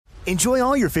Enjoy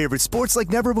all your favorite sports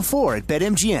like never before at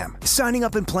BetMGM. Signing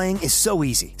up and playing is so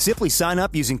easy. Simply sign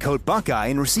up using code Buckeye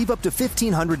and receive up to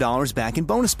 $1,500 back in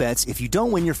bonus bets if you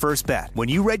don't win your first bet. When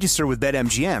you register with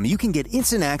BetMGM, you can get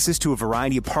instant access to a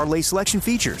variety of parlay selection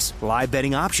features, live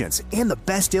betting options, and the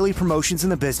best daily promotions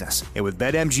in the business. And with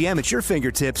BetMGM at your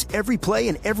fingertips, every play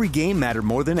and every game matter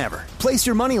more than ever. Place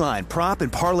your moneyline, prop,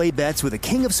 and parlay bets with the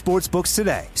king of sportsbooks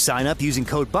today. Sign up using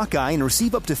code Buckeye and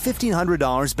receive up to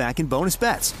 $1,500 back in bonus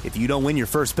bets if you don't win your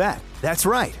first bet. That's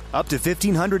right, up to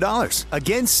 $1,500.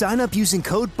 Again, sign up using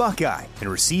code Buckeye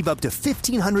and receive up to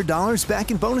 $1,500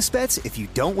 back in bonus bets if you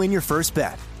don't win your first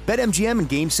bet. BetMGM and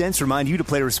GameSense remind you to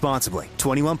play responsibly.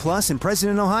 21 plus and present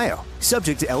in Ohio.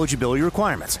 Subject to eligibility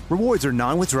requirements. Rewards are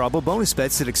non-withdrawable bonus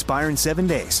bets that expire in 7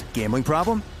 days. Gambling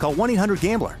problem? Call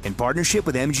 1-800-GAMBLER in partnership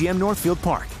with MGM Northfield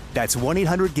Park. That's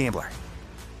 1-800-GAMBLER.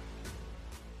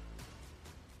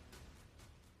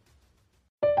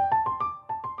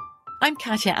 I'm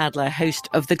Katya Adler, host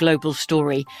of The Global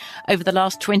Story. Over the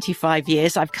last 25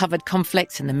 years, I've covered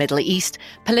conflicts in the Middle East,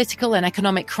 political and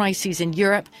economic crises in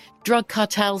Europe, drug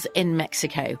cartels in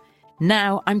Mexico.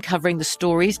 Now I'm covering the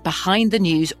stories behind the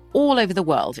news all over the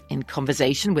world in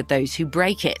conversation with those who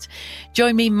break it.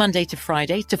 Join me Monday to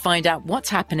Friday to find out what's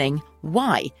happening,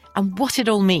 why, and what it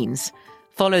all means.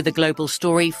 Follow The Global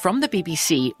Story from the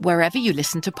BBC wherever you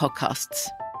listen to podcasts.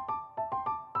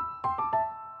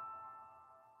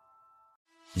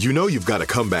 You know you've got a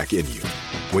comeback in you.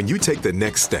 When you take the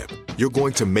next step, you're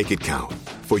going to make it count.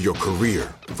 For your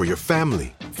career, for your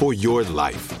family, for your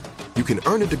life. You can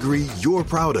earn a degree you're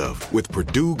proud of with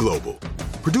Purdue Global.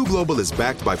 Purdue Global is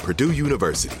backed by Purdue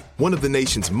University, one of the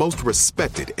nation's most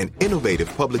respected and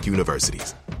innovative public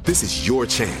universities. This is your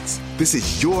chance. This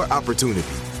is your opportunity.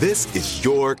 This is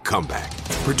your comeback.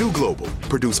 Purdue Global,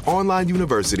 Purdue's online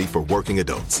university for working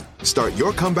adults. Start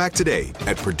your comeback today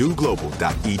at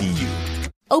purdueglobal.edu.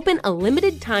 Open a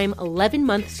limited-time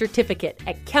 11-month certificate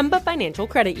at Kemba Financial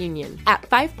Credit Union. At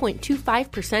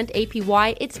 5.25%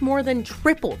 APY, it's more than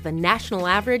triple the national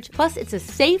average, plus it's a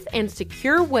safe and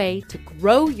secure way to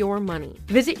grow your money.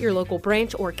 Visit your local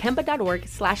branch or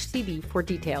kemba.org/cb for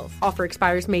details. Offer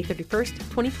expires May 31st,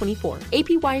 2024.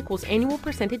 APY equals annual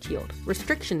percentage yield.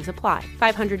 Restrictions apply.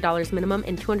 $500 minimum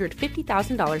and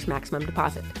 $250,000 maximum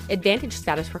deposit. Advantage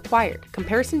status required.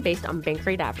 Comparison based on bank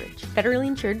rate average. Federally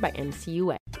insured by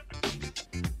NCUA.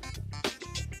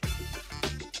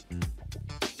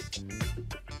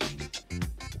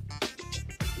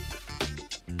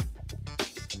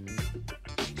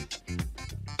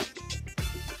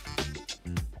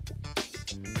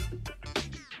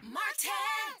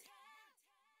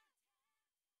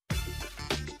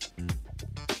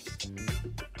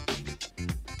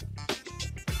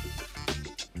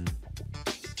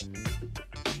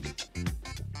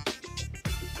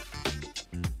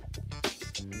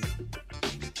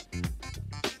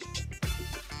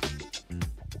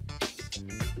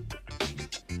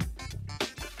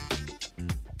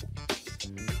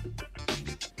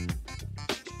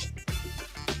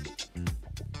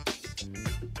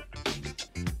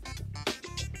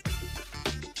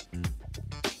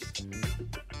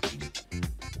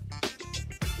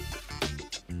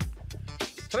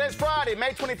 Today's Friday, May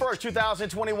 21st,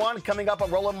 2021. Coming up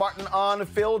on Roland Martin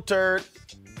Unfiltered.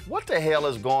 What the hell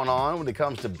is going on when it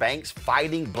comes to banks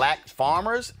fighting black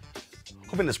farmers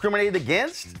who've been discriminated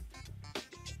against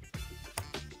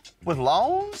with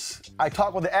loans? I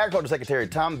talked with the Agriculture Secretary,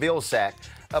 Tom Vilsack,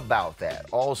 about that.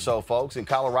 Also, folks, in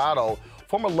Colorado,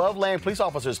 former Loveland police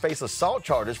officers face assault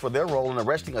charges for their role in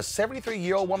arresting a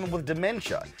 73-year-old woman with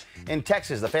dementia. In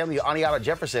Texas, the family of Aniata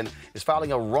Jefferson is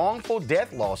filing a wrongful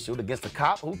death lawsuit against the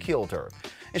cop who killed her.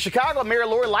 In Chicago, Mayor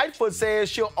Lori Lightfoot says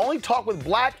she'll only talk with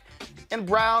black and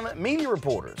brown media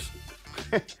reporters.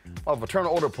 While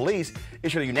Fraternal Order Police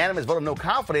issued a unanimous vote of no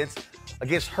confidence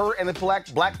against her and the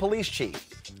black police chief.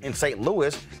 In St.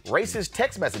 Louis, racist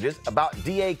text messages about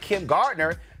DA Kim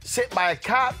Gardner sent by a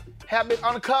cop have been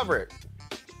uncovered.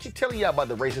 Keep telling you about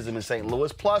the racism in St.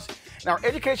 Louis. Plus, in our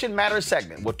Education Matters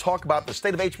segment, we'll talk about the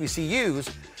state of HBCUs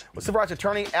with civil rights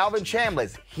attorney Alvin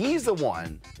Chambliss. He's the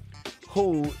one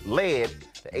who led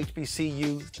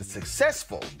the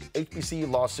successful HBCU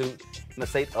lawsuit in the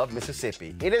state of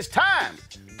Mississippi. It is time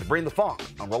to bring the funk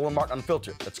on Roland Martin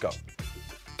Unfiltered. Let's go.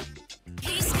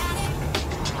 He's got it.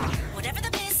 Whatever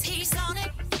the biz, he's on it.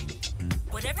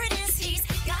 Whatever it is, he's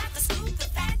got the scoop, the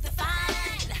fact, the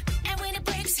find. And when it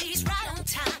breaks, he's right on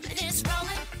time and it's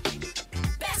rolling.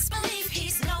 Best believe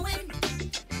he's knowing.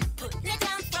 Putting it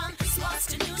down from sports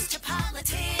to news to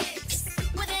politics.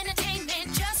 With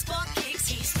entertainment just for kicks,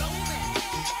 he's rolling.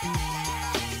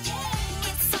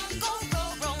 It's on Go,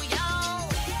 Roll, Roll, y'all.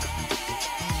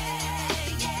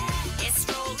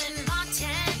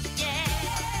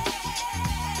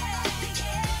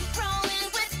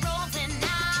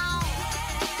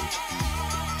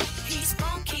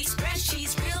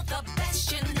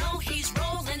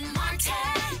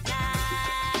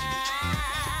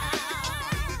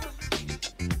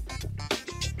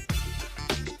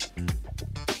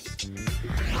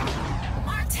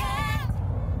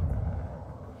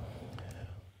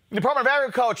 The Department of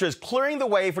Agriculture is clearing the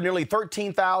way for nearly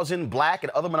 13,000 black and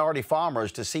other minority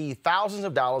farmers to see thousands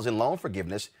of dollars in loan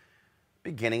forgiveness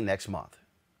beginning next month.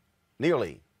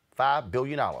 Nearly $5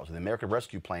 billion in the American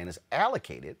Rescue Plan is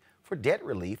allocated for debt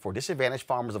relief for disadvantaged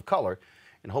farmers of color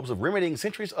in hopes of remedying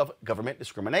centuries of government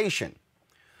discrimination.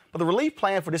 But the relief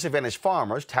plan for disadvantaged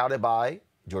farmers, touted by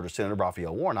Georgia Senator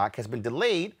Raphael Warnock, has been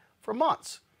delayed for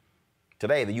months.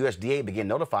 Today, the USDA began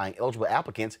notifying eligible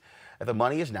applicants that the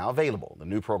money is now available. The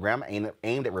new program,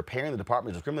 aimed at repairing the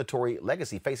department's discriminatory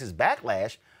legacy, faces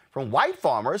backlash from white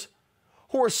farmers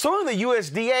who are suing the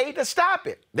USDA to stop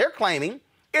it. They're claiming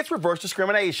it's reverse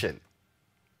discrimination.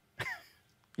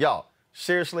 Y'all,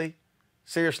 seriously?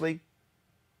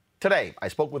 Today, I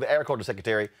spoke with the Agriculture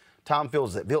Secretary, Tom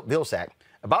Vilsack,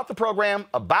 about the program,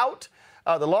 about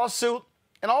the lawsuit,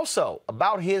 and also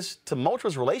about his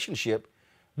tumultuous relationship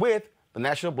with the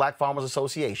National Black Farmers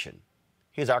Association.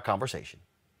 Here's our conversation.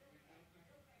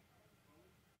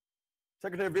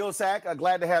 Secretary Vilsack,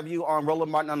 glad to have you on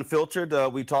Roland Martin Unfiltered.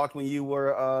 We talked when you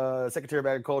were Secretary of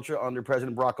Agriculture under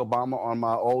President Barack Obama on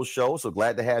my old show, so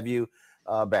glad to have you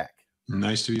back.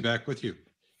 Nice to be back with you.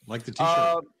 Like the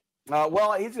T-shirt.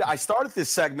 Well, I started this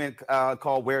segment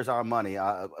called Where's Our Money?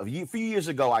 A few years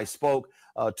ago, I spoke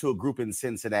to a group in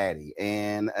Cincinnati,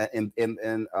 and I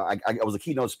was a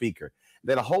keynote speaker.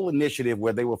 They had a whole initiative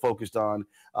where they were focused on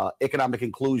economic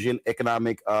inclusion,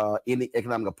 economic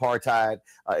apartheid,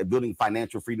 building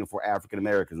financial freedom for African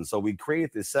Americans. And so we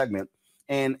created this segment,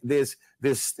 and this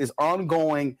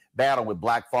ongoing battle with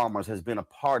black farmers has been a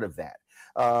part of that.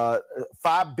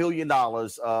 $5 billion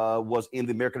was in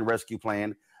the American Rescue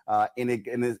Plan, and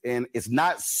it's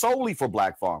not solely for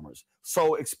black farmers.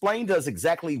 So explain to us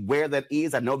exactly where that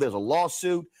is. I know there's a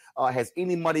lawsuit. Has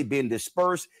any money been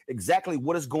dispersed? Exactly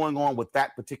what is going on with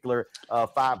that particular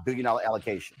 $5 billion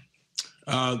allocation?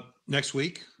 Next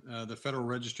week, the Federal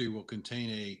Registry will contain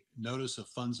a Notice of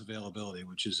Funds Availability,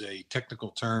 which is a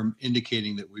technical term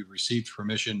indicating that we've received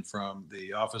permission from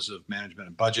the Office of Management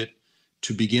and Budget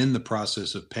to begin the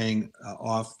process of paying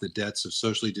off the debts of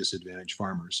socially disadvantaged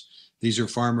farmers. These are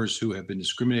farmers who have been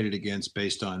discriminated against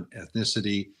based on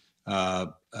ethnicity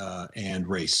and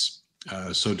race,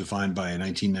 so defined by a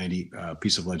 1990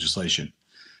 piece of legislation.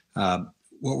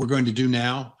 What we're going to do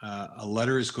now, a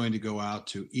letter is going to go out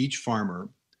to each farmer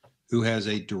who has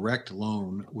a direct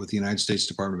loan with the United States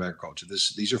Department of Agriculture.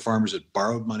 These are farmers that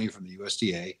borrowed money from the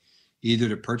USDA, either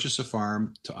to purchase a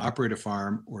farm, to operate a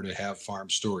farm, or to have farm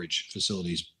storage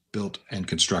facilities built and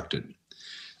constructed.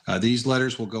 These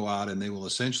letters will go out and they will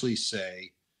essentially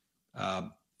say,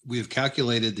 we have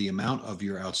calculated the amount of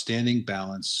your outstanding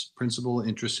balance, principal,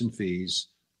 interest, and fees.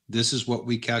 This is what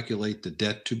we calculate the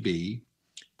debt to be.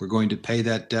 We're going to pay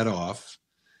that debt off.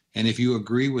 And if you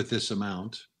agree with this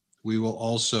amount, we will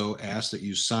also ask that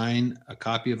you sign a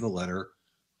copy of the letter,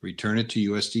 return it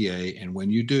to USDA, and when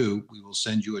you do, we will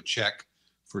send you a check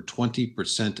for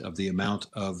 20% of the amount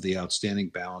of the outstanding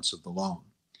balance of the loan.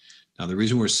 Now, the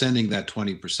reason we're sending that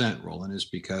 20%, Roland, is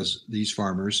because these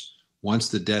farmers, once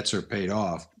the debts are paid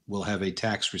off, will have a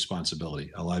tax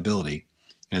responsibility, a liability,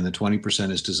 and the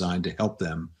 20% is designed to help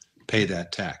them pay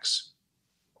that tax.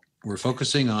 We're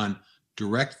focusing on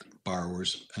direct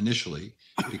borrowers initially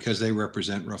because they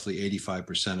represent roughly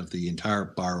 85% of the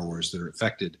entire borrowers that are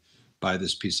affected by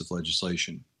this piece of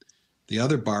legislation. The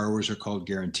other borrowers are called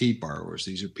guaranteed borrowers.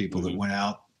 These are people that went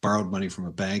out, borrowed money from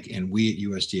a bank, and we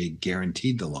at USDA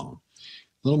guaranteed the loan.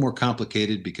 A little more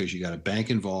complicated because you got a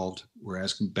bank involved. We're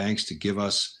asking banks to give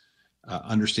us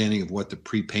understanding of what the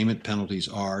prepayment penalties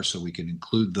are so we can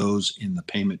include those in the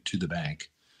payment to the bank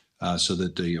so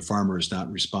that the farmer is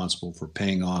not responsible for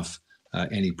paying off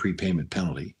any prepayment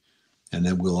penalty. And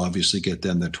then we'll obviously get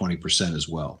them the 20% as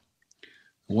well.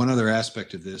 One other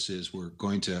aspect of this is we're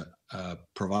going to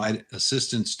provide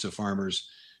assistance to farmers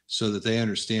so that they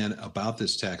understand about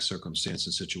this tax circumstance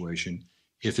and situation.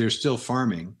 If they're still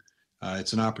farming,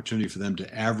 it's an opportunity for them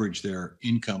to average their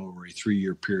income over a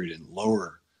 3-year period and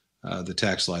lower the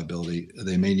tax liability.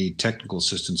 They may need technical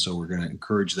assistance, so we're going to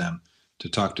encourage them to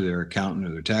talk to their accountant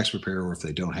or their tax preparer, or if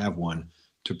they don't have one,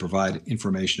 to provide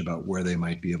information about where they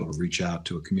might be able to reach out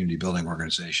to a community building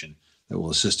organization that will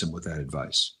assist them with that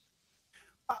advice.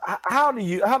 How do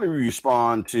you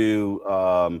respond to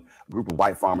a group of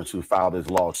white farmers who filed this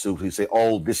lawsuit who say,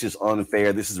 oh, this is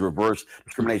unfair, this is reverse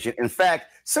discrimination? In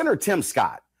fact, Senator Tim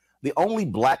Scott, the only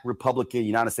black Republican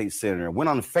United States senator, went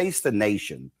on Face the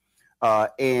Nation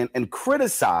and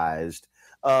criticized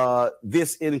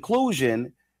this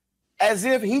inclusion as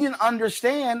if he didn't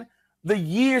understand the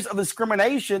years of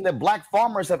discrimination that black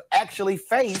farmers have actually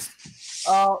faced,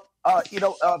 from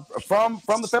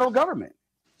the federal government.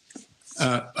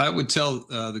 I would tell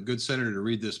the good senator to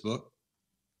read this book.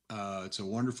 It's a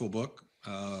wonderful book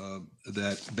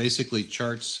that basically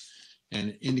charts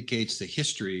and indicates the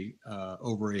history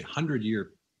over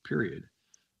 100-year period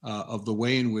of the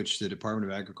way in which the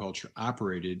Department of Agriculture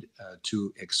operated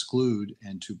to exclude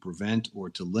and to prevent or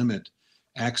to limit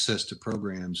access to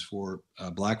programs for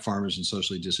Black farmers and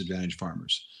socially disadvantaged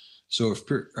farmers. So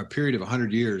a period of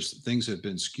 100 years, things have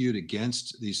been skewed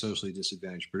against these socially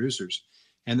disadvantaged producers.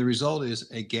 And the result is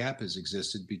a gap has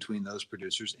existed between those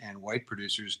producers and white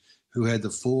producers who had the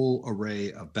full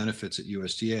array of benefits at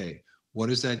USDA. What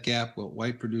is that gap? Well,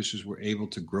 white producers were able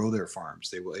to grow their farms.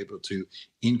 They were able to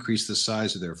increase the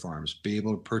size of their farms, be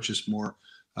able to purchase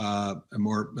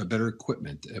better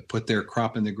equipment, put their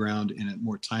crop in the ground in a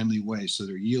more timely way so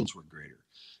their yields were greater.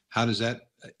 How does that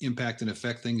impact and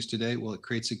affect things today? Well, it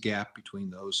creates a gap between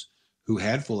those who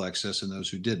had full access and those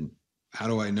who didn't. How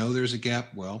do I know there's a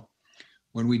gap? Well,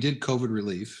 when we did COVID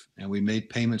relief and we made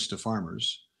payments to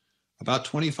farmers, about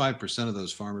 25% of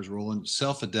those farmers were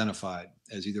self-identified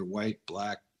as either white,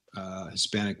 Black,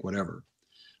 Hispanic, whatever.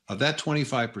 Of that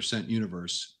 25%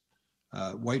 universe,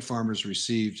 white farmers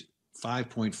received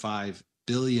 $5.5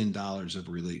 billion of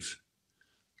relief.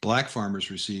 Black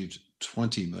farmers received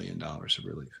 $20 million of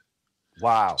relief.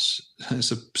 Wow.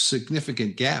 It's a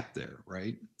significant gap there,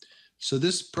 right? So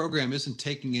this program isn't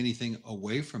taking anything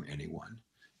away from anyone.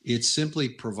 It's simply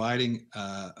providing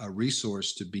a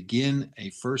resource to begin a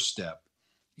first step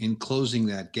in closing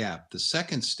that gap. The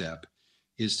second step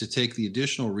is to take the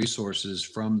additional resources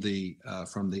from the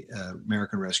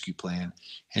American Rescue Plan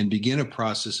and begin a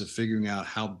process of figuring out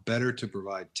how better to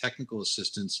provide technical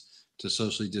assistance to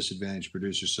socially disadvantaged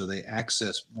producers so they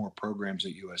access more programs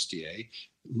at USDA,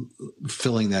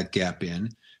 filling that gap in.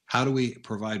 How do we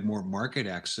provide more market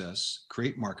access,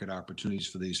 create market opportunities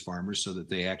for these farmers so that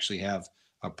they actually have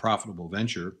a profitable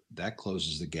venture? That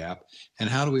closes the gap. And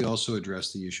how do we also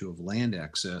address the issue of land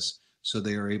access so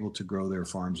they are able to grow their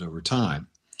farms over time?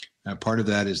 Now, part of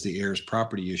that is the heirs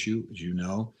property issue. As you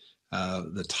know,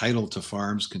 the title to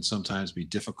farms can sometimes be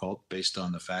difficult based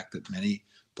on the fact that many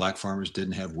Black farmers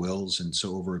didn't have wills. And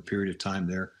so over a period of time,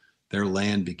 their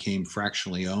land became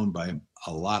fractionally owned by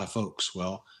a lot of folks.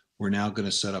 Well, we're now going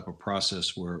to set up a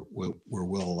process where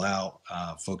we'll allow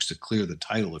folks to clear the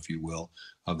title, if you will,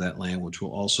 of that land, which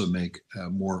will also make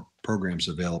more programs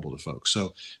available to folks.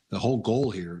 So the whole goal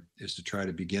here is to try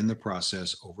to begin the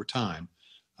process over time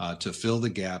to fill the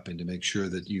gap and to make sure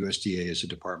that USDA is a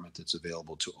department that's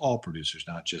available to all producers,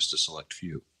 not just a select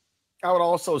few. I would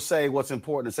also say what's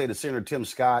important to say to Senator Tim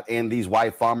Scott and these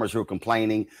white farmers who are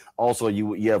complaining. Also,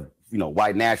 you have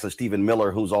white nationalist Stephen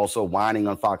Miller, who's also whining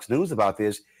on Fox News about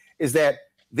this, is that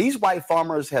these white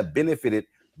farmers have benefited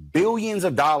billions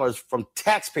of dollars from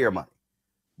taxpayer money.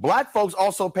 Black folks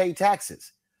also pay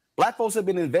taxes. Black folks have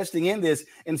been investing in this.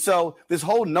 And so this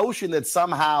whole notion that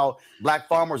somehow Black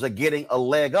farmers are getting a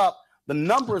leg up, the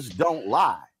numbers don't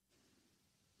lie.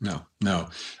 No.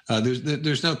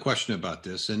 There's no question about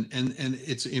this. And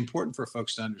it's important for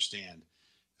folks to understand.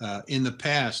 In the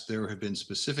past, there have been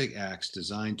specific acts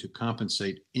designed to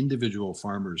compensate individual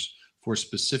farmers for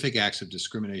specific acts of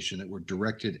discrimination that were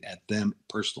directed at them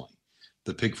personally.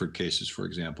 The Pigford cases, for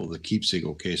example, the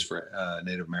Keepsiegel case for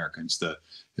Native Americans, the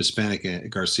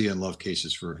Hispanic Garcia and Love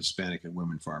cases for Hispanic and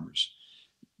women farmers.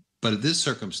 But in this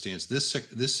circumstance,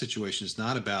 this situation is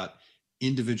not about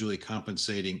individually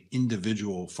compensating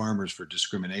individual farmers for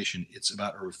discrimination. It's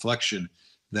about a reflection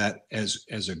that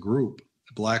as a group,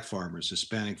 Black farmers,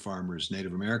 Hispanic farmers,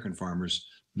 Native American farmers,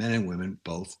 men and women,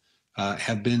 both,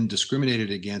 have been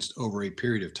discriminated against over a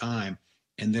period of time,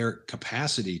 and their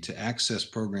capacity to access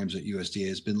programs at USDA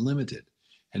has been limited.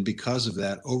 And because of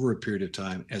that, over a period of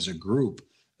time, as a group,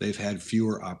 they've had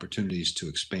fewer opportunities to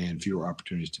expand, fewer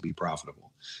opportunities to be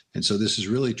profitable. And so this is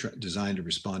really designed to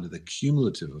respond to the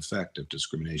cumulative effect of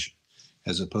discrimination,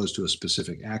 as opposed to a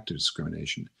specific act of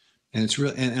discrimination. And it's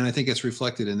real, and I think it's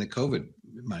reflected in the COVID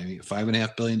money,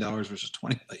 $5.5 billion versus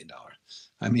 $20 million.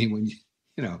 I mean, when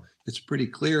it's pretty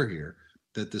clear here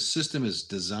that the system is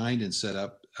designed and set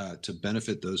up to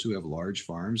benefit those who have large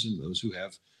farms and those who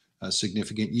have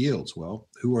significant yields. Well,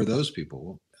 who are those people?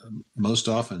 Well, most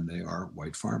often they are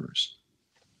white farmers.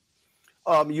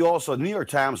 You also, New York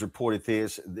Times reported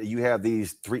this, that you have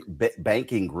these three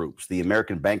banking groups, the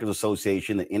American Bankers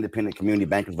Association, the Independent Community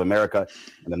Bankers of America,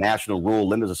 and the National Rural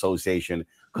Lenders Association,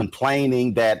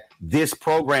 complaining that this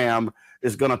program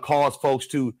is going to cause folks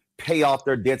to pay off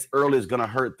their debts early, is going to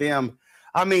hurt them.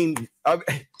 I mean,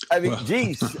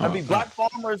 geez. Black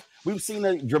farmers, we've seen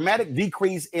a dramatic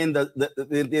decrease in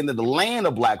the land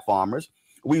of Black farmers.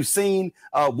 We've seen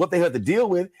what they had to deal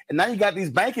with. And now you got these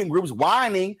banking groups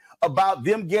whining about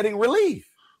them getting relief.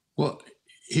 Well,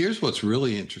 here's what's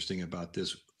really interesting about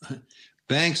this.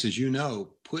 Banks, as you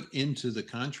know, put into the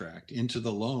contract, into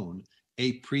the loan,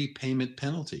 a prepayment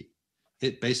penalty.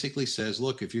 It basically says,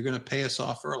 look, if you're going to pay us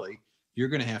off early, you're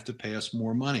going to have to pay us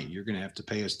more money. You're going to have to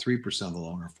pay us 3% of the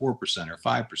loan or 4% or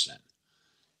 5%.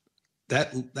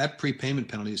 That prepayment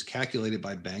penalty is calculated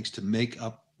by banks to make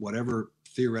up whatever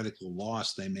theoretical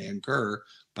loss they may incur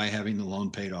by having the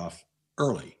loan paid off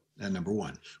early. And number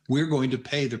one, we're going to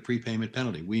pay the prepayment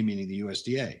penalty, we meaning the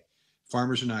USDA.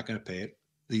 Farmers are not going to pay it.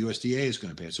 The USDA is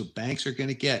going to pay it. So banks are going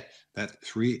to get that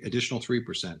additional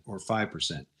 3% or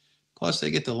 5%. Plus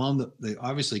they get to loan they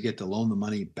obviously get to loan the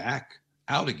money back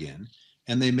out again,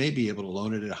 and they may be able to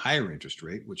loan it at a higher interest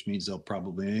rate, which means they'll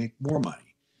probably make more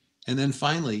money. And then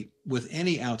finally, with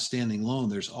any outstanding loan,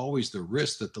 there's always the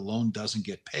risk that the loan doesn't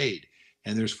get paid,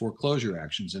 and there's foreclosure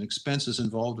actions and expenses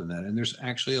involved in that, and there's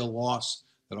actually a loss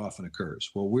that often occurs.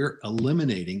 Well, we're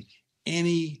eliminating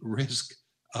any risk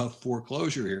of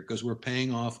foreclosure here because we're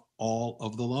paying off all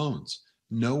of the loans.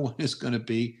 No one is going to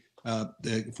be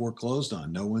foreclosed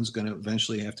on. No one's going to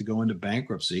eventually have to go into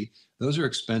bankruptcy. Those are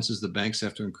expenses the banks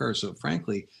have to incur. So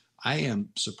frankly, I am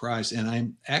surprised, and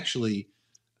I'm actually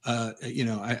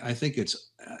I think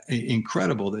it's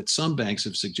incredible that some banks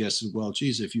have suggested, well,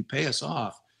 geez, if you pay us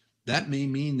off, that may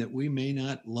mean that we may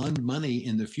not lend money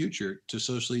in the future to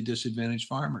socially disadvantaged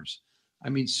farmers. I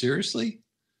mean, seriously?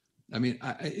 I mean,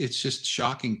 it's just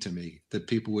shocking to me that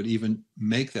people would even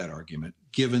make that argument,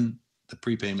 given the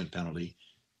prepayment penalty,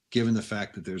 given the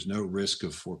fact that there's no risk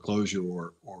of foreclosure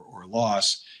or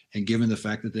loss, and given the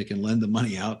fact that they can lend the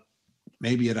money out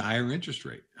maybe at a higher interest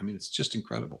rate. I mean, it's just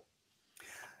incredible.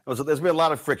 So there's been a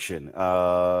lot of friction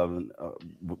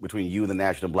between you and the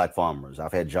National Black Farmers.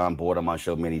 I've had John Boyd on my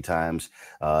show many times.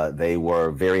 They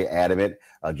were very adamant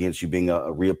against you being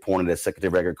reappointed as Secretary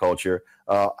of Agriculture.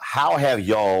 How have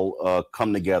y'all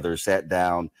come together, sat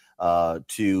down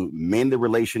to mend the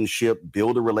relationship,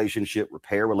 build a relationship,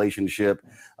 repair a relationship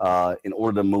in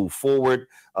order to move forward?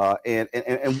 And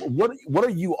what are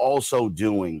you also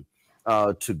doing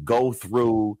to go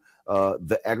through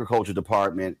the Agriculture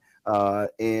Department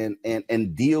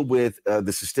and deal with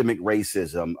the systemic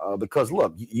racism? Because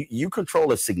look, you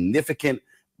control a significant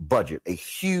budget, a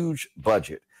huge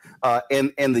budget,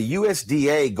 and the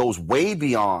USDA goes way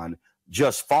beyond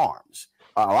just farms.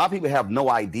 A lot of people have no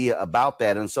idea about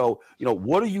that. And so,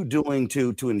 what are you doing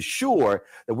to ensure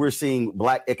that we're seeing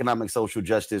Black economic social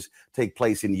justice take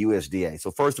place in the USDA? So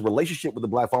first, the relationship with the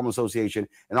Black Farmers Association,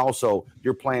 and also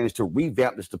your plans to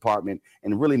revamp this department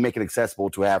and really make it accessible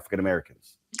to African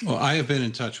Americans. Well, I have been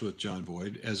in touch with John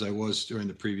Boyd, as I was during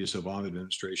the previous Obama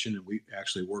administration, and we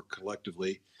actually worked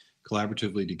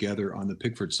collaboratively together on the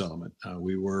Pickford settlement.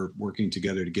 We were working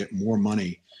together to get more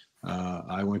money.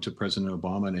 I went to President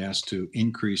Obama and asked to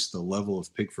increase the level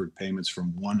of Pickford payments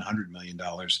from $100 million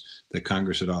that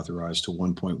Congress had authorized to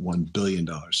 $1.1 billion.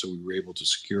 So we were able to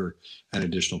secure an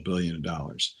additional $1 billion.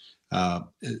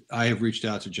 I have reached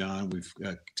out to John. We've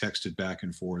texted back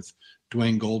and forth.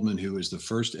 Dwayne Goldman, who is the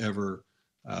first ever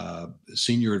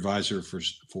senior advisor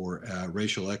for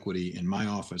racial equity in my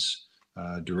office,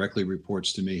 directly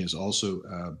reports to me, has also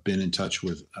been in touch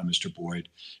with Mr. Boyd.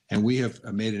 And we have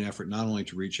made an effort not only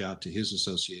to reach out to his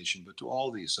association, but to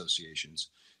all the associations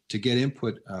to get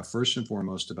input first and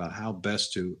foremost about how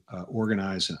best to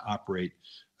organize and operate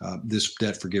this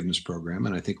debt forgiveness program.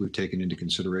 And I think we've taken into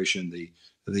consideration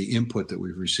the input that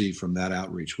we've received from that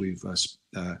outreach. We've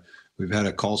had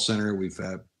a call center. We've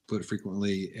put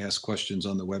frequently asked questions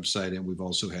on the website, and we've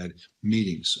also had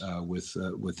meetings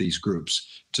with these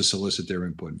groups to solicit their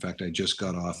input. In fact, I just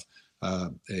got off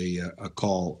a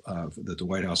call that the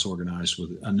White House organized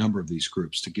with a number of these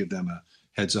groups to give them a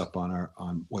heads up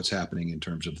on what's happening in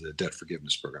terms of the debt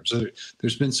forgiveness program. So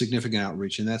there's been significant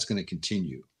outreach, and that's going to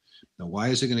continue. Now, why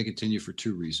is it going to continue? For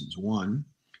two reasons. One,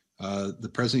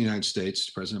 the President of the United States,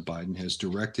 President Biden, has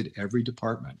directed every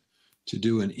department to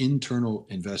do an internal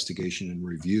investigation and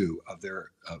review of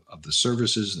the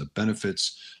services, the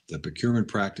benefits, the procurement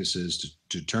practices,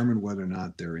 to determine whether or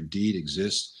not there indeed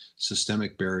exist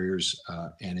systemic barriers,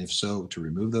 and if so, to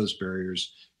remove those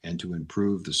barriers and to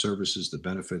improve the services, the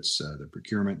benefits, the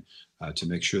procurement, to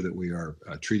make sure that we are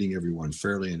treating everyone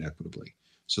fairly and equitably.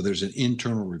 So there's an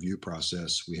internal review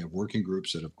process. We have working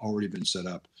groups that have already been set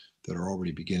up that are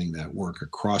already beginning that work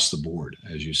across the board.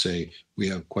 As you say, we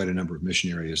have quite a number of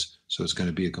mission areas, so it's going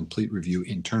to be a complete review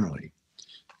internally.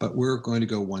 But we're going to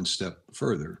go one step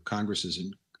further. Congress has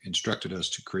instructed us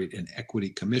to create an equity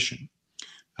commission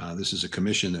This is a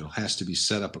commission that has to be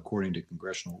set up according to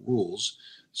congressional rules.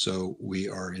 So we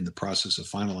are in the process of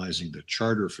finalizing the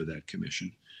charter for that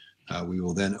commission. We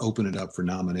will then open it up for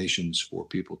nominations for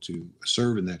people to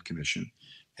serve in that commission.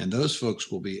 And those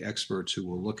folks will be experts who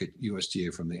will look at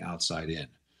USDA from the outside in.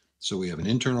 So we have an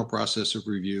internal process of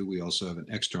review. We also have an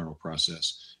external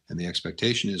process. And the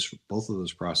expectation is for both of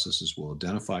those processes will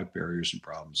identify barriers and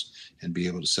problems and be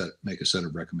able to make a set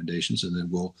of recommendations. And then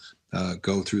we'll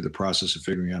go through the process of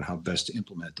figuring out how best to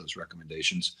implement those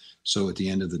recommendations. So at the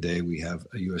end of the day, we have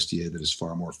a USDA that is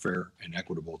far more fair and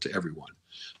equitable to everyone.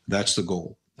 That's the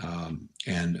goal.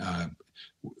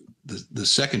 The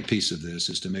second piece of this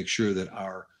is to make sure that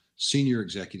our senior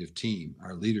executive team,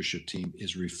 our leadership team,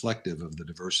 is reflective of the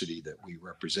diversity that we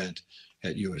represent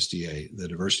at USDA, the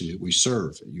diversity that we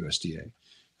serve at USDA.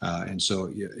 And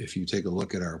so if you take a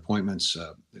look at our appointments,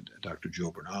 Dr.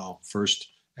 Jill Bernal, first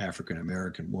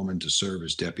African-American woman to serve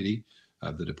as deputy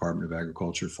of the Department of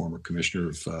Agriculture, former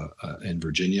commissioner in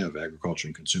Virginia of Agriculture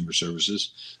and Consumer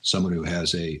Services, someone who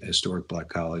has a historic Black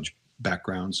college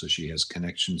background, so she has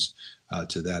connections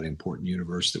to that important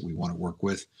universe that we want to work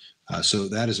with. So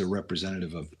that is a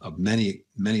representative of many,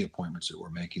 many appointments that we're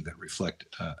making that reflect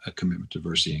a commitment to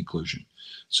diversity and inclusion.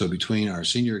 So between our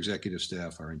senior executive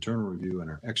staff, our internal review and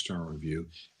our external review,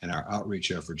 and our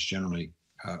outreach efforts generally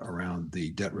around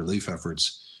the debt relief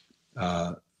efforts,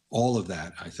 all of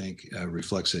that, I think,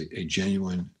 reflects a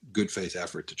genuine good faith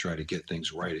effort to try to get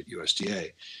things right at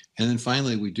USDA. And then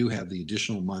finally, we do have the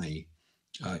additional money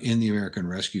in the American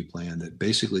Rescue Plan that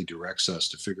basically directs us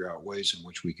to figure out ways in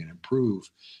which we can improve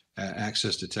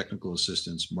access to technical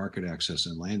assistance, market access,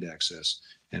 and land access.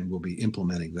 And we'll be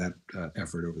implementing that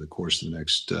effort over the course of the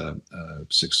next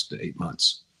 6 to 8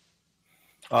 months.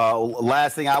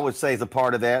 Last thing I would say is a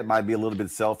part of that might be a little bit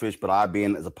selfish, but I've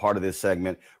been, as a part of this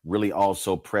segment, really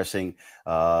also pressing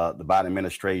the Biden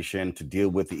administration to deal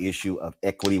with the issue of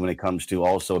equity when it comes to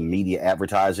also media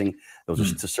advertising. There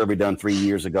was a survey done 3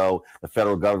 years ago. The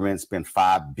federal government spent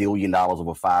 $5 billion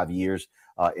over 5 years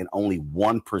and only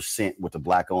 1% with the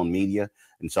Black-owned media.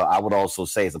 And so I would also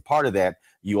say, as a part of that,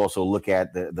 you also look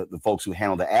at the folks who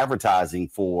handle the advertising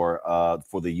for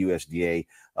the USDA,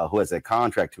 who has a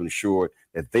contract to ensure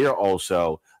that they're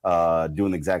also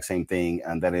doing the exact same thing,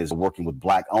 and that is working with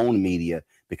Black-owned media,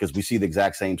 because we see the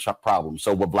exact same problem.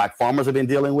 So what Black farmers have been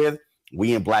dealing with,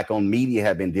 we in Black-owned media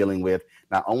have been dealing with,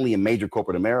 not only in major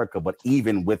corporate America, but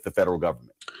even with the federal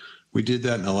government. We did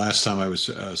that in the last time I was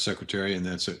secretary, and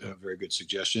that's a very good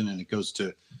suggestion. And it goes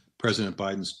to President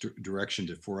Biden's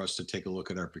direction for us to take a look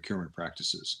at our procurement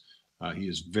practices. He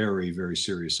is very, very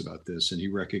serious about this, and he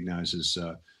recognizes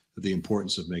the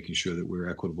importance of making sure that we're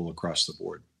equitable across the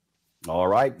board. All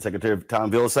right, Secretary Tom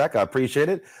Vilsack, I appreciate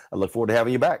it. I look forward to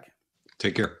having you back.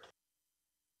 Take care.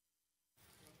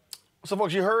 So,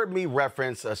 folks, you heard me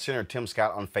reference Senator Tim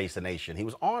Scott on Face the Nation. He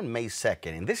was on May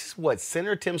 2nd, and this is what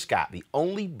Senator Tim Scott, the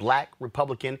only Black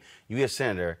Republican U.S.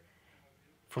 Senator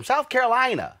from South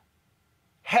Carolina,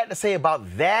 had to say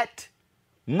about that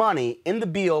money in the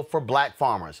bill for Black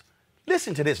farmers.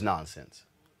 Listen to this nonsense.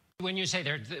 When you say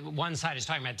one side is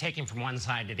talking about taking from one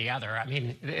side to the other, I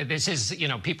mean, this is,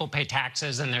 people pay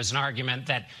taxes, and there's an argument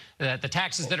that the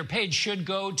taxes that are paid should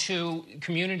go to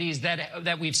communities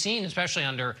that we've seen, especially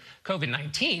under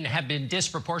COVID-19, have been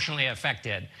disproportionately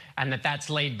affected, and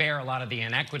that's laid bare a lot of the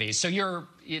inequities. So you're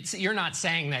not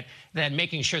saying that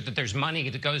making sure that there's money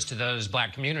that goes to those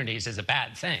Black communities is a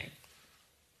bad thing.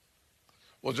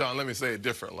 Well, John, let me say it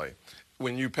differently.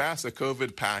 When you pass a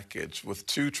COVID package with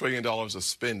 $2 trillion of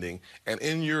spending, and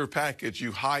in your package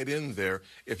you hide in there,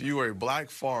 if you are a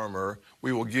Black farmer,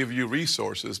 we will give you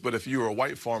resources, but if you are a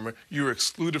white farmer, you're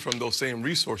excluded from those same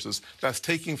resources. That's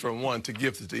taking from one to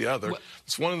give to the other.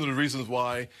 It's one of the reasons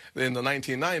why in the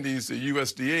 1990s, the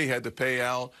USDA had to pay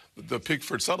out the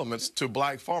Pigford settlements to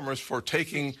Black farmers for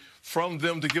taking from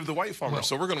them to give the white farmers.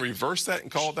 So we're going to reverse that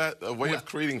and call that a way of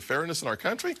creating fairness in our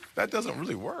country? That doesn't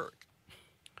really work.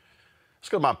 Let's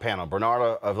go to my panel.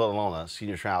 Bernarda of Villalona,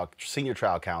 senior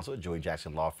trial counsel at Joey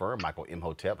Jackson Law Firm. Michael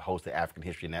Imhotep, host of the African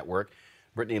History Network.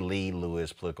 Brittany Lee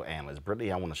Lewis, political analyst.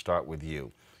 Brittany, I want to start with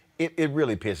you. It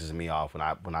really pisses me off when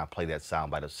I play that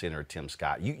soundbite of Senator Tim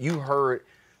Scott. You heard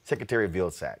Secretary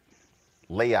Vilsack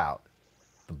lay out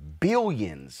the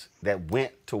billions that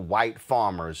went to white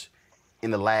farmers in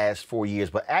the last 4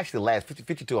 years, but actually the last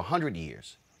 50 to 100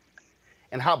 years,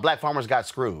 and how Black farmers got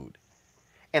screwed.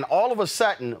 And all of a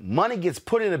sudden, money gets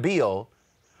put in a bill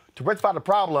to rectify the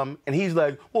problem, and he's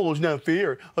like, well, it's not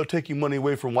fair. I'll take your money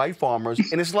away from white farmers.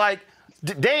 And it's like,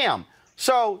 damn.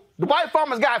 So the white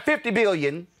farmers got $50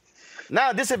 billion.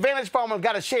 Now disadvantaged farmers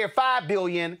got to share $5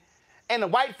 billion. And the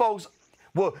white folks,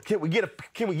 well, can we get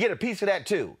a piece of that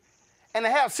too? And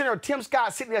to have Senator Tim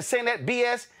Scott sitting there saying that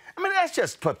BS, I mean, that's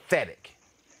just pathetic.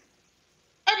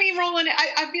 I mean, Roland,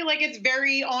 I feel like it's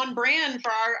very on brand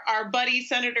for our buddy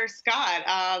Senator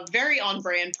Scott. Very on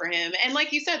brand for him. And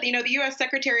like you said, the U.S.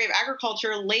 Secretary of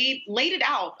Agriculture laid it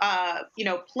out,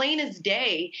 plain as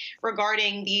day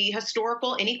regarding the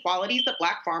historical inequalities that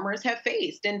Black farmers have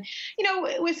faced. And,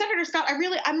 with Senator Scott,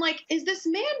 I'm like, is this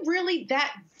man really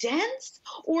that dense?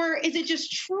 Or is it just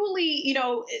truly,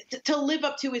 to live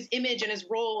up to his image and his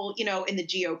role, in the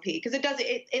GOP? Because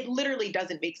it literally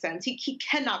doesn't make sense. He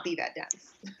cannot be that dense.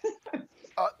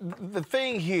 The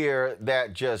thing here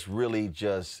that just really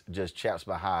just chaps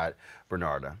my hide,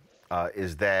 Bernarda,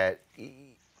 is that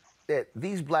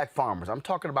these Black farmers, I'm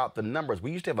talking about the numbers.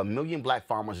 We used to have 1 million Black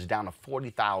farmers, it's down to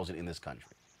 40,000 in this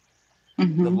country.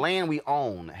 Mm-hmm. The land we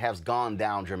own has gone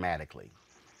down dramatically.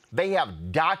 They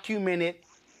have documented,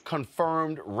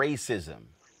 confirmed racism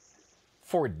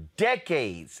for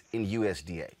decades in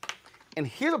USDA. And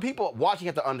here's what people watching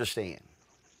have to understand.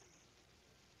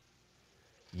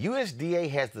 USDA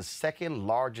has the second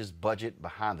largest budget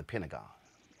behind the Pentagon.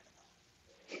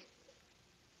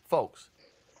 Folks,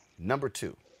 number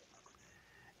 2.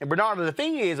 And Bernardo, the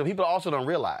thing is, what people also don't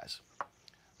realize,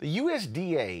 the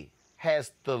USDA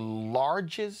has the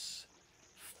largest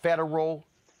federal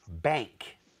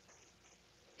bank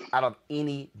out of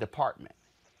any department.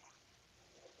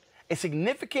 A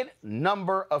significant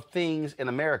number of things in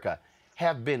America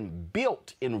have been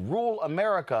built in rural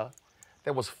America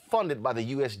that was funded by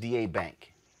the USDA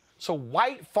bank. So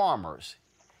white farmers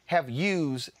have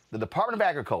used the Department of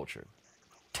Agriculture,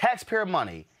 taxpayer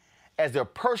money, as their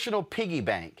personal piggy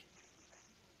bank.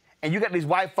 And you got these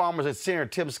white farmers and Senator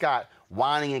Tim Scott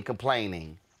whining and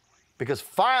complaining because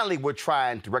finally we're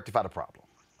trying to rectify the problem.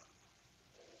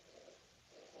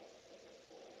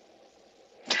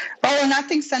 Oh, and I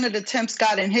think Senator Tim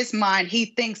Scott, in his mind, he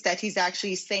thinks that he's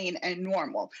actually sane and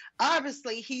normal.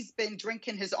 Obviously, he's been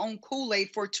drinking his own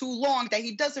Kool-Aid for too long that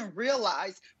he doesn't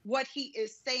realize what he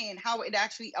is saying, how it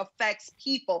actually affects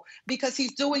people, because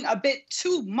he's doing a bit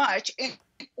too much in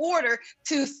order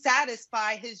to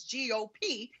satisfy his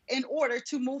GOP, in order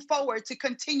to move forward, to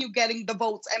continue getting the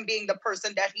votes and being the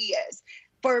person that he is.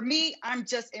 For me, I'm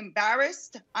just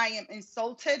embarrassed. I am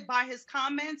insulted by his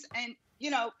comments, and,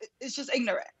 it's just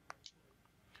ignorant.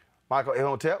 Michael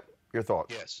Imhotep, your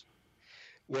thoughts? Yes.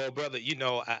 Well, brother,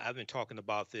 I've been talking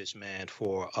about this, man,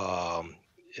 for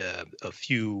a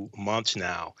few months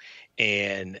now.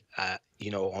 And,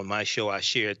 on my show, I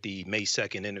shared the May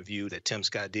 2nd interview that Tim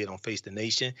Scott did on Face the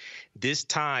Nation. This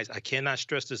ties, I cannot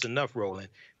stress this enough, Roland,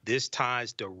 this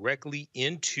ties directly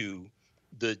into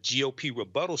the GOP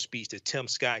rebuttal speech that Tim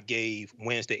Scott gave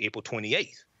Wednesday, April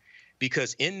 28th.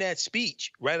 Because in that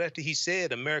speech, right after he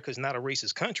said America's not a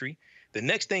racist country, the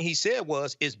next thing he said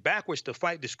was, it's backwards to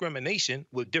fight discrimination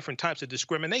with different types of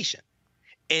discrimination.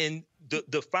 And the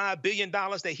 $5 billion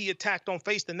that he attacked on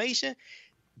Face the Nation,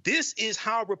 this is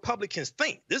how Republicans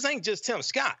think. This ain't just Tim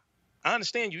Scott. I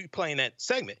understand you playing that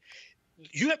segment.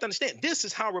 You have to understand, this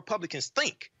is how Republicans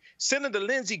think. Senator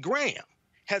Lindsey Graham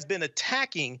has been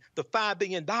attacking the $5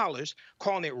 billion,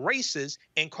 calling it racist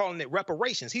and calling it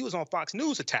reparations. He was on Fox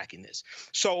News attacking this.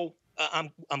 So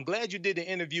I'm glad you did the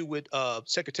interview with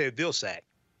Secretary Vilsack.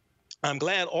 I'm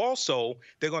glad also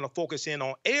they're going to focus in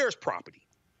on heirs property,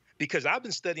 because I've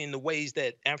been studying the ways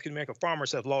that African-American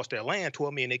farmers have lost their land,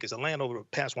 12 million acres of land over the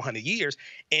past 100 years.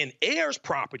 And heirs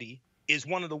property is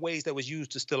one of the ways that was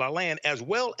used to steal our land, as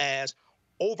well as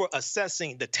over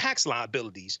assessing the tax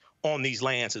liabilities on these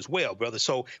lands as well, brother.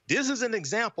 So this is an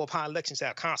example of how elections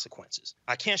have consequences.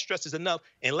 I can't stress this enough.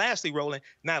 And lastly, Roland,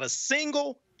 not a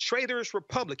single traitorous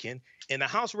Republican in the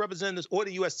House of Representatives or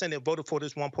the U.S. Senate voted for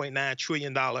this $1.9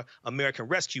 trillion American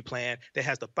Rescue Plan that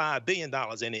has the $5 billion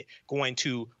in it going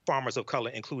to farmers of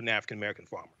color, including African-American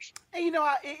farmers. And,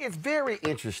 it's very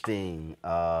interesting,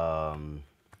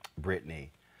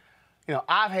 Brittany.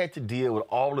 I've had to deal with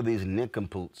all of these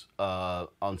nincompoops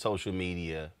on social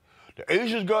media. The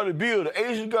Asians got a bill. The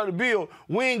Asians got a bill.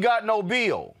 We ain't got no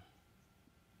bill.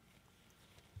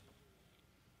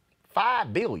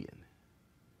 $5 billion.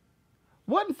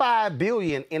 Wasn't $5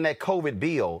 billion in that COVID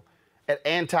bill, an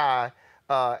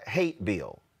anti-hate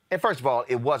bill. And first of all,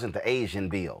 it wasn't the Asian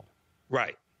bill.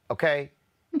 Right. Okay?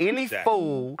 Any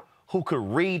fool who could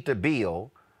read the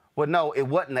bill would know it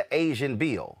wasn't the Asian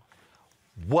bill.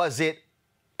 Was it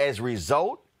as a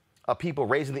result of people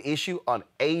raising the issue on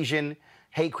Asian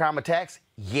hate crime attacks?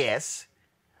 Yes.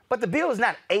 But the bill is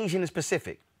not Asian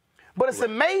specific. But it's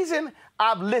amazing,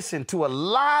 I've listened to a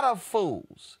lot of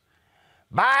fools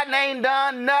Biden ain't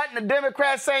done nothing. The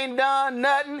Democrats ain't done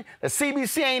nothing. The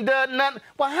CBC ain't done nothing.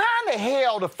 Well, how in the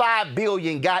hell the $5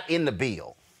 billion got in the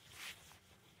bill?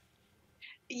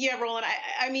 Yeah, Roland,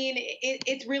 I mean,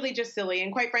 it's really just silly.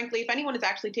 And quite frankly, if anyone is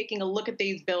actually taking a look at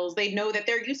these bills, they know that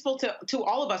they're useful to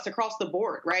all of us across the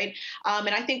board, right? And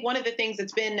I think one of the things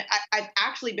I've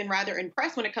actually been rather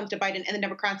impressed when it comes to Biden and the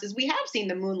Democrats is we have seen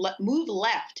them move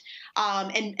left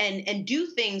and do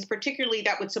things particularly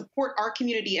that would support our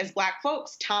community as Black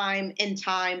folks time and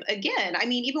time again. I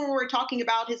mean, even when we're talking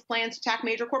about his plans to attack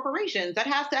major corporations, that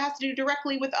has to do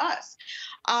directly with us.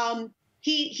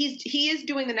 He is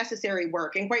doing the necessary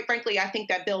work, and quite frankly, I think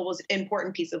that bill was an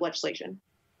important piece of legislation.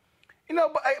 You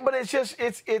know, but it's just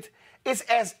it's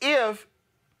as if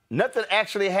nothing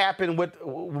actually happened with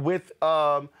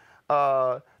the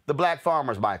Black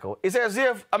farmers, Michael. It's as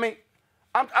if I'm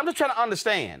just trying to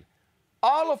understand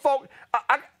all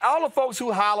the folks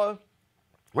who holler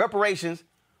reparations.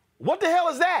 What the hell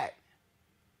is that?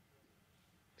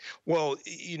 Well,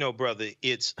 you know, brother,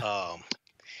 it's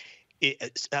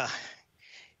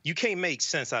you can't make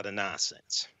sense out of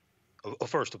nonsense,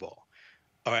 first of all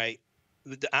right?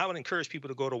 I would encourage people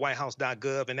to go to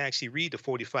whitehouse.gov and actually read the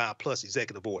 45-plus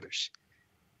executive orders.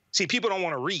 See, people don't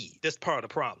want to read. That's part of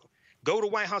the problem. Go to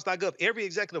whitehouse.gov. Every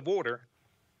executive order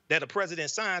that a president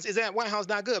signs is at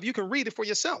whitehouse.gov. You can read it for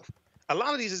yourself. A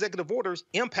lot of these executive orders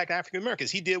impact African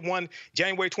Americans. He did one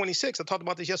January 26th. I talked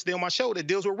about this yesterday on my show that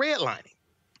deals with redlining,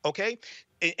 okay?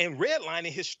 And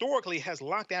redlining historically has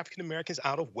locked African Americans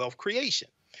out of wealth creation.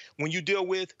 When you deal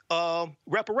with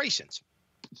reparations,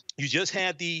 you just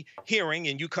had the hearing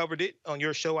and you covered it on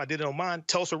your show. I did it on mine,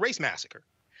 Tulsa Race Massacre.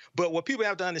 But what people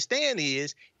have to understand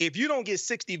is if you don't get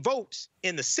 60 votes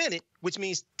in the Senate, which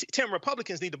means 10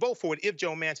 Republicans need to vote for it if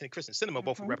Joe Manchin and Kristen Sinema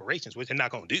vote for reparations, which they're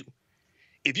not going to do.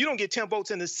 If you don't get 10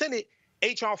 votes in the Senate,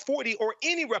 H.R. 40 or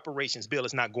any reparations bill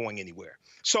is not going anywhere.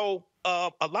 So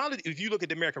if you look at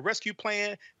the American Rescue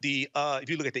Plan, if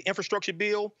you look at the infrastructure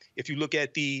bill, if you look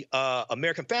at the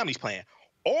American Families Plan,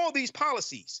 all these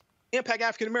policies impact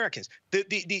African Americans.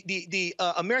 The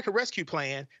American Rescue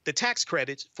Plan, the tax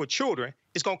credits for children,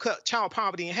 is going to cut child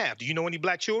poverty in half. Do you know any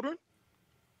Black children?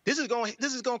 This is going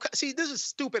to see. This is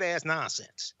stupid ass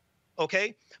nonsense.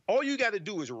 Okay, all you got to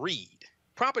do is read.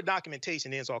 Proper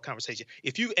documentation ends all conversation.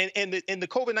 If you and the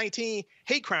COVID-19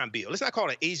 hate crime bill, it's not called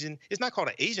an Asian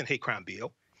hate crime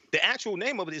bill. The actual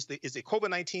name of it is the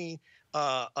COVID-19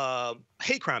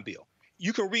 hate crime bill.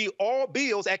 You can read all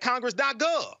bills at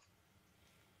Congress.gov.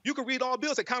 You can read all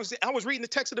bills at Congress. I was reading the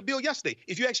text of the bill yesterday.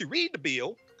 If you actually read the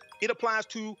bill, it applies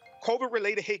to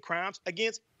COVID-related hate crimes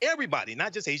against everybody,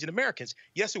 not just Asian Americans.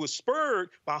 Yes, it was spurred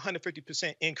by a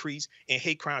 150% increase in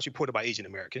hate crimes reported by Asian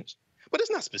Americans. But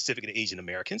it's not specific to Asian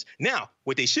Americans. Now,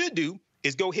 what they should do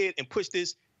is go ahead and push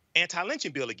this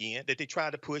anti-lynching bill again that they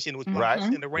tried to push, and it was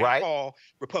in the Rand Paul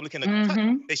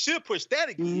Republican. They should push that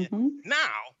again now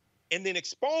and then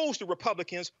expose the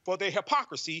Republicans for their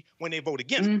hypocrisy when they vote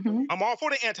against it. I'm all for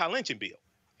the anti-lynching bill.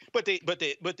 But the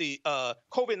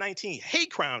COVID-19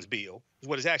 hate crimes bill is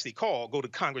what it's actually called. Go to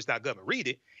Congress.gov and read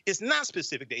it. It's not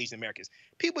specific to Asian Americans.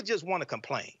 People just want to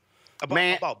complain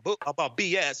about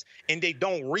BS, and they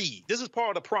don't read. This is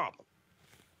part of the problem.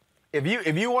 If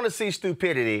you want to see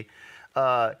stupidity,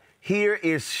 here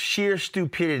is sheer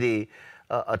stupidity.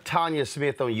 Tanya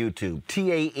Smith on YouTube,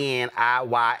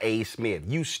 Taniya Smith.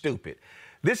 You stupid.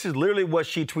 This is literally what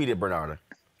she tweeted, Bernarda.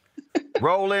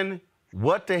 Roland,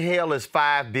 what the hell is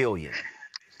 $5 billion?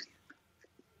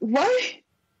 What?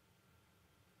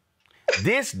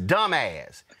 This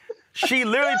dumbass. She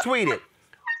literally tweeted,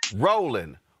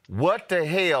 Roland, what the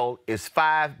hell is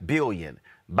 $5 billion?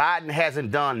 Biden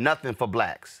hasn't done nothing for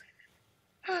Blacks.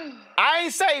 I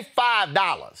ain't say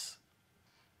 $5.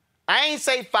 I ain't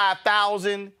say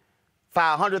 5,000,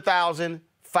 500,000,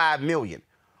 5 million.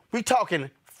 We talking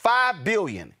 $5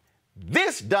 billion.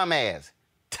 This dumbass,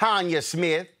 Tanya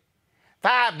Smith,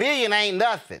 $5 billion ain't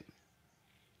nothing.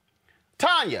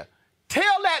 Tanya,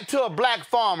 tell that to a Black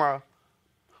farmer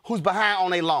who's behind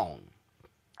on a loan.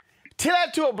 Tell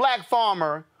that to a Black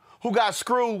farmer who got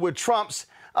screwed with Trump's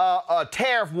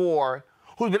tariff war,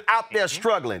 who's been out there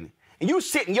struggling. And you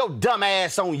sitting your dumb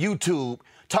ass on YouTube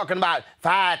talking about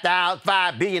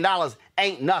 $5 billion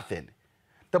ain't nothing.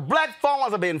 The Black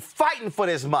farmers have been fighting for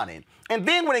this money. And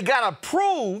then when it got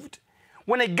approved,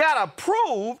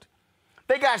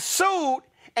 they got sued,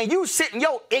 and you sitting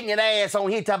your ignorant ass on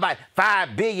here talking about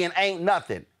 $5 billion ain't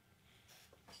nothing.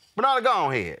 Bernarda, go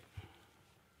on ahead.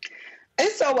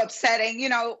 It's so upsetting. You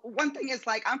know, one thing is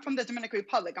like, I'm from the Dominican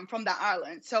Republic. I'm from the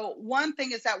island. So one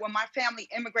thing is that when my family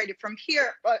immigrated from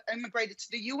here, immigrated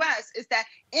to the U.S., is that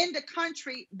in the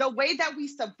country, the way that we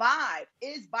survive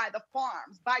is by the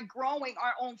farms, by growing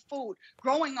our own food,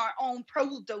 growing our own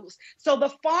produce. So the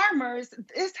farmers,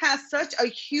 this has such a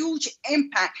huge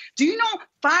impact. Do you know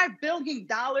 $5 billion,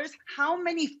 how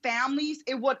many families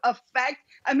it would affect?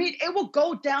 I mean, it will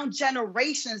go down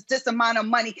generations, this amount of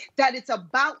money, that it's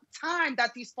about time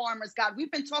that these farmers got.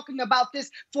 We've been talking about this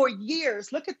for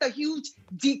years. Look at the huge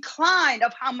decline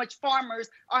of how much farmers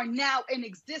are now in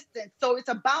existence. So it's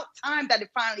about time that it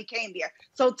finally came there.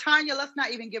 So Tanya, let's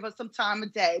not even give us some time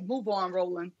of day. Move on,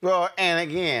 Roland. Well, and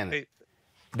again,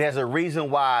 there's a reason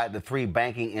why the three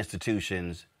banking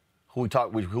institutions who we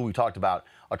talked about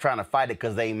are trying to fight it,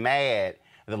 because they mad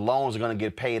the loans are going to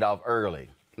get paid off early.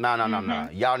 No.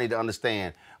 Y'all need to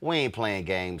understand, we ain't playing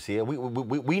games here.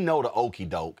 We know the okie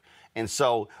doke. And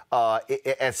so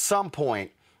at some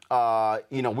point,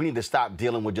 we need to stop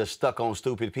dealing with just stuck on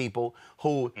stupid people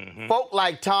who, folk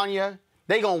like Tanya,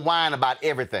 they gonna whine about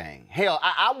everything. Hell,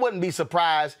 I wouldn't be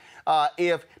surprised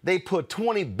if they put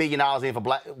 $20 billion in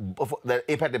for that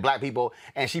impacted black people,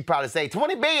 and she probably say,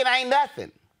 $20 billion ain't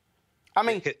nothing. I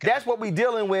mean, that's what we're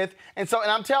dealing with. And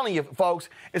I'm telling you, folks,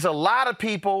 it's a lot of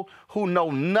people who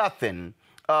know nothing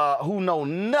about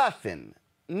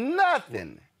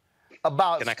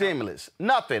stimulus.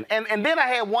 Nothing. And then I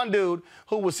had one dude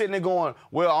who was sitting there going,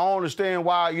 well, I don't understand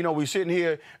why, we sitting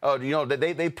here,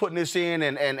 they putting this in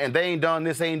and they ain't done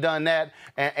this, they ain't done that.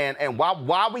 And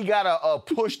why we got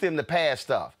to push them to pass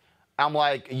stuff? I'm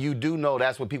like, you do know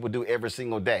that's what people do every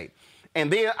single day.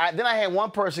 And then I had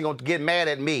one person going to get mad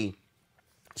at me,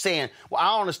 saying, well, I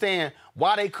don't understand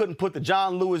why they couldn't put the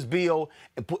John Lewis bill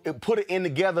and put it in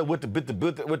together with the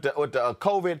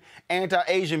COVID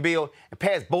anti-Asian bill and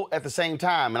pass both at the same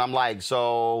time. And I'm like,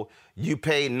 so you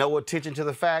pay no attention to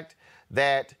the fact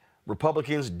that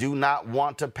Republicans do not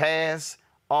want to pass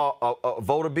a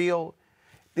voter bill?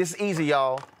 This is easy,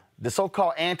 y'all. The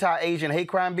so-called anti-Asian hate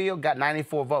crime bill got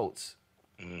 94 votes.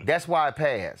 That's why it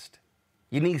passed.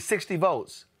 You need 60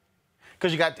 votes.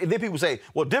 Because then people say,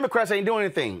 well, Democrats ain't doing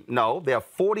anything. No, there are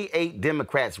 48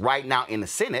 Democrats right now in the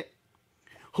Senate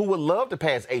who would love to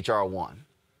pass H.R. 1,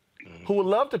 who would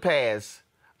love to pass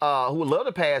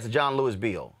the John Lewis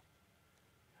bill.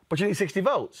 But you need 60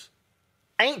 votes.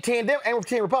 Ain't 10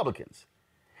 Republicans.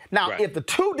 Now, if the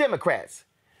two Democrats,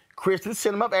 Kyrsten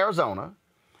Sinema of Arizona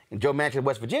and Joe Manchin of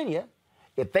West Virginia,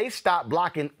 if they stop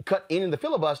cut in the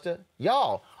filibuster,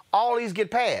 y'all, all these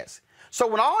get passed. So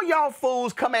when all y'all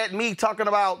fools come at me talking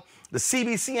about the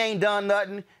CBC ain't done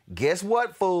nothing, guess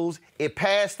what, fools? It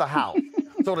passed the House.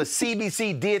 So the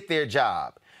CBC did their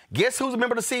job. Guess who's a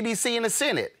member of the CBC in the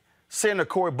Senate? Senator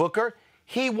Cory Booker.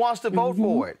 He wants to vote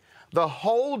for it. The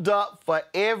holdup for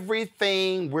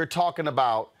everything we're talking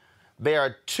about, there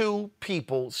are two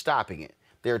people stopping it.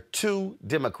 There are two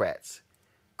Democrats,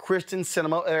 Kyrsten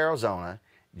Sinema of Arizona,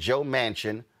 Joe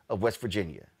Manchin of West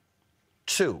Virginia.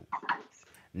 Two.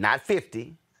 Not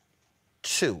 50,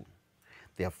 two.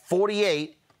 There are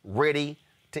 48 ready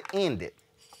to end it.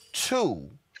 Two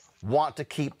want to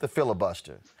keep the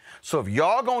filibuster. So if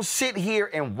y'all gonna sit here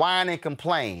and whine and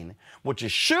complain, what you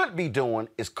should be doing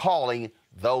is calling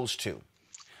those two.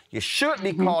 You should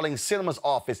be calling Sinema's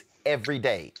office every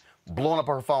day, blowing up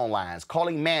her phone lines,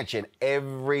 calling Manchin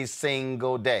every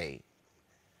single day.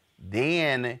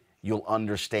 Then you'll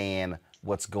understand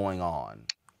what's going on.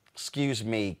 Excuse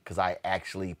me, because I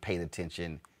actually paid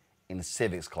attention in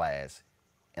civics class,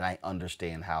 and I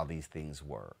understand how these things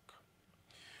work.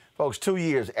 Folks, 2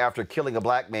 years after killing a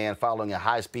black man following a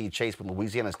high-speed chase with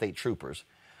Louisiana state troopers,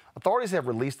 authorities have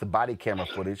released the body camera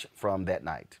footage from that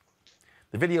night.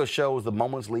 The video shows the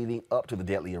moments leading up to the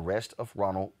deadly arrest of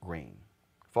Ronald Green.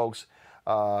 Folks,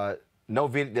 there's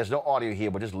no audio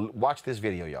here, but just watch this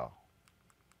video, y'all.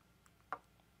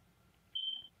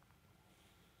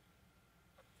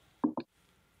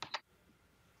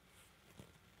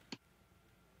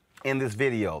 In this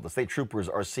video, the state troopers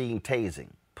are seen tasing,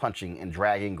 punching, and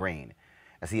dragging Green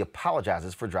as he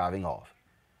apologizes for driving off.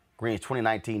 Green's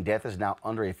 2019 death is now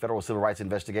under a federal civil rights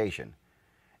investigation.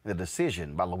 And the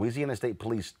decision by Louisiana State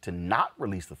Police to not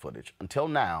release the footage until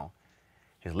now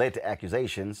has led to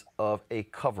accusations of a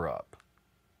cover-up.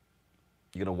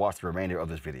 You're going to watch the remainder of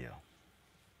this video.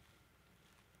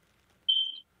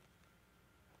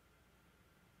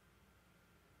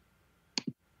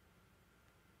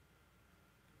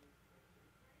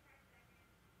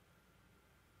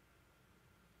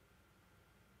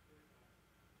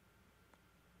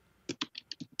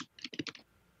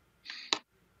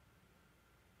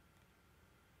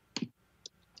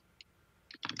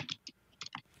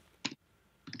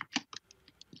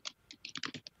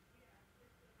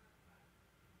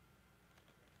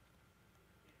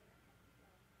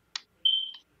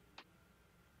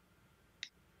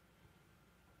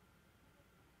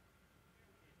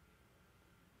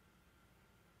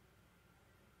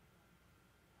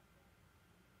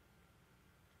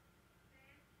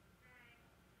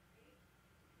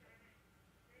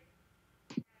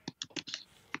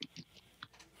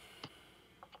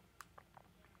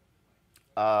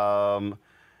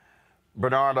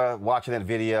 Bernarda, watching that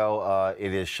video,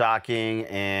 it is shocking,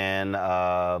 and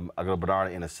I'll go to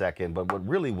Bernarda in a second. But what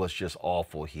really was just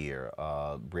awful here,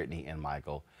 Brittany and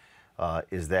Michael,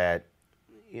 is that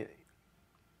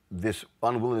this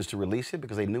unwillingness to release it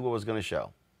because they knew what it was going to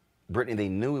show. Brittany, they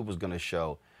knew it was going to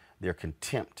show their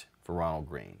contempt for Ronald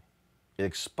Greene. It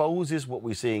exposes what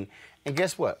we're seeing, and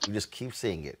guess what? We just keep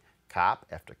seeing it. Cop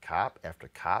after cop after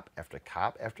cop after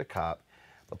cop after cop.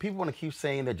 But people want to keep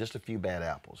saying they're just a few bad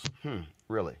apples.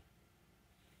 Really?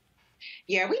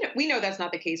 Yeah, we know that's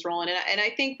not the case, Roland. And I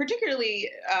think particularly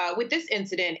with this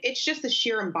incident, it's just the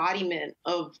sheer embodiment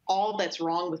of all that's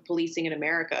wrong with policing in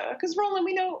America. Because, Roland,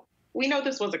 we know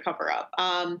this was a cover-up.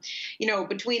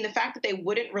 Between the fact that they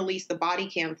wouldn't release the body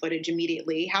cam footage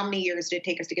immediately, how many years did it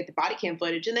take us to get the body cam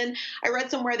footage? And then I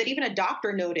read somewhere that even a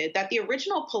doctor noted that the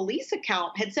original police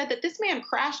account had said that this man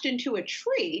crashed into a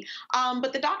tree,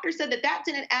 but the doctor said that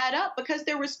didn't add up because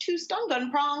there was 2 stun gun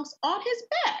prongs on his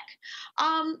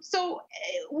back. So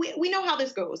we know how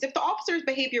this goes. If the officer's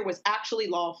behavior was actually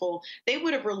lawful, they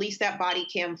would have released that body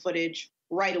cam footage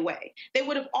right away. They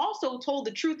would have also told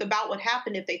the truth about what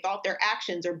happened if they thought their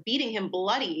actions or beating him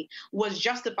bloody was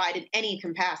justified in any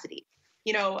capacity.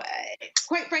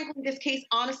 Quite frankly, this case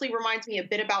honestly reminds me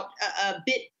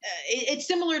it's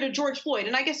similar to George Floyd.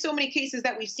 And I guess so many cases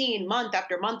that we've seen month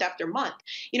after month after month,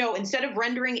 instead of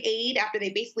rendering aid after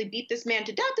they basically beat this man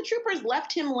to death, the troopers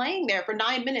left him laying there for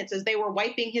 9 minutes as they were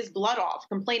wiping his blood off,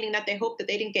 complaining that they hoped that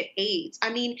they didn't get AIDS. I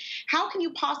mean, how can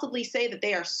you possibly say that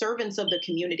they are servants of the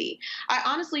community? I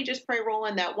honestly just pray,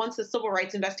 Roland, that once the civil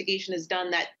rights investigation is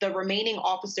done, that the remaining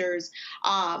officers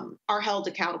are held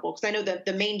accountable. Because I know that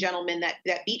the main gentleman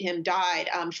that beat him died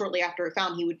shortly after it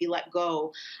found he would be let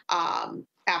go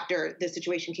after the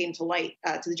situation came to light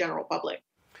to the general public.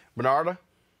 Bernarda?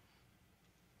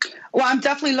 Well, I'm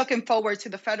definitely looking forward to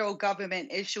the federal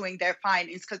government issuing their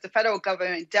findings because the federal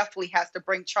government definitely has to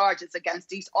bring charges against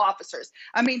these officers.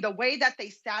 I mean, the way that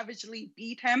they savagely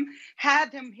beat him,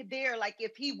 had him there like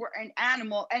if he were an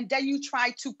animal, and then you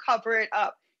try to cover it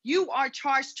up. You are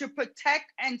charged to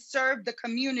protect and serve the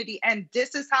community, and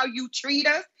this is how you treat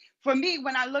us? For me,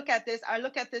 when I look at this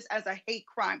as a hate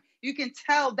crime. You can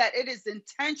tell that it is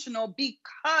intentional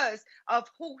because of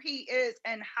who he is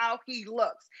and how he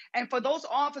looks. And for those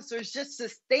officers just to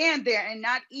stand there and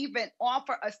not even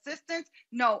offer assistance,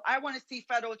 no, I want to see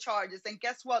federal charges. And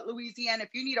guess what, Louisiana, if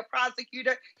you need a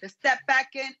prosecutor to step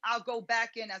back in, I'll go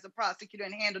back in as a prosecutor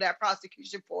and handle that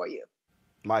prosecution for you.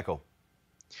 Michael.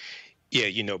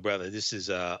 Yeah, brother, this is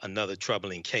another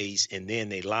troubling case. And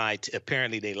then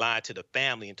apparently they lied to the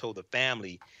family and told the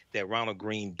family that Ronald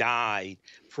Greene died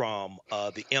from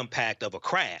the impact of a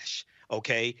crash.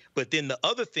 Okay. But then the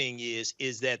other thing is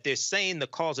that they're saying the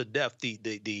cause of death,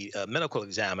 the medical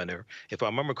examiner, if I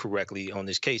remember correctly on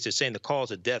this case, they're saying the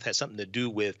cause of death has something to do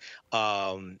with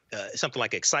something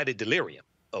like excited delirium.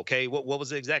 Okay, what was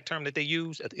the exact term that they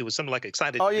used? It was something like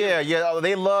excited. Oh, yeah. Oh,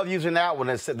 they love using that one.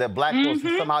 It's that black folks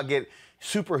somehow get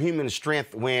superhuman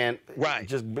strength when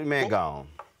gone.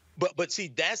 But see,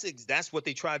 that's what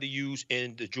they tried to use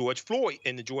in the George Floyd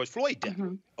death.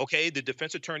 Okay, the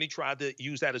defense attorney tried to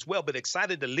use that as well. But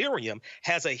excited delirium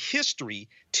has a history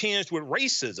tinged with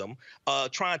racism,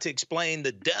 trying to explain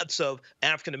the deaths of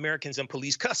African Americans in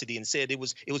police custody, and said it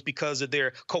was because of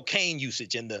their cocaine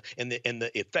usage and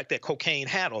the effect that cocaine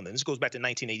had on them. This goes back to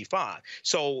 1985.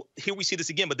 So here we see this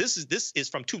again, but this is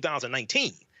from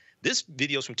 2019. This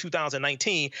video is from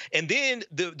 2019, and then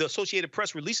the Associated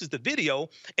Press releases the video,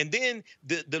 and then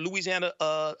the Louisiana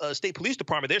State Police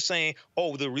Department, they're saying,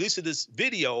 oh, the release of this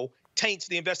video taints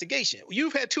the investigation.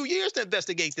 You've had 2 years to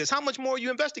investigate this. How much more are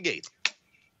you investigating?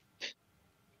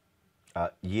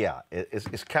 Yeah,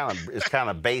 it's kind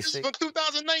of basic. It's from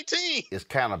 2019. It's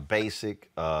kind of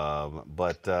basic,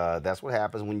 but that's what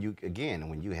happens when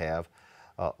you have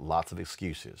lots of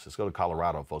excuses. Let's go to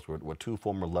Colorado, folks, where 2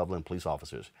 former Loveland police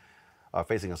officers are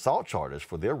facing assault charges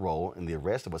for their role in the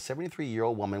arrest of a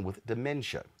 73-year-old woman with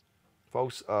dementia.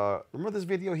 Folks, remember this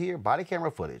video here? Body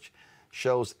camera footage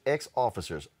shows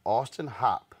ex-officers Austin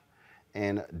Hopp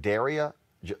and Daria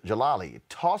Jalali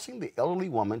tossing the elderly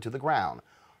woman to the ground,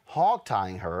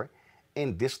 hog-tying her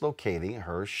and dislocating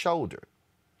her shoulder.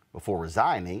 Before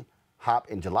resigning, Hopp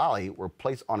and Jalali were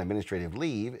placed on administrative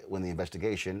leave when the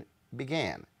investigation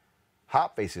began.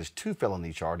 Hopp faces 2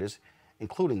 felony charges,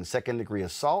 including second-degree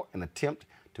assault and attempt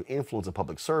to influence a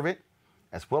public servant,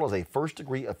 as well as a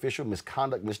first-degree official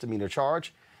misconduct misdemeanor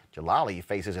charge. Jalali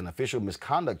faces an official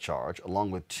misconduct charge, along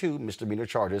with 2 misdemeanor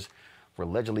charges for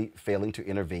allegedly failing to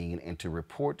intervene and to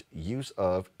report use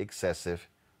of excessive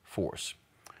force.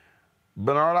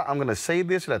 Bernardo, I'm going to say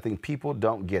this, and I think people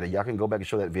don't get it. Y'all can go back and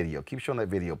show that video. Keep showing that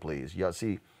video, please. Y'all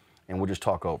see, and we'll just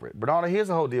talk over it. Bernardo, here's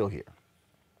the whole deal here.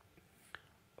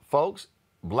 Folks,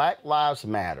 Black Lives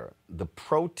Matter, the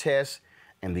protests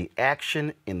and the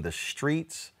action in the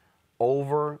streets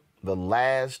over the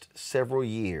last several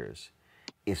years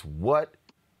is what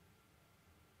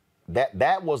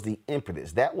that was the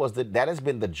impetus. That has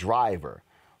been the driver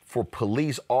for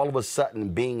police all of a sudden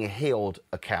being held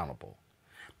accountable.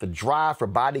 The drive for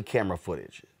body camera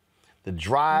footage, the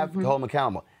drive to hold them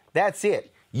accountable. That's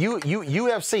it. You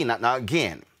have seen, now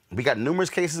again, we got numerous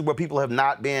cases where people have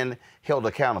not been held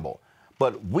accountable,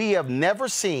 but we have never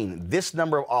seen this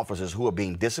number of officers who are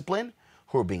being disciplined,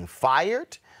 who are being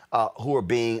fired, who are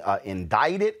being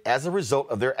indicted as a result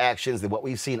of their actions than what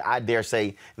we've seen, I dare say,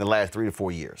 in the last 3 to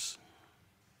 4 years.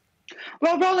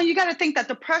 Well, Roland, you got to think that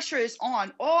the pressure is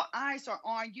on. All eyes are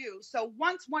on you. So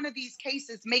once one of these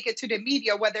cases make it to the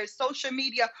media, whether it's social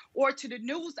media or to the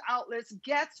news outlets,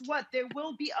 guess what? There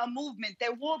will be a movement.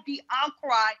 There will be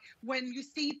outcry when you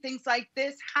see things like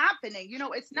this happening. You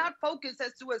know, it's not focused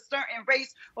as to a certain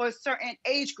race or a certain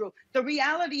age group. The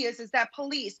reality is that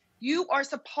police, you are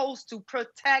supposed to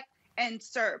protect and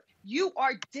serve. You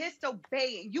are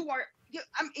disobeying.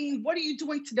 What are you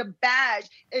doing to the badge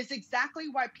is exactly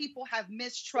why people have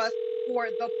mistrust for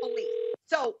the police.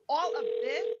 So all of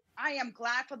this, I am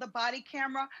glad for the body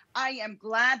camera. I am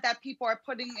glad that people are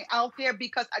putting it out there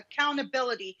because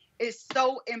accountability is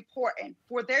so important.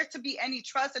 For there to be any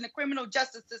trust in the criminal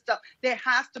justice system, there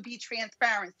has to be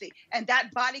transparency. And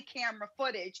that body camera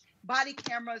footage, body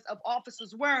cameras of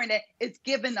officers wearing it, is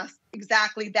giving us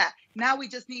exactly that. Now we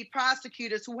just need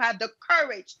prosecutors who have the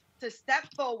courage to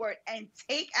step forward and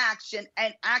take action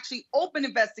and actually open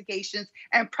investigations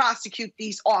and prosecute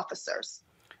these officers.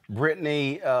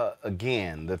 Brittany,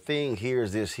 again, the thing here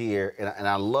is this here, and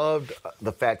I loved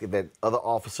the fact that other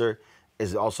officer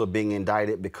is also being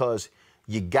indicted because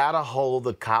you got to hold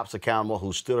the cops accountable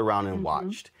who stood around and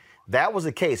watched. That was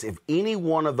the case. If any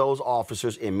one of those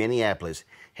officers in Minneapolis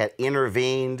had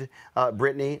intervened,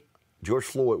 Brittany, George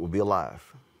Floyd would be alive.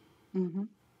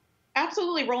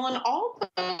 Absolutely, Roland. All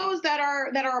those that are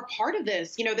a part of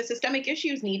this, you know, the systemic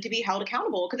issues need to be held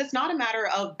accountable because it's not a matter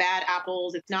of bad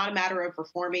apples. It's not a matter of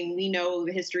reforming. We know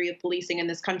the history of policing in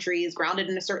this country is grounded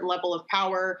in a certain level of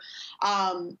power,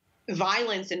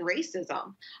 violence, and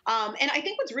racism. And I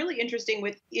think what's really interesting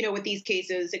with these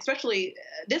cases, especially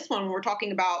this one, when we're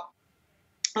talking about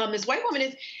this white woman,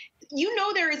 is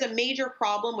there is a major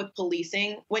problem with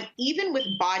policing when even with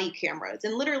body cameras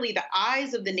and literally the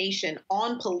eyes of the nation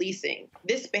on policing,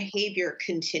 this behavior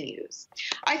continues.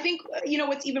 I think,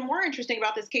 what's even more interesting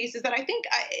about this case is that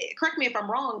correct me if I'm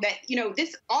wrong, that,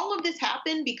 all of this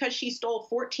happened because she stole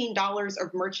 $14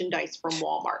 of merchandise from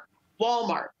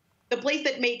Walmart, the place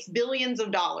that makes billions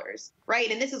of dollars,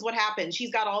 right? And this is what happened. She's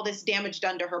got all this damage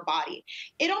done to her body.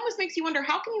 It almost makes you wonder,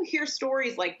 how can you hear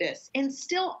stories like this and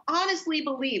still honestly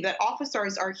believe that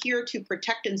officers are here to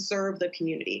protect and serve the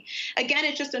community? Again,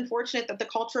 it's just unfortunate that the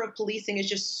culture of policing is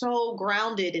just so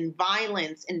grounded in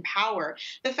violence and power.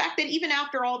 The fact that even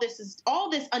after all this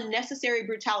unnecessary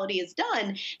brutality is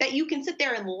done, that you can sit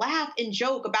there and laugh and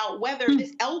joke about whether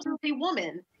this elderly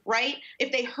woman, right?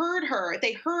 If they heard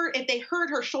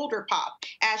her shoulder pop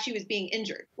as she was being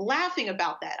injured, laughing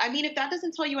about that. I mean, if that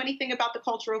doesn't tell you anything about the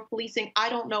culture of policing, I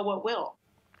don't know what will.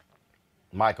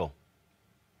 Michael.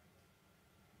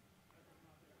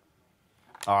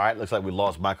 All right, looks like we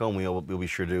lost Michael, and we'll be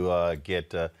sure to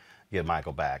get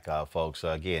Michael back, folks.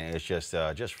 Again, it's just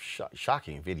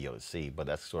shocking video to see, but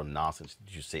that's sort of nonsense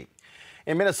that you see.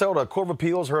 In Minnesota, a court of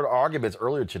appeals heard arguments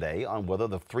earlier today on whether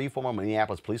the 3 former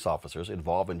Minneapolis police officers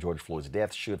involved in George Floyd's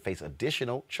death should face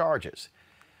additional charges.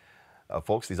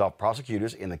 Folks, these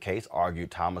prosecutors in the case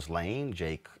argued Thomas Lane,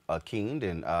 Jake Keend,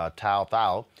 and Tao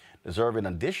Thao deserve an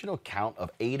additional count of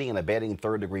aiding and abetting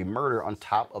third-degree murder on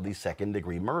top of the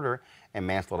second-degree murder and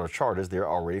manslaughter charges they're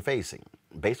already facing.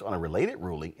 Based on a related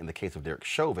ruling in the case of Derek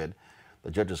Chauvin, the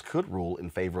judges could rule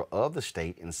in favor of the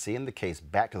state and send the case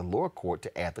back to the lower court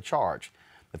to add the charge.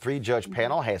 The 3-judge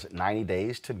panel has 90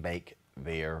 days to make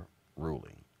their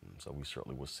ruling. So we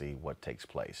certainly will see what takes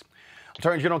place.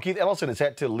 Attorney General Keith Ellison is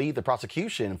set to lead the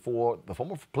prosecution for the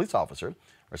former police officer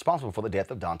responsible for the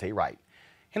death of Daunte Wright.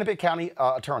 Hennepin County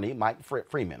Attorney Mike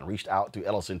Freeman reached out to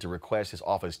Ellison to request his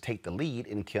office take the lead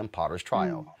in Kim Potter's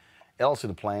trial.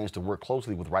 Ellison plans to work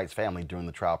closely with Wright's family during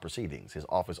the trial proceedings. His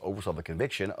office oversaw the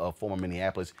conviction of former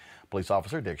Minneapolis police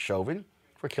officer Derek Chauvin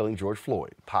for killing George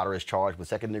Floyd. Potter is charged with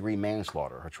second-degree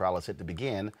manslaughter. Her trial is set to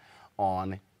begin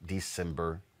on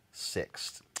December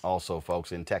 6th. Also,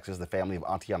 folks, in Texas, the family of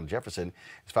Auntiana Jefferson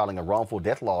is filing a wrongful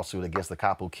death lawsuit against the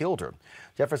cop who killed her.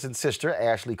 Jefferson's sister,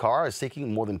 Ashley Carr, is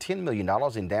seeking more than $10 million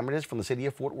in damages from the city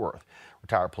of Fort Worth.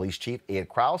 Retired Police Chief Ed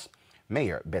Krause,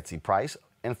 Mayor Betsy Price,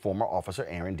 and former Officer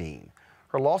Aaron Dean.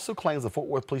 Her lawsuit claims the Fort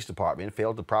Worth Police Department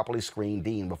failed to properly screen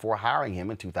Dean before hiring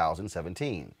him in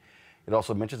 2017. It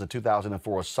also mentions a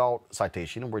 2004 assault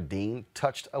citation where Dean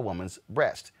touched a woman's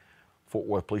breast. Fort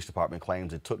Worth Police Department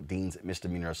claims it took Dean's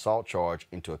misdemeanor assault charge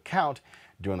into account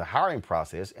during the hiring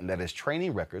process and that his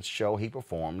training records show he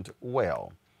performed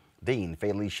well. Dean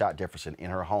fatally shot Jefferson in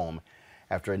her home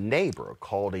after a neighbor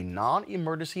called a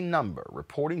non-emergency number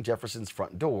reporting Jefferson's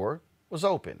front door was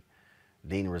open.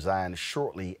 Dean resigned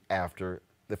shortly after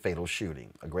the fatal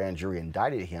shooting. A grand jury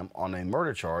indicted him on a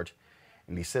murder charge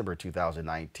in December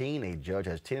 2019. A judge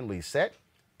has tentatively set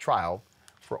trial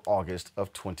for August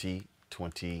of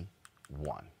 2021.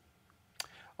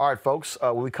 All right, folks,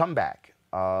 when we come back,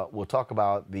 we'll talk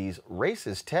about these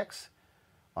racist texts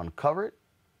uncovered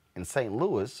in St.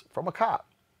 Louis from a cop.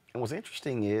 And what's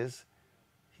interesting is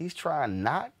he's trying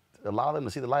not to allow them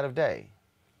to see the light of day.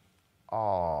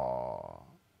 Oh,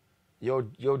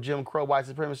 your Jim Crow white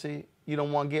supremacy, you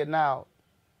don't want getting out.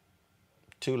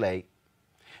 Too late.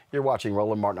 You're watching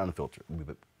Roland Martin Unfiltered. We'll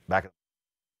be back.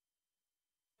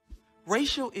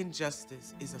 Racial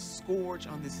injustice is a scourge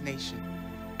on this nation,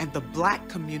 and the Black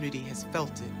community has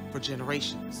felt it for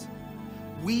generations.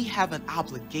 We have an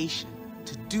obligation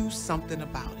to do something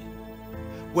about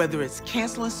it. Whether it's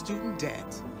canceling student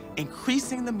debt,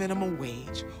 increasing the minimum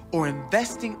wage, or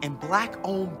investing in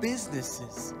Black-owned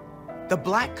businesses, the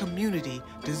Black community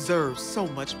deserves so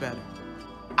much better.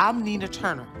 I'm Nina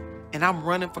Turner, and I'm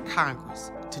running for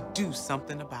Congress to do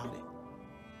something about it.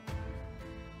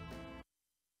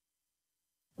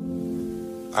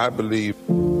 I believe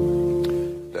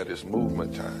that it's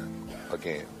movement time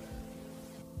again.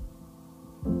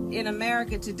 In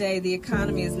America today, the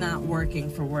economy is not working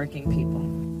for working people.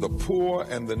 The poor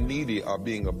and the needy are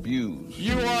being abused.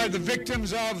 You are the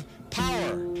victims of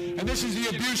power, and this is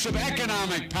the abuse of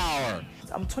economic power.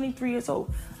 I'm 23 years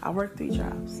old. I work 3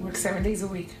 jobs. Work 7 days a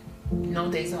week. No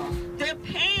days off. They're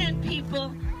paying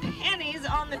people pennies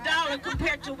on the dollar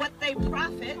compared to what they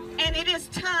profit, and it is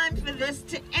time for this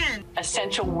to end.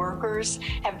 Essential workers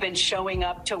have been showing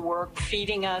up to work,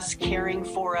 feeding us, caring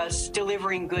for us,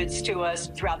 delivering goods to us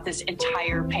throughout this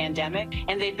entire pandemic,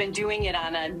 and they've been doing it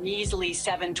on a measly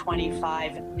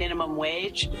 $7.25 minimum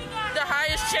wage. The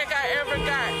highest check I ever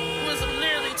got was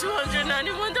literally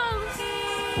 $291.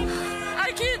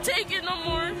 I can't take it no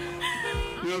more.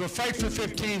 You know, the fight for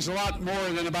 15 is a lot more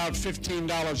than about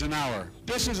 $15 an hour.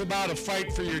 This is about a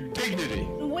fight for your dignity.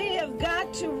 We have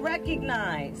got to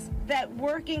recognize that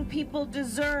working people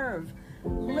deserve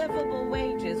livable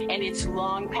wages. And it's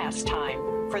long past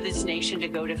time for this nation to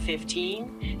go to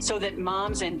 15 so that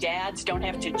moms and dads don't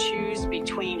have to choose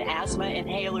between asthma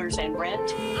inhalers and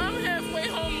rent. I'm halfway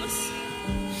homeless.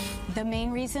 The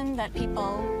main reason that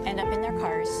people end up in their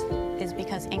cars is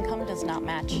because income does not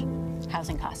match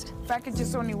housing cost. If I could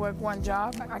just only work one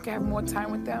job, I could have more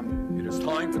time with them. It is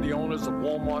time for the owners of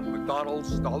Walmart,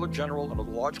 McDonald's, Dollar General, and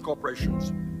other large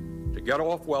corporations to get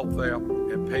off welfare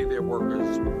and pay their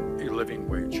workers a living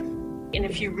wage. And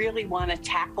if you really want to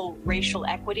tackle racial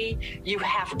equity, you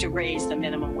have to raise the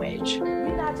minimum wage.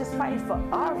 We're not just fighting for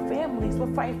our families,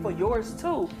 we're fighting for yours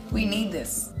too. We need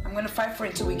this. I'm going to fight for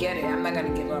it till we get it. I'm not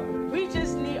going to give up. We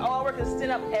just need all workers to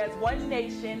stand up as one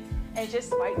nation and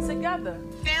just fight together.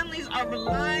 Families are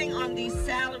relying on these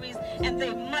salaries, and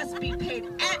they must be paid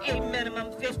at a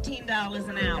minimum $15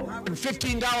 an hour.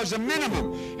 $15 a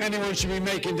minimum. Anyone should be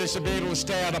making this to be able to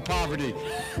stay out of poverty.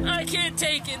 I can't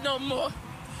take it no more.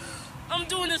 I'm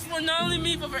doing this for not only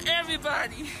me, but for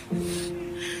everybody.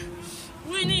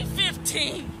 We need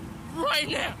 15 right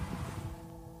now.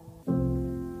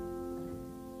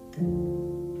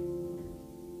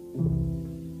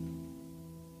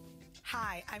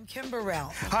 Hi, I'm Kim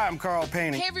Burrell. Hi, I'm Carl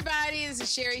Payne. Hey, everybody, this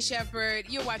is Sherry Shepherd.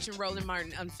 You're watching Roland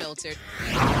Martin Unfiltered.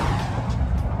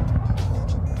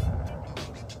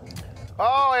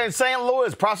 Oh, in St.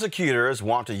 Louis, prosecutors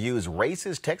want to use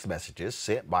racist text messages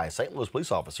sent by a St. Louis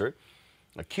police officer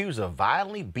accused of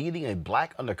violently beating a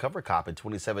Black undercover cop in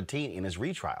 2017 in his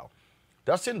retrial.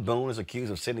 Dustin Boone is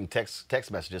accused of sending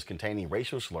text messages containing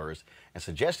racial slurs and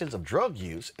suggestions of drug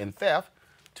use and theft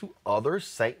to other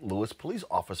St. Louis police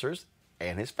officers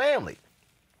and his family.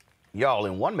 Y'all,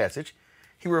 in one message,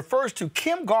 he refers to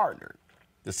Kim Gardner,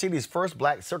 the city's first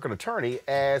Black circuit attorney,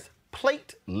 as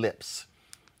plate lips.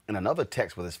 In another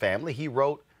text with his family, he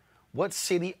wrote, "What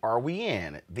city are we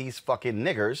in? These fucking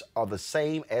niggers are the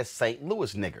same as St.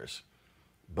 Louis niggers."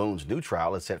 Boone's new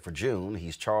trial is set for June.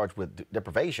 He's charged with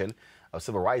deprivation of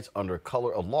civil rights under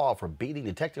color of law for beating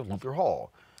Detective Luther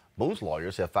Hall. Boone's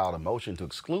lawyers have filed a motion to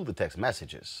exclude the text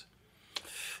messages.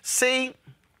 See,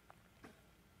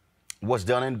 what's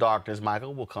done in darkness,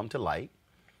 Michael, will come to light.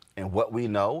 And what we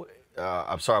know,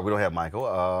 I'm sorry, we don't have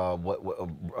Michael.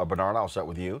 Bernard, I'll start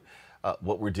with you.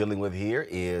 What we're dealing with here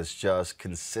is just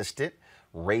consistent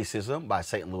racism by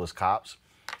St. Louis cops.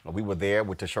 We were there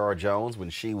with Tashara Jones when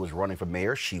she was running for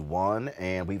mayor. She won,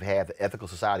 and we've had the Ethical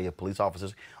Society of Police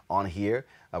Officers on here,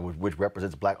 which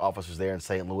represents black officers there in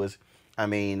St. Louis. I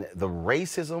mean, the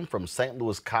racism from St.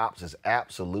 Louis cops is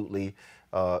absolutely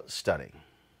stunning.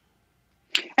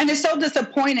 And it's so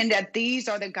disappointing that these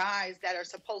are the guys that are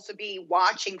supposed to be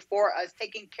watching for us,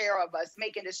 taking care of us,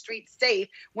 making the streets safe,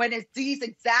 when it's these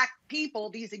exact people,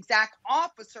 these exact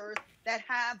officers that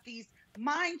have these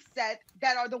mindset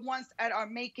that are the ones that are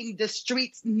making the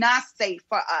streets not safe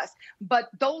for us. But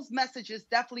those messages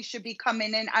definitely should be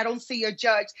coming in. I don't see a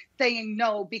judge saying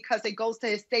no, because it goes to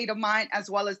his state of mind as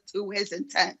well as to his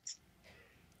intent.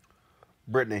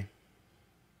 Brittany.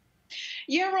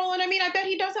 Yeah, Roland. I mean, I bet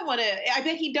he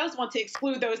does want to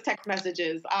exclude those text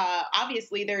messages.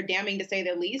 Obviously, they're damning to say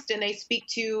the least, and they speak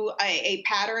to a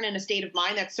pattern and a state of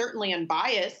mind that's certainly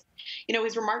unbiased. You know,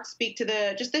 his remarks speak to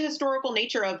the historical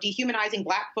nature of dehumanizing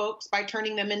black folks by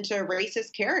turning them into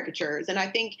racist caricatures. And I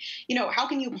think, you know, how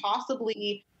can you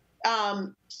possibly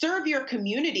serve your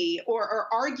community or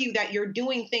argue that you're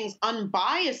doing things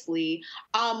unbiasedly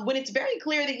when it's very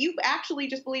clear that you actually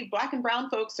just believe black and brown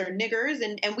folks are niggers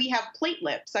and we have plate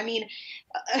lips? I mean,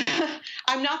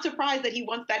 I'm not surprised that he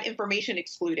wants that information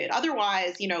excluded.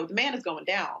 Otherwise, you know, the man is going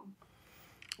down.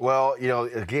 Well, you know,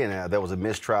 again, there was a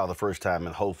mistrial the first time,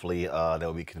 and hopefully there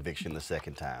will be conviction the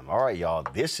second time. All right, y'all,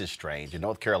 this is strange. In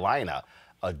North Carolina,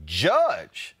 a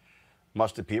judge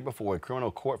must appear before a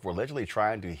criminal court for allegedly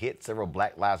trying to hit several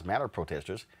Black Lives Matter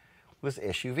protesters with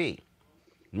his SUV.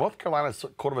 North Carolina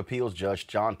Court of Appeals Judge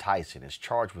John Tyson is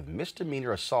charged with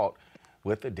misdemeanor assault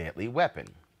with a deadly weapon.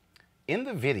 In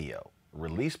the video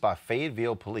released by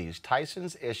Fayetteville police,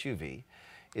 Tyson's SUV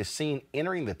is seen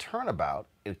entering the turnabout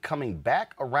and coming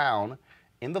back around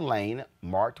in the lane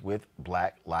marked with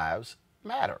Black Lives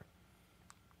Matter.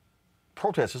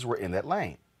 Protesters were in that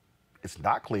lane. It's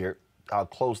not clear how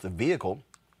close the vehicle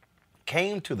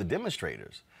came to the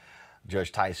demonstrators.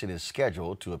 Judge Tyson is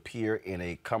scheduled to appear in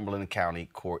a Cumberland County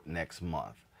court next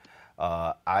month.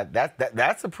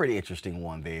 That's a pretty interesting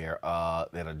one there,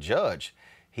 that a judge,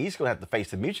 he's going to have to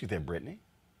face the music there, Brittany.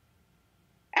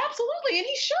 Absolutely, and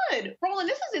he should. Roland,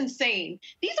 this is insane.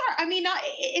 These are, I mean,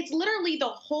 it's literally the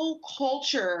whole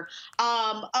culture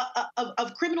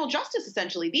of criminal justice,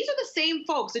 essentially. These are the same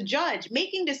folks, a judge,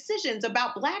 making decisions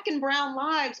about black and brown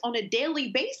lives on a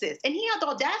daily basis. And he had the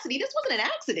audacity. This wasn't an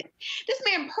accident. This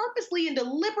man purposely and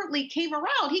deliberately came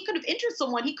around. He could have injured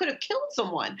someone. He could have killed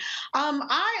someone.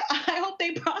 I hope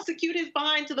they prosecute his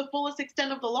behind to the fullest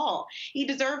extent of the law. He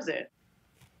deserves it.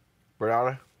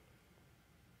 Bernarda?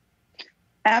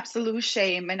 Absolute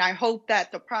shame. And I hope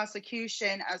that the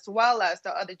prosecution, as well as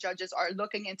the other judges, are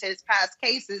looking into his past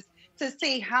cases to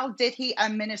see how did he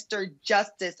administer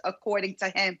justice according to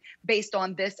him based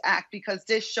on this act, because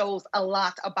this shows a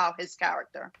lot about his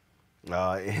character.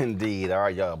 Indeed. All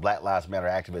right, y'all. Black Lives Matter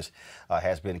activist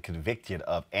has been convicted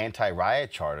of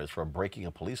anti-riot charges for breaking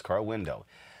a police car window.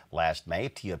 Last May,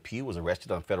 Tia Pugh was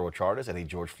arrested on federal charges at a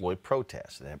George Floyd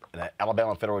protest. An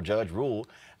Alabama federal judge ruled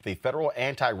the federal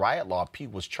anti-riot law Pugh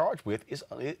was charged with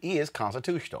is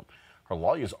constitutional. Her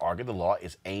lawyers argue the law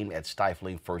is aimed at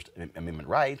stifling First Amendment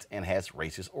rights and has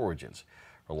racist origins.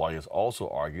 Her lawyers also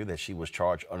argue that she was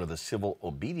charged under the Civil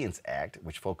Obedience Act,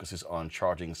 which focuses on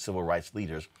charging civil rights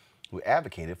leaders who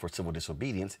advocated for civil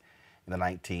disobedience in the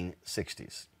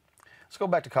 1960s. Let's go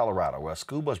back to Colorado, where a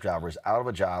school bus driver is out of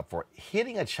a job for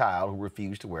hitting a child who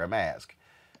refused to wear a mask.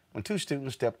 When two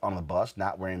students stepped on the bus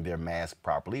not wearing their mask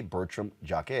properly, Bertram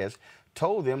Jaquez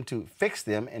told them to fix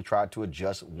them and tried to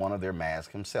adjust one of their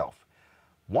masks himself.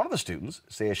 One of the students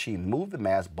says she moved the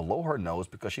mask below her nose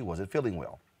because she wasn't feeling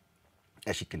well.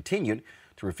 As she continued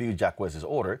to refuse Jaquez's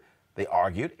order, they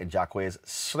argued and Jaquez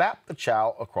slapped the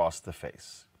child across the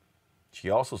face. She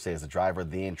also says the driver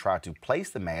then tried to place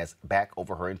the mask back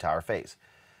over her entire face.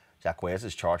 Jaquez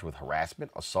is charged with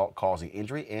harassment, assault causing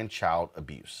injury, and child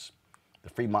abuse. The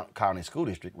Fremont County School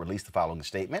District released the following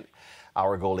statement.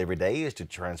 Our goal every day is to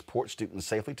transport students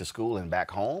safely to school and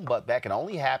back home, but that can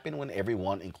only happen when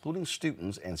everyone, including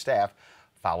students and staff,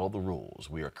 follow the rules.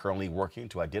 We are currently working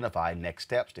to identify next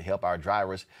steps to help our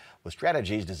drivers with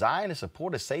strategies designed to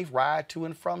support a safe ride to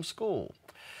and from school.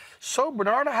 So,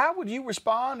 Bernarda, how would you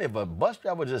respond if a bus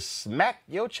driver just smacked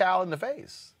your child in the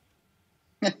face?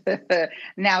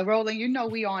 Now, Roland, you know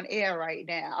we on air right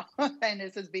now, and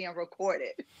this is being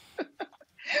recorded.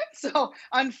 So,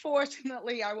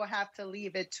 unfortunately, I will have to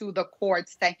leave it to the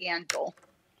courts to handle.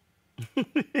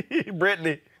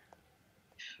 Brittany.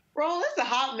 Roll, it's a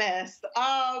hot mess.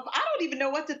 I don't even know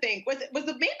what to think. Was it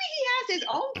maybe he has his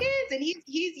own kids and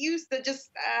he's used to just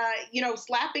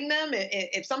slapping them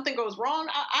if something goes wrong.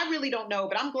 I really don't know,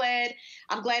 but I'm glad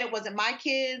it wasn't my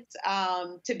kids.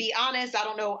 To be honest, I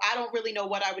don't know. I don't really know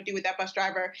what I would do with that bus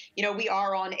driver. We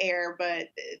are on air, but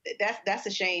that's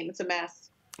a shame. It's a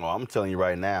mess. Well, I'm telling you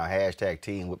right now, hashtag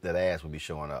Team Whip That Ass will be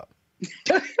showing up.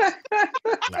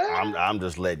 I'm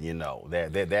just letting you know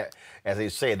that as they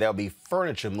say, there'll be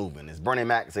furniture moving. As Bernie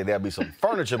Mac said, there'll be some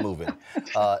furniture moving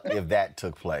if that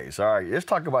took place. All right, let's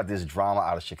talk about this drama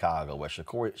out of Chicago, where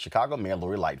Chicago Mayor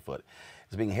Lori Lightfoot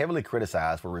is being heavily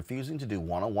criticized for refusing to do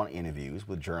one-on-one interviews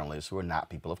with journalists who are not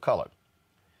people of color.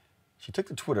 She took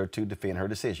to Twitter to defend her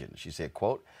decision. She said,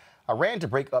 quote, "I ran to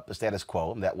break up the status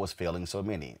quo that was failing so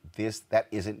many. That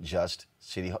isn't just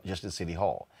in City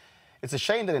Hall. It's a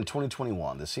shame that in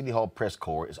 2021, the City Hall press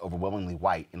corps is overwhelmingly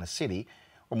white in a city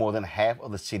where more than half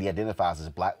of the city identifies as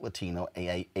Black, Latino,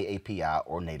 AAPI,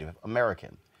 or Native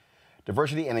American.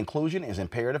 Diversity and inclusion is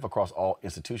imperative across all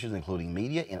institutions, including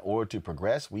media. In order to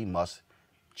progress, we must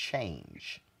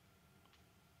change."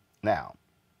 Now,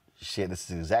 she said, "This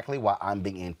is exactly why I'm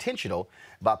being intentional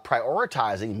about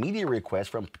prioritizing media requests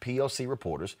from POC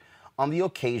reporters on the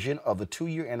occasion of the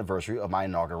 2-year anniversary of my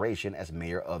inauguration as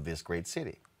mayor of this great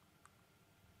city.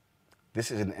 This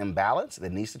is an imbalance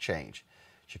that needs to change.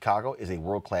 Chicago is a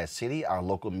world-class city. Our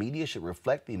local media should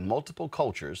reflect the multiple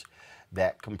cultures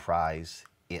that comprise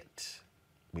it.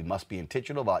 We must be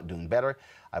intentional about doing better.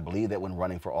 I believe that when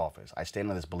running for office. I stand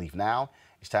on this belief now.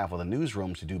 It's time for the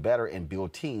newsrooms to do better and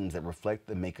build teams that reflect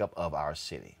the makeup of our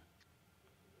city."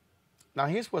 Now,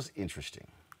 here's what's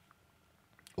interesting.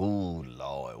 Ooh,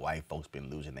 Lord, white folks been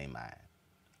losing their mind.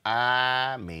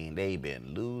 I mean, they've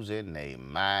been losing their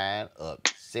mind,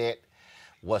 upset.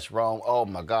 What's wrong? Oh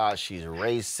my God, she's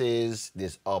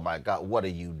racist. Oh my God, what are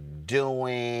you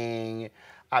doing?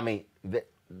 I mean,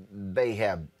 they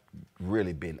have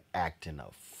really been acting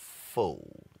a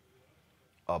fool,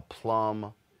 a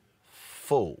plumb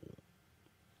fool.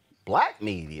 Black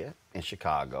media in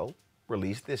Chicago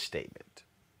released this statement.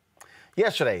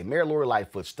 Yesterday, Mayor Lori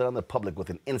Lightfoot stunned the public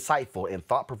with an insightful and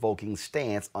thought-provoking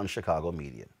stance on Chicago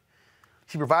media.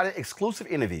 She provided exclusive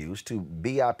interviews to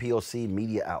BIPOC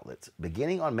media outlets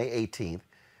beginning on May 18th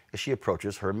as she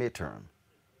approaches her midterm.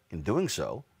 In doing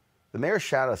so, the mayor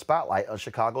shined a spotlight on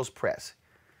Chicago's press,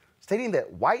 stating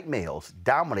that white males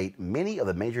dominate many of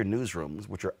the major newsrooms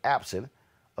which are absent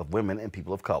of women and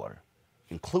people of color,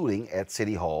 including at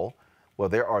City Hall, where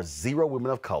there are 0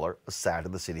 women of color assigned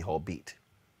to the City Hall beat.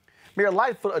 Mayor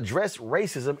Lightfoot addressed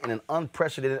racism in an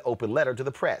unprecedented open letter to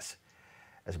the press.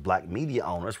 As Black media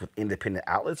owners with independent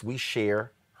outlets, we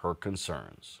share her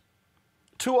concerns.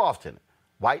 Too often,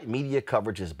 white media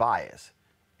coverage is biased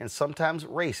and sometimes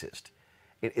racist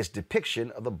in its depiction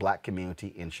of the Black community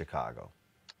in Chicago.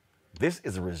 This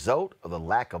is a result of the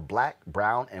lack of Black,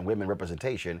 brown, and women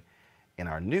representation in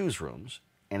our newsrooms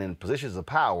and in positions of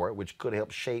power which could help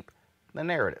shape the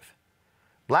narrative.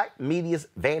 Black media's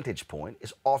vantage point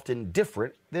is often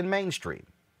different than mainstream.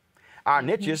 Our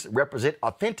niches represent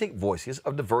authentic voices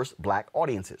of diverse Black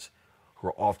audiences who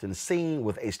are often seen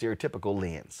with a stereotypical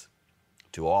lens.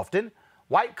 Too often,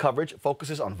 white coverage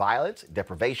focuses on violence,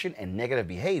 deprivation, and negative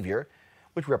behavior,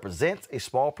 which represents a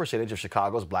small percentage of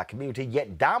Chicago's Black community,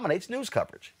 yet dominates news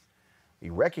coverage. We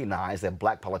recognize that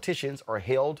Black politicians are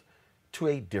held to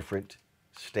a different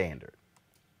standard.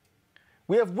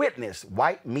 We have witnessed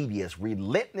white media's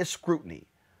relentless scrutiny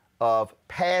of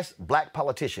past Black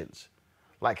politicians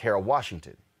like Harold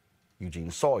Washington,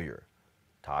 Eugene Sawyer,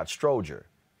 Todd Stroger,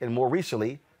 and more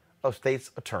recently, of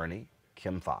State's Attorney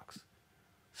Kim Foxx.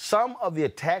 Some of the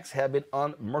attacks have been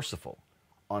unmerciful,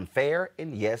 unfair,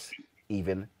 and yes,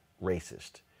 even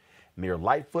racist. Mayor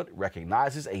Lightfoot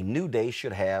recognizes a new day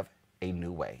should have a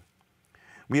new way.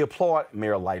 We applaud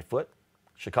Mayor Lightfoot,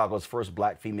 Chicago's first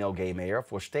Black female gay mayor,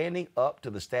 for standing up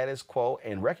to the status quo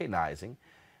and recognizing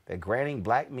that granting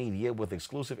Black media with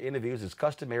exclusive interviews is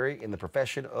customary in the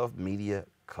profession of media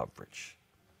coverage.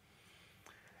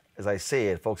 as I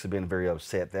said, folks have been very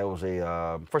upset. There was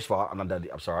first of all,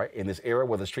 I'm sorry. In this era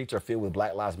where the streets are filled with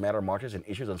Black Lives Matter marches and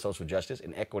issues on social justice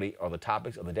and equity are the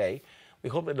topics of the day,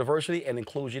 we hope that diversity and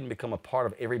inclusion become a part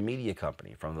of every media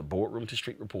company, from the boardroom to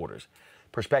street reporters.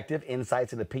 Perspective,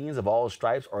 insights, and opinions of all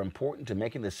stripes are important to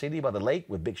making the city by the lake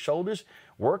with big shoulders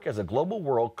work as a global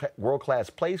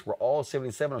world-class place where all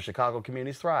 77 of Chicago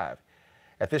communities thrive.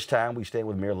 At this time, we stand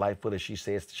with Mayor Lightfoot as she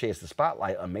says sheds the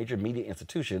spotlight on major media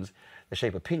institutions that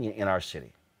shape opinion in our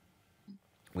city.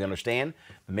 We understand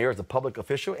the mayor is a public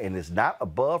official and is not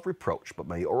above reproach, but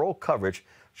mayoral coverage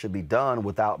should be done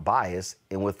without bias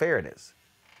and with fairness.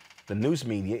 The news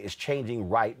media is changing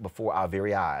right before our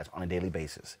very eyes on a daily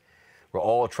basis. We're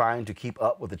all trying to keep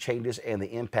up with the changes and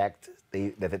the impact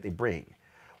that they bring.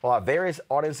 While our various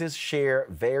audiences share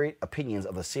varied opinions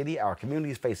of the city, our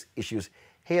communities face issues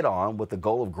head-on with the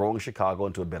goal of growing Chicago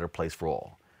into a better place for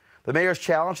all. The mayor's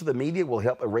challenge to the media will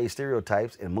help erase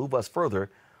stereotypes and move us further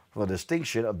from the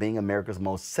distinction of being America's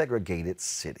most segregated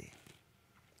city.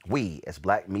 We, as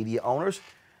Black media owners,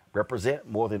 represent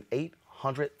more than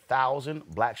 800,000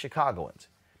 Black Chicagoans.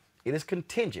 It is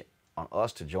contingent on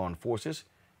us to join forces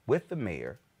with the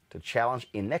mayor to challenge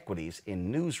inequities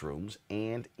in newsrooms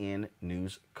and in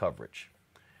news coverage.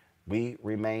 We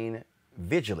remain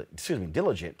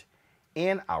diligent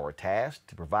in our task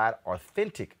to provide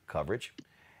authentic coverage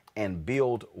and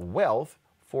build wealth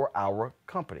for our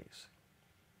companies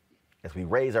as we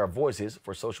raise our voices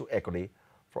for social equity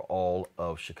for all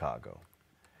of Chicago.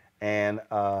 And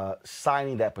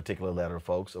signing that particular letter,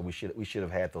 folks, we should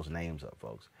have had those names up,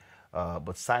 folks.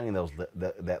 But signing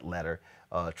that letter,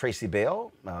 Tracy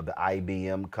Bell, the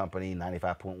IBM Company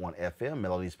 95.1 FM,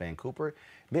 Melody Span Cooper,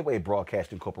 Midway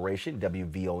Broadcasting Corporation,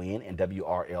 WVON and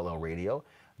WRLL Radio,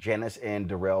 Janice and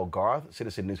Darrell Garth,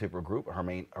 Citizen Newspaper Group,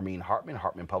 Hermine Hartman,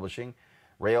 Hartman Publishing,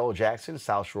 Rael Jackson,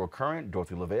 South Shore Current,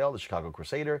 Dorothy Lavelle, the Chicago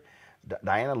Crusader,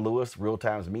 Diana Lewis, Real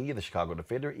Times Media, the Chicago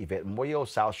Defender, Yvette Moyo,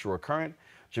 South Shore Current,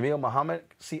 Jamil Muhammad,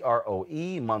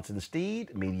 CROE, Munson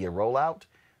Steed, Media Rollout,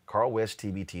 Carl West,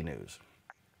 TBT News.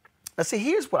 Now, see,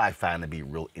 here's what I find to be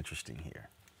real interesting here,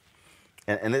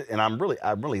 and I'm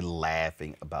really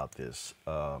laughing about this,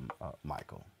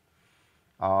 Michael.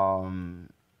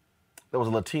 There was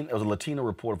a Latino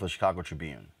reporter for the Chicago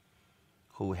Tribune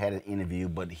who had an interview,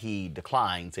 but he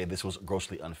declined, said this was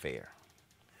grossly unfair.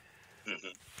 Mm-hmm.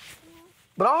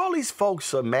 But all these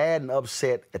folks are mad and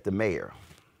upset at the mayor.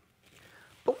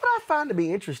 But what I find to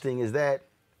be interesting is that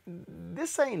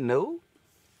this ain't new.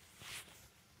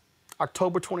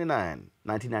 October 29,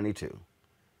 1992.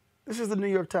 This is the New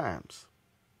York Times.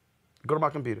 Go to my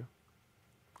computer.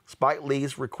 Spike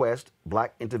Lee's request,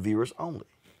 Black interviewers only.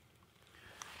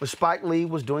 When Spike Lee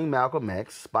was doing Malcolm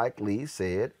X, Spike Lee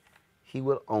said he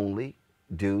would only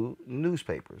do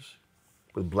newspapers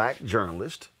with Black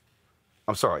journalists.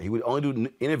 I'm sorry, he would only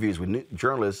do interviews with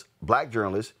journalists, Black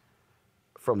journalists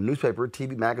from newspaper,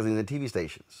 TV magazines, and TV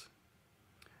stations.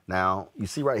 Now, you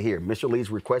see right here, Mr. Lee's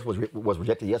request was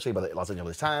rejected yesterday by the Los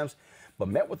Angeles Times, but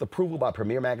met with approval by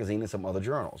Premier Magazine and some other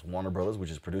journals. Warner Brothers,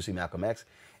 which is producing Malcolm X,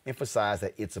 emphasized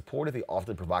that it supported the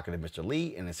often provocative Mr.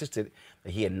 Lee and insisted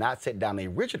that he had not set down a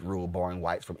rigid rule barring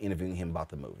whites from interviewing him about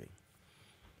the movie.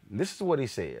 And this is what he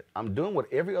said: "I'm doing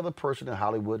what every other person in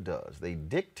Hollywood does. They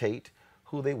dictate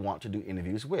who they want to do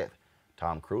interviews with.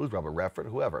 Tom Cruise, Robert Redford,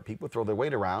 whoever. People throw their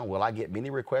weight around. Will I get many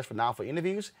requests for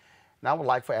interviews? And I would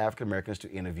like for African Americans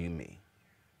to interview me."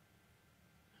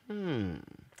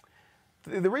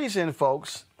 The reason,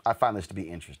 folks, I find this to be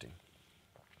interesting,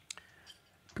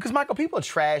 because, Michael, people are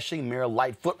trashing Mayor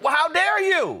Lightfoot. Well, how dare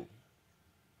you?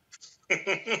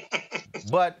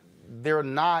 But they're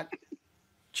not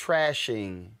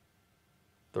trashing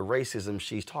the racism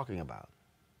she's talking about.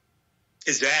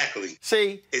 Exactly.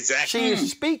 See, exactly. She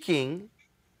is speaking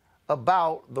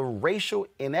about the racial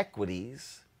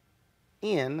inequities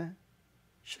in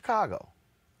Chicago.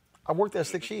 I worked there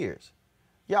 6 years.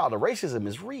 Y'all, the racism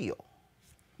is real.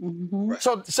 Mm-hmm.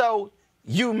 So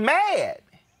you mad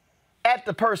at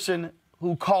the person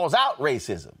who calls out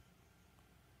racism.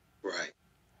 Right.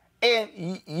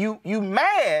 And you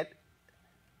mad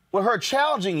with her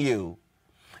challenging you.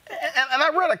 And I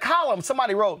read a column,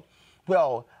 somebody wrote,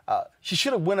 well, she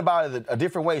should have went about it a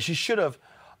different way. She should have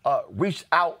reached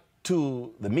out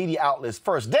to the media outlets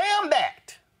first. Damn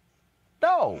that.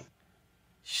 No.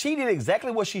 She did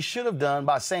exactly what she should have done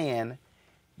by saying,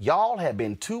 y'all have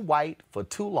been too white for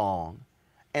too long,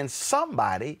 and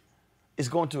somebody is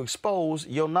going to expose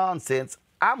your nonsense.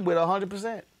 I'm with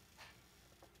 100%.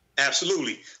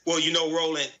 Absolutely. Well, you know,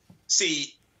 Roland,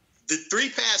 see, the three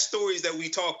past stories that we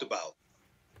talked about,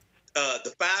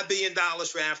 the $5 billion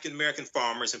for African-American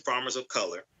farmers and farmers of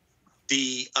color,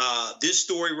 this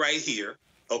story right here,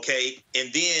 okay,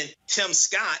 and then Tim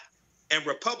Scott and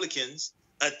Republicans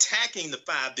attacking the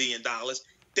 $5 billion,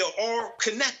 they're all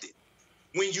connected.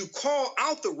 When you call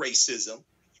out the racism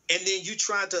and then you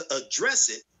try to address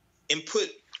it and put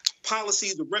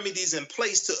policies or remedies in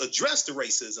place to address the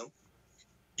racism,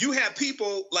 you have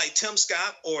people like Tim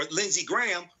Scott or Lindsey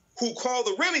Graham who call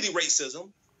the remedy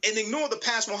racism and ignore the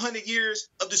past 100 years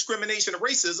of discrimination and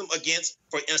racism against,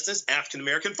 for instance,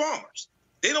 African-American farmers.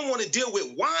 They don't want to deal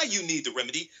with why you need the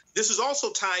remedy. This is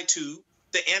also tied to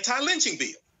the anti-lynching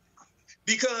bill.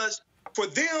 Because for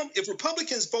them, if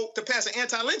Republicans vote to pass an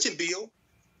anti-lynching bill,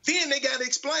 then they got to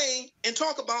explain and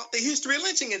talk about the history of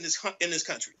lynching in this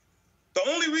country. The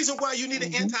only reason why you need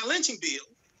an anti-lynching bill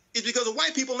is because of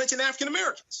white people lynching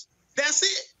African-Americans. That's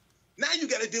it. Now you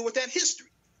got to deal with that history.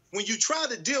 When you try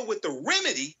to deal with the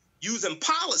remedy using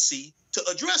policy to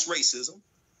address racism,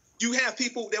 you have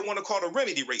people that want to call the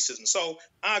remedy racism. So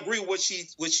I agree with what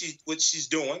she's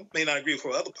doing. May not agree with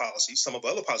her other policies, some of her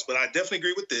other policies, but I definitely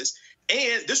agree with this.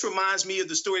 And this reminds me of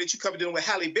the story that you covered with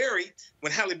Halle Berry,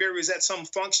 when Halle Berry was at some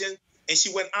function and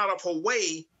she went out of her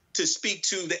way to speak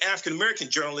to the African-American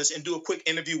journalists and do a quick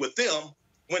interview with them.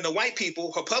 When the white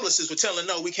people, her publicists, were telling her,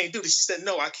 no, we can't do this. She said,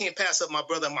 no, I can't pass up my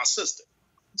brother and my sister.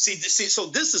 See, so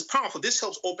this is powerful. This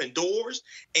helps open doors,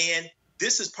 and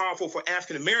this is powerful for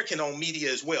African-American-owned media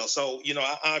as well. So, you know,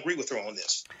 I agree with her on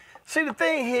this. See, the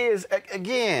thing here is,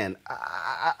 again,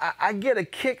 I get a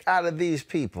kick out of these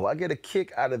people. I get a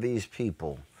kick out of these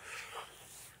people,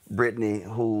 Brittany,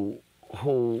 who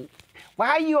why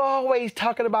are you always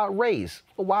talking about race?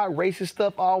 Why racist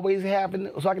stuff always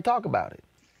happen so I can talk about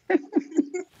it?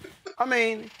 I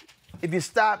mean, if you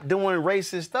stop doing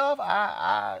racist stuff,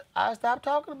 I stop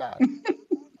talking about it.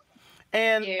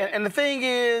 And the thing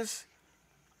is,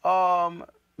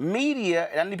 media,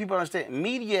 and I need people to understand,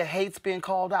 media hates being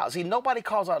called out. See, nobody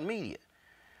calls out media.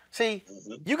 See,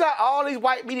 you got all these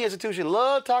white media institutions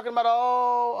love talking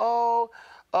about,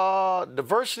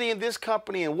 diversity in this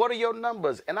company and what are your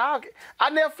numbers? And I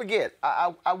never forget,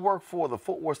 I worked for the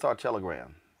Fort Worth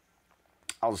Star-Telegram.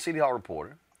 I was a City Hall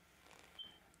reporter.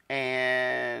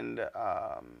 And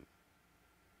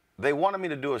they wanted me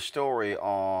to do a story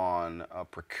on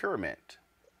procurement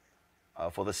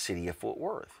for the city of Fort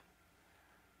Worth.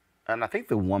 And I think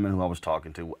the woman who I was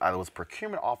talking to, I was a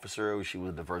procurement officer, she was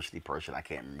a diversity person, I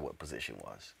can't remember what position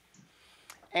was.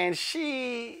 And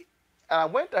I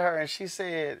went to her and she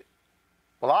said,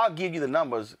 well, I'll give you the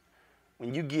numbers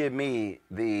when you give me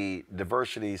the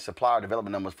diversity supplier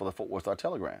development numbers for the Fort Worth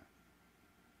Star-Telegram.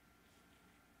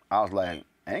 I was like,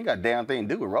 I ain't got a damn thing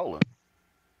to do with Roland.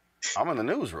 I'm in the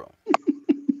newsroom.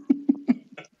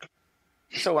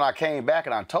 So when I came back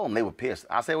and I told them, they were pissed.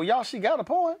 I said, well, y'all, she got a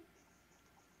point.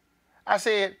 I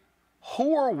said,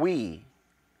 who are we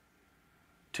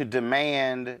to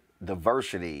demand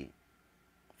diversity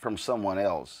from someone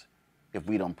else if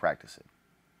we don't practice it?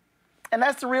 And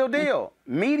that's the real deal.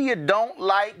 Media don't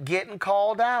like getting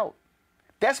called out.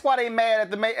 That's why they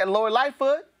mad at Lori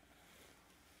Lightfoot.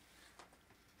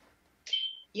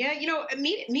 Yeah, you know,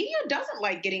 media doesn't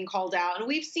like getting called out. And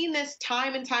we've seen this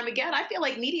time and time again. I feel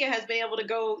like media has been able to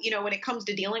go, you know, when it comes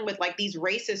to dealing with like these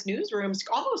racist newsrooms,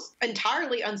 almost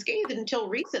entirely unscathed until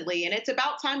recently. And it's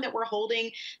about time that we're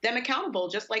holding them accountable,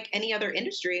 just like any other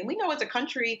industry. And we know as a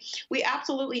country, we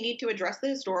absolutely need to address the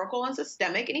historical and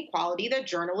systemic inequality that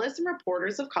journalists and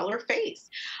reporters of color face.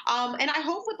 And I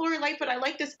hope with Lori Lightfoot, I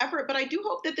like this effort, but I do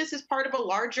hope that this is part of a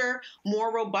larger,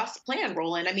 more robust plan,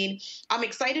 Roland. I mean, I'm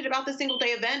excited about the single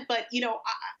day event, but you know,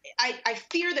 I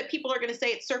fear that people are going to say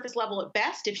it's surface level at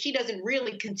best if she doesn't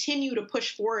really continue to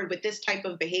push forward with this type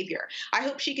of behavior. I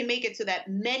hope she can make it so that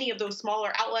many of those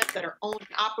smaller outlets that are owned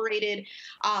and operated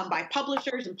by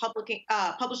publishers and publishing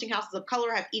houses of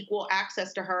color have equal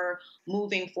access to her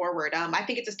moving forward. I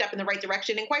think it's a step in the right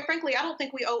direction. And quite frankly, I don't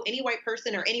think we owe any white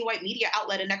person or any white media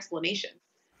outlet an explanation.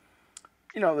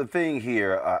 You know, the thing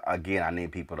here, again, I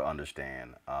need people to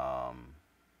understand,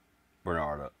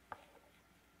 Bernarda,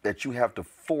 that you have to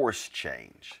force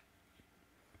change.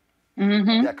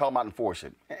 Yeah, call them out and force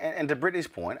it. And to Brittany's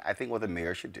point, I think what the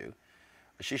mayor should do,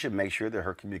 she should make sure that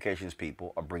her communications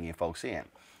people are bringing folks in. I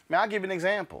mean, I'll give you an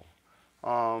example.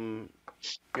 You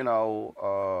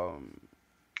know,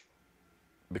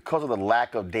 because of the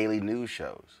lack of daily news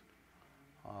shows,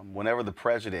 whenever the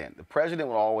president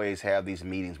would always have these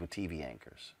meetings with TV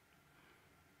anchors.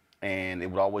 And it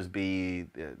would always be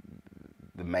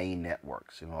the main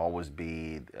networks. It would always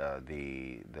be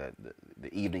the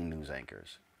evening news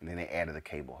anchors. And then they added a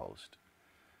cable host.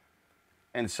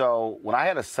 And so when I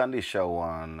had a Sunday show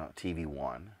on TV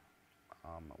One,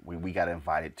 we got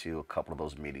invited to a couple of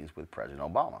those meetings with President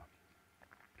Obama.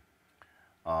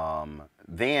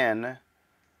 Then,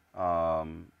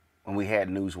 when we had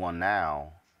News One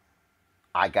Now,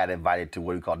 I got invited to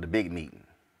what we call the big meeting.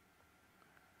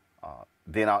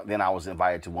 Then I was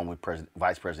invited to one with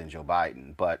Vice President Joe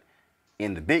Biden. But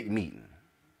in the big meeting,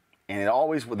 and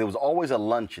there was always a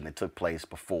luncheon that took place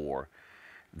before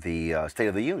the State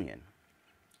of the Union.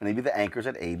 And they'd be the anchors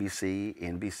at ABC,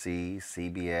 NBC,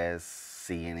 CBS,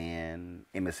 CNN,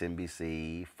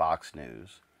 MSNBC, Fox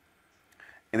News.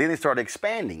 And then they started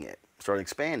expanding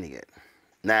it.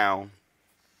 Now,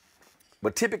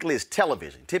 but typically it's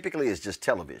television. Typically it's just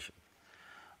television.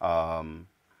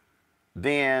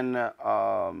 Then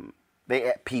they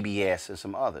at PBS and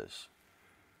some others.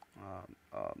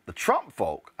 The Trump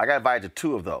folk, I got invited to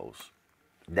 2 of those.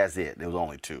 That's it. There was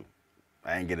only 2.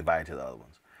 I didn't get invited to the other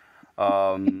ones.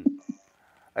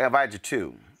 I got invited to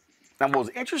 2. Now, what was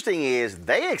interesting is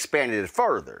they expanded it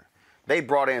further. They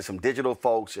brought in some digital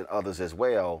folks and others as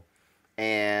well.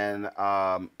 And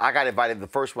I got invited. The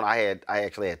first one I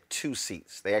actually had 2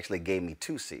 seats. They actually gave me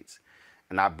 2 seats.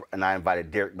 And I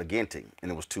invited Derek McGinty,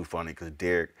 and it was too funny because I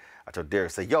told Derek,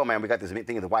 I said, "Yo, man, we got this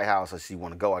thing at the White House. I see you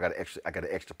want to go. I got an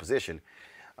extra position."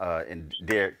 And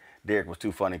Derek was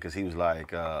too funny because he was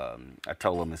like, I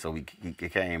told him, and so he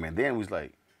came, and then he's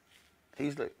like,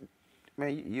 "Man,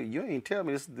 you ain't tell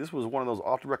me this was one of those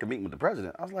off the record meetings with the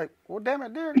president." I was like, "Well, damn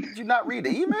it, Derek, did you not read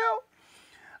the email?"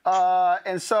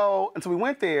 And so we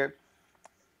went there.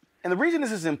 And the reason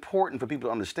this is important for people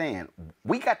to understand,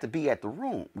 we got to be at the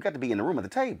room. We got to be in the room at the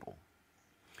table.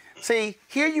 See,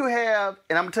 here you have,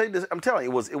 and I'm telling you this, it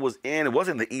wasn't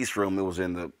in the East Room, it was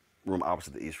in the room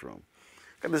opposite the East Room.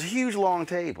 Got this huge long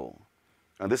table.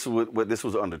 And this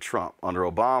was under Trump. Under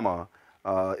Obama,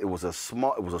 it was a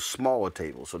smaller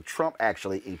table. So Trump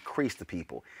actually increased the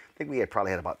people. I think we probably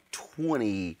had about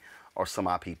 20 or some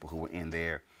odd people who were in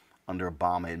there. Under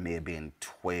Obama, it may have been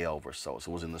 12 or so.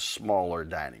 So it was in the smaller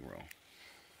dining room.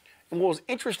 And what was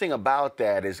interesting about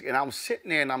that is, and I'm sitting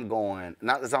there and I'm going,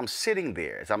 as I'm sitting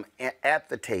there, as I'm at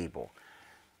the table,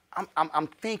 I'm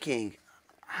thinking,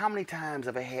 how many times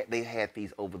have they had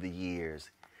these over the years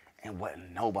and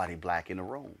wasn't nobody black in the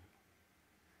room?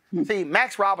 See,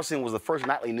 Max Robinson was the first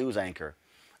nightly news anchor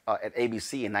at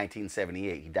ABC in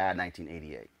 1978. He died in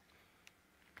 1988.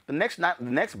 The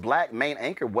next black main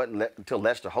anchor wasn't until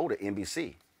Lester Holt at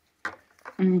NBC.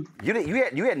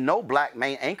 You had no black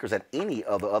main anchors at any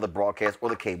of the other broadcasts or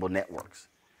the cable networks.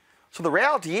 So the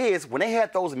reality is, when they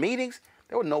had those meetings,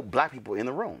 there were no black people in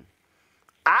the room.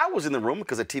 I was in the room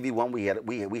because at TV One we had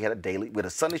a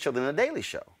Sunday show, then a daily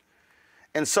show,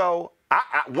 and so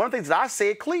one of the things that I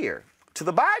said clear to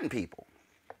the Biden people,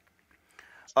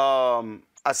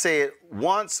 I said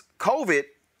once COVID,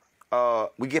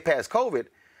 we get past COVID,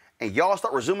 and y'all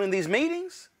start resuming these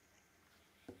meetings,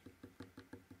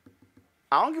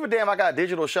 I don't give a damn if I got a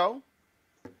digital show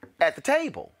at the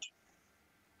table.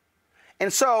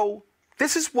 And so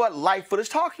this is what Lightfoot is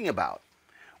talking about.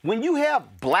 When you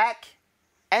have black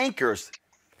anchors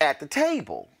at the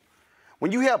table,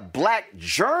 when you have black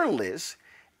journalists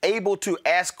able to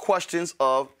ask questions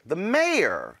of the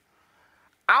mayor,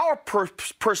 our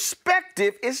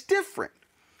perspective is different.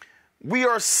 We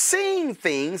are seeing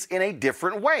things in a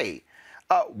different way.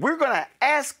 We're going to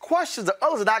ask questions that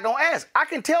others are not going to ask. I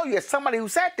can tell you, as somebody who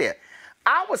sat there,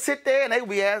 I would sit there and they would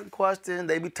be asking questions.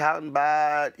 They'd be talking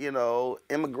about,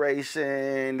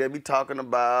 immigration. They'd be talking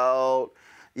about,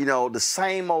 the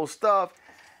same old stuff.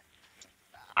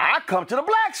 I come to the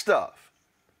black stuff.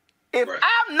 If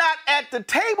I'm not at the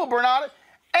table, Bernardo,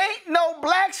 ain't no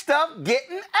black stuff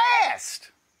getting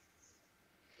asked.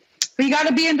 We got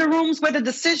to be in the rooms where the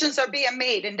decisions are being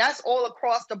made. And that's all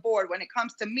across the board when it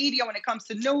comes to media, when it comes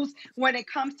to news, when it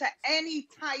comes to any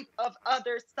type of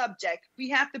other subject. We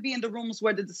have to be in the rooms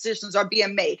where the decisions are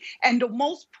being made. And the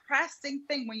most pressing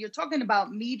thing when you're talking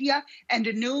about media and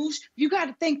the news, you got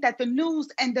to think that the news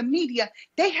and the media,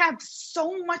 they have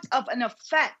so much of an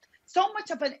effect, so much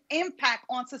of an impact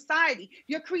on society.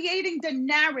 You're creating the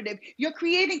narrative. You're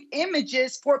creating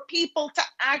images for people to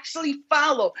actually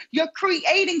follow. You're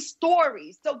creating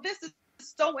stories. So this is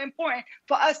so important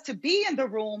for us to be in the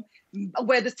room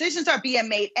where decisions are being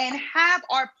made and have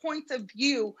our points of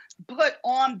view put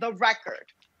on the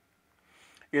record.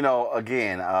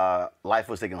 Again, Life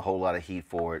was taking a whole lot of heat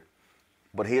for it.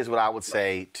 But here's what I would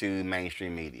say to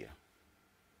mainstream media.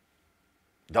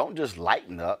 Don't just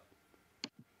lighten up.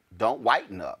 Don't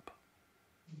whiten up.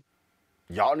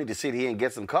 Y'all need to sit here and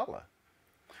get some color.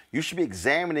 You should be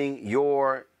examining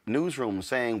your newsroom,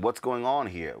 saying what's going on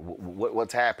here,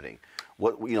 what's happening,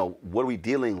 what are we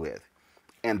dealing with,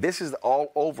 and this is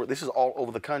all over. This is all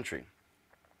over the country,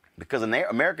 because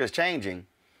America is changing,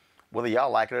 whether y'all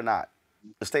like it or not.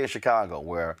 the state of Chicago,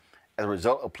 where as a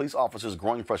result of police officers'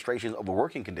 growing frustrations over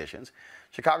working conditions,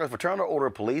 Chicago's Fraternal Order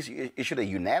of Police issued a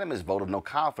unanimous vote of no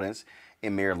confidence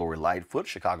in Mayor Lori Lightfoot,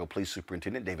 Chicago Police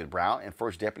Superintendent David Brown, and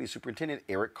First Deputy Superintendent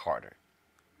Eric Carter.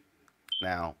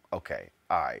 Now, okay,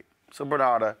 all right. So,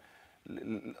 Bernarda,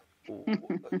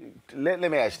 let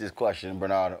me ask you this question,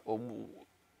 Bernarda.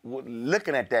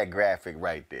 Looking at that graphic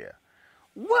right there,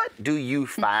 what do you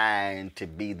find to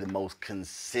be the most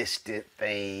consistent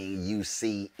thing you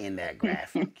see in that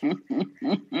graphic?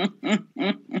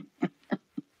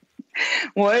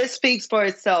 Well, it speaks for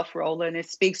itself, Roland. It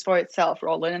speaks for itself,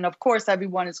 Roland. And of course,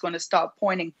 everyone is going to start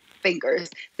pointing fingers.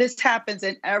 This happens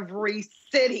in every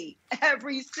city,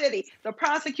 every city. The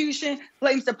prosecution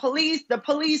blames the police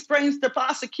blames the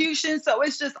prosecution. So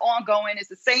it's just ongoing. It's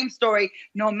the same story,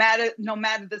 no matter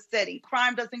the city.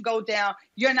 Crime doesn't go down.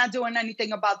 You're not doing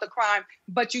anything about the crime,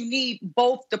 but you need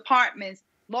both departments,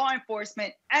 law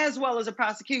enforcement, as well as a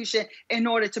prosecution, in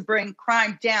order to bring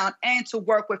crime down and to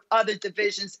work with other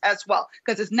divisions as well.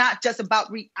 Because it's not just about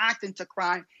reacting to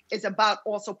crime, it's about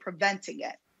also preventing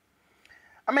it.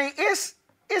 I mean, it's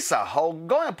a whole,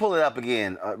 go ahead and pull it up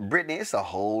again, Brittany, it's a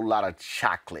whole lot of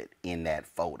chocolate in that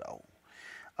photo.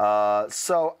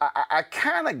 So I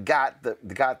kind of got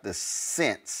the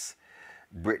sense,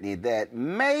 Brittany, that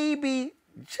maybe,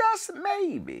 just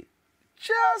maybe,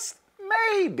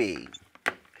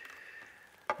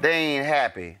 they ain't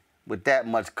happy with that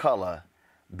much color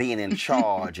being in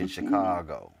charge in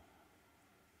Chicago.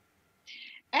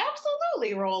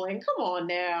 Absolutely, Roland. Come on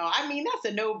now. I mean, that's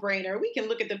a no-brainer. We can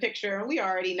look at the picture and we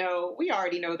already know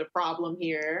the problem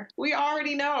here. We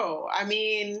already know. I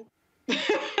mean,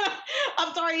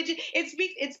 I'm sorry,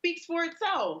 it speaks for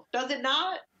itself, does it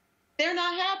not? They're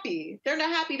not happy. They're not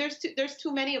happy. There's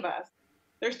too many of us.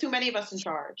 There's too many of us in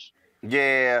charge.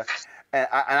 Yeah. And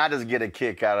I just get a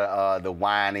kick out of the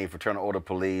whiny Fraternal Order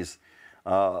Police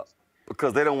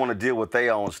because they don't want to deal with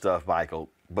their own stuff, Michael.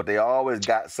 But they always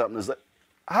got something to say.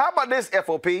 How about this,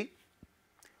 FOP?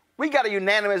 We got a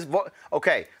unanimous vote.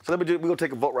 Okay, so we're going to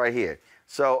take a vote right here.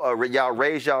 So y'all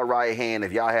raise y'all right hand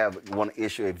if y'all want to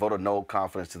issue a vote of no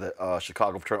confidence to the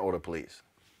Chicago Fraternal Order Police.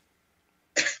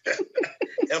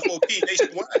 FOP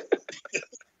nationwide.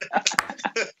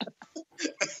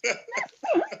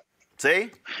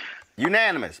 See?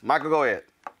 Unanimous. Michael, go ahead.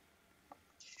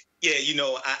 Yeah,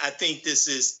 I think this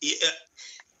is,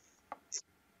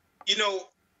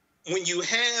 when you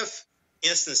have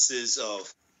instances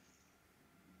of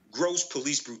gross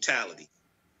police brutality,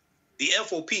 the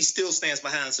FOP still stands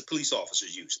behind the police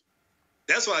officers usually.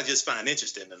 That's what I just find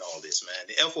interesting in all this, man.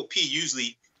 The FOP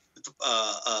usually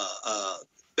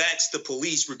backs the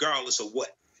police regardless of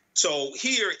what. So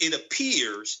here it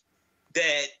appears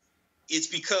that it's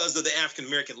because of the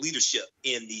African-American leadership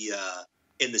in the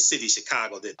city of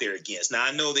Chicago that they're against. Now,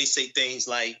 I know they say things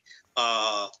like,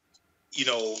 they're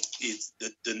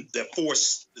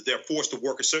forced to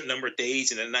work a certain number of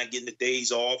days and they're not getting the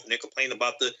days off, and they're complaining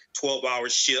about the 12-hour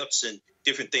shifts and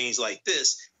different things like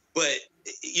this. But,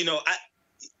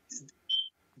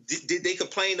 did they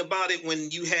complain about it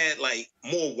when you had like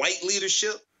more white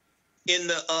leadership in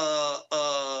the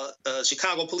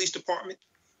Chicago Police Department?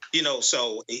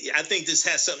 So I think this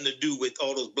has something to do with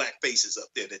all those black faces up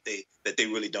there that they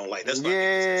really don't like. That's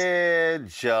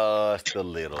just a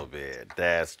little bit.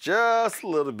 That's just a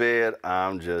little bit.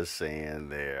 I'm just saying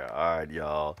there. All right,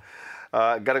 y'all.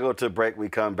 Got to go to a break. We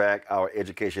come back, our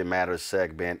Education Matters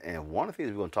segment, and one of the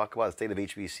things we're going to talk about is the state of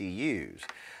HBCUs.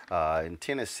 In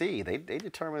Tennessee, they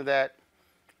determined that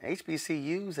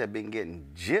HBCUs have been getting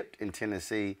gypped in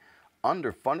Tennessee,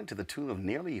 underfunded to the tune of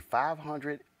nearly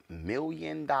 $500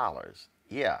 million.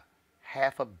 Yeah,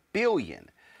 $500 million.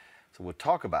 So we'll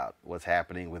talk about what's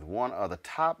happening with one of the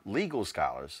top legal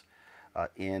scholars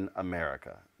in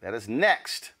America. That is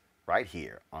next, right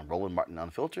here on Roland Martin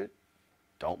Unfiltered.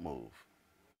 Don't move.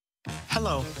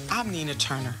 Hello, I'm Nina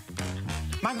Turner.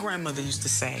 My grandmother used to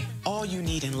say, all you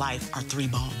need in life are 3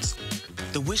 bones.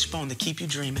 The wishbone to keep you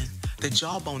dreaming, the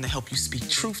jawbone to help you speak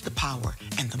truth to power,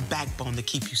 and the backbone to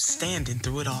keep you standing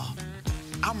through it all.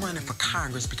 I'm running for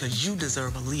Congress because you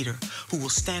deserve a leader who will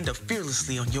stand up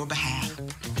fearlessly on your behalf.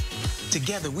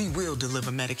 Together, we will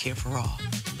deliver Medicare for all,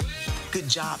 good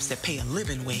jobs that pay a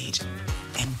living wage,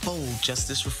 and bold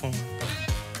justice reform.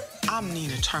 I'm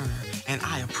Nina Turner, and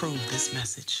I approve this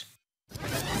message.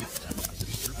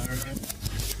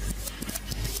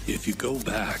 If you go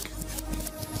back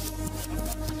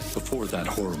before that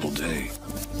horrible day,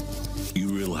 you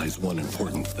realize one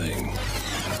important thing.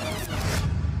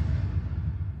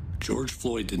 George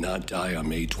Floyd did not die on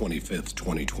May 25th,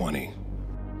 2020.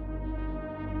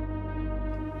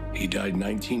 He died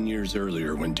 19 years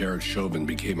earlier when Derek Chauvin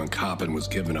became a cop and was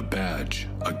given a badge,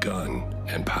 a gun,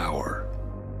 and power.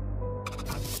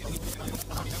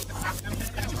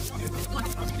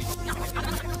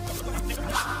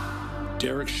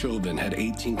 Derek Chauvin had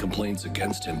 18 complaints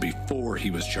against him before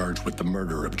he was charged with the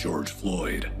murder of George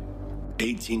Floyd.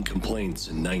 18 complaints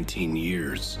in 19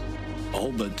 years.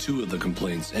 All but 2 of the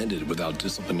complaints ended without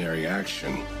disciplinary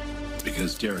action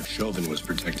because Derek Chauvin was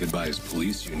protected by his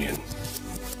police union,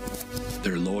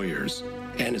 their lawyers,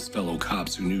 and his fellow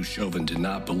cops who knew Chauvin did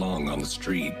not belong on the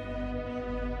street.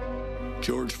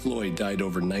 George Floyd died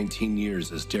over 19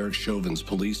 years as Derek Chauvin's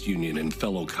police union and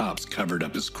fellow cops covered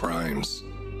up his crimes.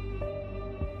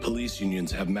 Police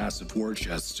unions have massive war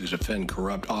chests to defend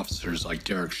corrupt officers like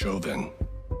Derek Chauvin.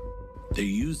 They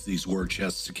use these war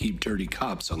chests to keep dirty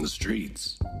cops on the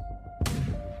streets.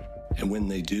 And when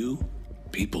they do,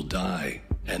 people die,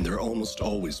 and they're almost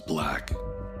always black.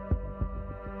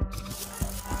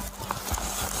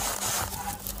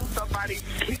 Somebody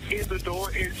kicked in the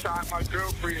door and shot my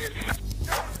girlfriend.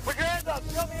 Put your hands up,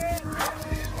 come here.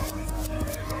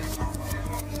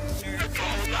 I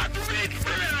told him not to reach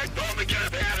for it. I told him to get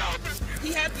his hand out.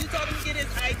 You told him to get his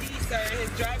ID, sir, his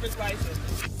driver's license.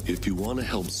 If you want to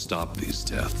help stop these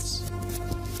deaths,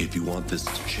 if you want this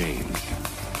to change,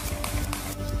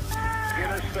 Get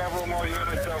us several more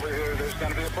units over here. There's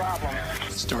going to be a problem.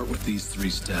 start with these 3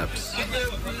 steps.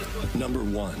 Number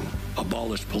 1,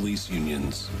 abolish police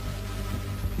unions.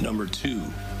 Number 2,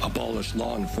 abolish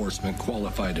law enforcement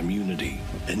qualified immunity.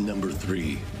 And number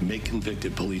 3, make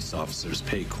convicted police officers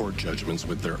pay court judgments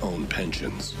with their own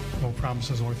pensions. No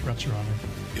promises or threats, Your Honor.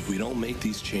 If we don't make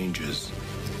these changes,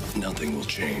 nothing will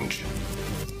change.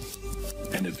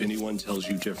 And if anyone tells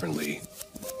you differently,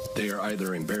 they are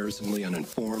either embarrassingly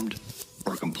uninformed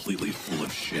or completely full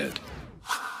of shit.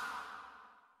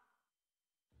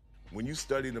 When you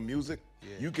study the music,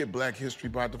 you get Black history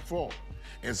by default.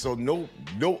 And so no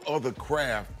other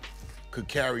craft could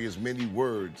carry as many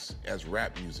words as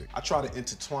rap music. I try to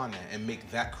intertwine that and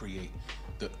make that create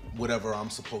whatever I'm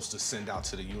supposed to send out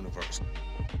to the universe.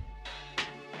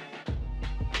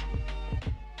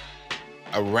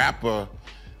 A rapper,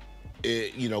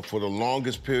 for the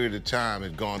longest period of time,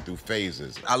 has gone through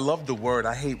phases. I love the word.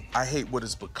 I hate what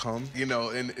it's become,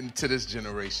 and to this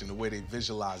generation, the way they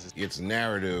visualize it. Its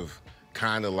narrative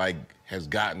kind of like has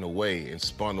gotten away and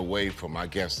spun away from, I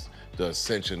guess, the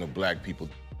ascension of Black people.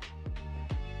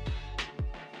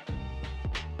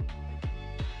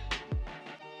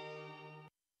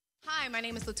 Hi, my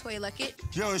name is LaToya Luckett.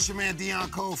 Yo, it's your man Deion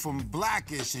Cole from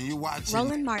Blackish, and you watching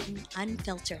Roland Martin,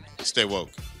 Unfiltered. Stay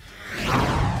woke.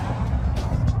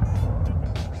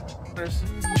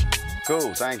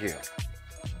 Cool, thank you.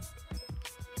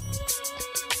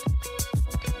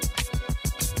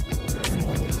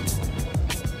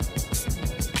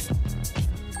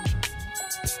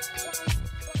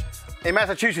 In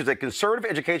Massachusetts, a conservative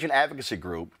education advocacy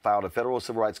group filed a federal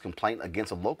civil rights complaint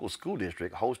against a local school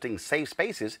district hosting safe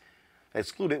spaces that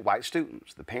excluded white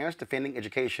students. The Parents Defending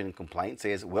Education complaint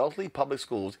says Wellesley Public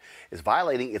Schools is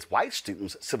violating its white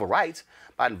students' civil rights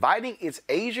by inviting its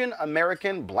Asian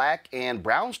American, Black, and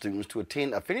Brown students to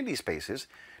attend affinity spaces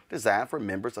designed for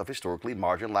members of historically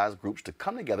marginalized groups to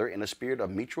come together in a spirit of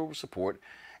mutual support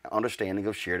and understanding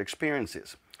of shared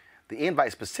experiences. The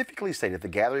invite specifically stated the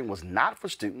gathering was not for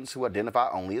students who identify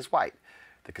only as white.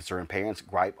 The concerned parents'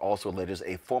 gripe also alleges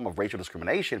a form of racial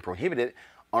discrimination prohibited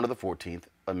under the 14th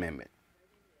Amendment.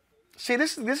 See,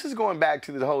 this is going back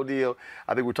to the whole deal.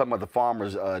 I think we're talking about the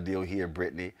farmers' deal here,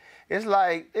 Brittany. It's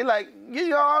like, no,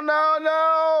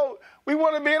 we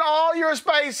want to be in all your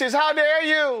spaces. How dare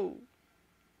you?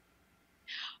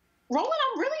 Roland,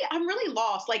 I'm really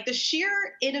lost. Like, the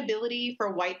sheer inability for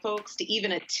white folks to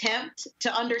even attempt to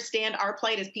understand our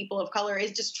plight as people of color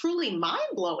is just truly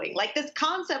mind-blowing. Like, this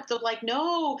concept of like,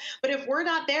 no, but if we're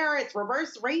not there, it's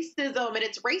reverse racism, and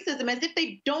it's racism, as if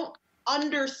they don't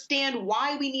understand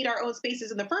why we need our own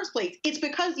spaces in the first place. It's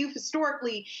because you've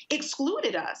historically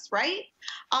excluded us, right?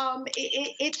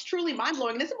 It's truly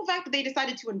mind-blowing. The simple fact that they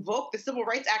decided to invoke the Civil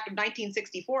Rights Act of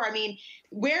 1964, I mean,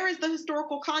 where is the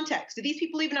historical context? Do these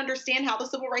people even understand how the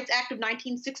Civil Rights Act of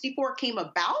 1964 came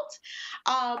about?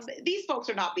 These folks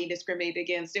are not being discriminated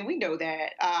against, and we know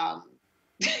that.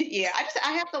 Yeah,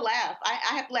 I have to laugh. I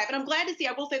have to laugh. And I'm glad to see,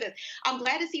 I will say this, I'm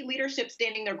glad to see leadership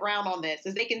standing their ground on this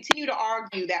as they continue to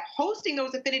argue that hosting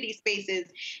those affinity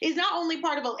spaces is not only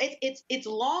part of it's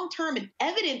long-term and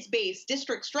evidence-based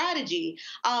district strategy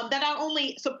that not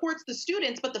only supports the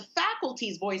students, but the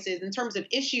faculty's voices in terms of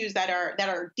issues that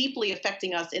are deeply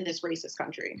affecting us in this racist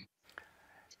country.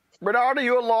 Bernardo,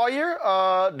 you're a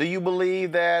lawyer. Do you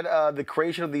believe that the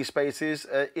creation of these spaces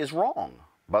is wrong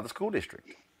by the school district?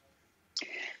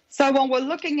 So when we're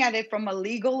looking at it from a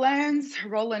legal lens,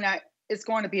 Roland, it's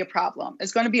going to be a problem.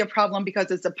 It's going to be a problem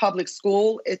because it's a public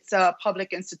school. It's a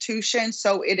public institution.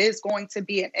 So it is going to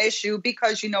be an issue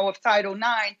because, of Title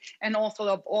IX and also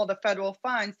of all the federal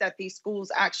funds that these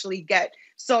schools actually get.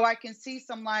 So I can see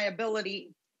some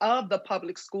liability of the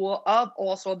public school, of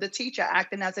also the teacher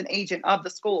acting as an agent of the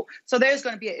school. So there's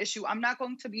going to be an issue. I'm not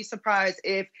going to be surprised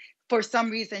if for some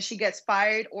reason she gets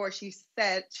fired or she's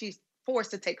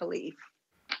forced to take a leave.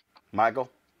 Michael?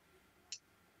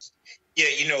 Yeah,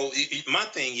 my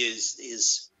thing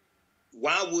is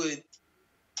why would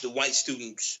the white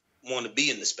students want to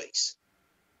be in the space?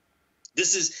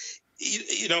 This is,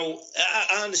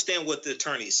 I understand what the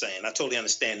attorney is saying. I totally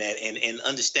understand that. And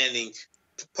understanding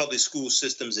public school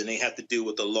systems and they have to deal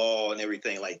with the law and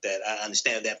everything like that. I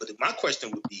understand that. But my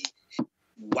question would be,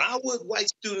 why would white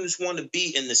students want to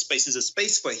be in this space? It's a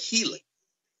space for healing.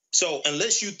 So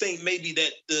unless you think maybe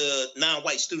that the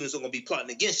non-white students are going to be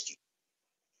plotting against you,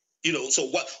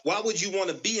 so why would you want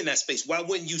to be in that space? Why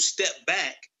wouldn't you step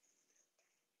back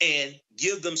and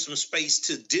give them some space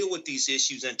to deal with these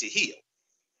issues and to heal?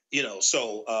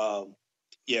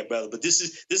 Yeah, brother, but this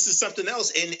is something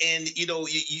else. And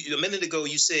a minute ago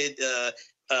you said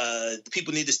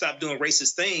people need to stop doing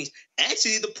racist things.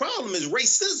 Actually, the problem is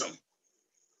racism.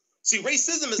 See,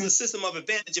 racism is a system of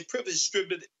advantage and privilege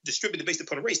distributed based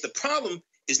upon race. The problem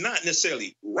is not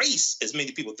necessarily race, as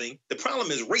many people think. The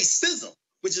problem is racism,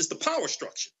 which is the power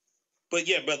structure. But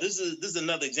yeah, brother, this is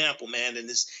another example, man. And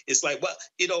it's like,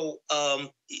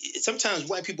 sometimes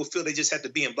white people feel they just have to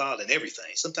be involved in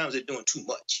everything. Sometimes they're doing too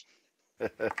much.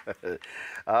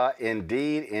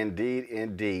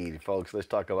 Indeed, folks. Let's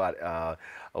talk about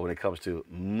when it comes to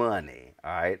money.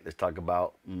 All right, let's talk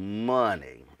about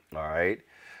money. All right,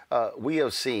 we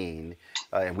have seen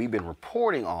and we've been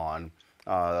reporting on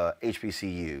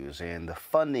HBCUs and the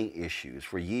funding issues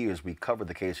for years. We covered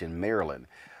the case in Maryland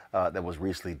that was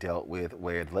recently dealt with,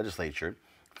 where the legislature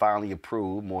finally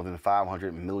approved more than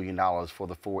 $500 million for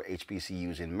the 4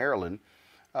 HBCUs in Maryland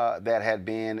that had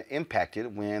been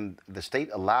impacted when the state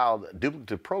allowed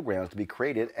duplicative programs to be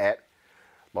created at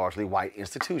largely white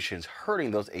institutions,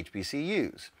 hurting those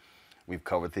HBCUs. We've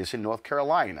covered this in North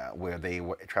Carolina, where they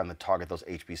were trying to target those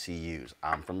HBCUs.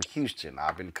 I'm from Houston.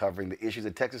 I've been covering the issues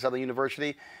at Texas Southern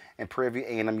University and Prairie View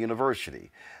A&M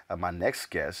University. My next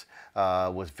guest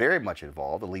was very much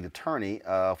involved, the lead attorney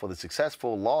for the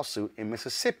successful lawsuit in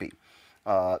Mississippi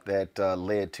that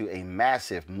led to a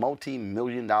massive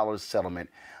multi-million-dollar settlement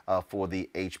for the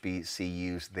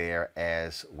HBCUs there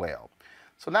as well.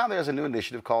 So now there's a new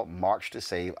initiative called March to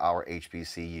Save Our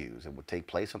HBCUs. It will take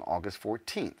place on August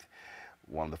 14th.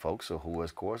 One of the folks who,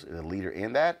 of course, is a leader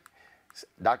in that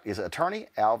is attorney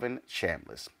Alvin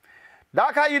Chambliss.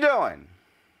 Doc, how you doing?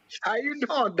 How you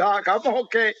doing, Doc? I'm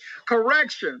okay.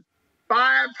 Correction,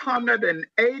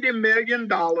 $580 million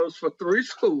for 3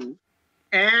 schools.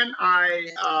 And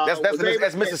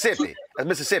that's Mississippi. That's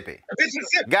Mississippi.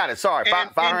 Got it. Sorry,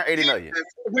 $580 million.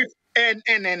 And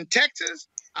in Texas,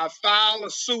 I filed a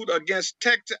suit against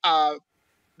Texas,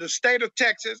 the state of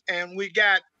Texas, and we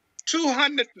got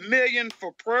 $200 million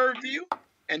for Prairie View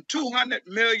and $200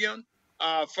 million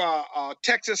for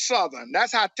Texas Southern.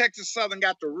 That's how Texas Southern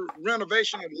got the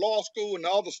renovation of law school and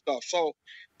the other stuff. So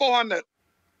 $400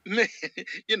 million,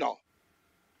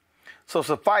 So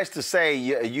suffice to say,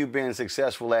 you've been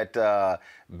successful at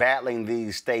battling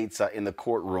these states in the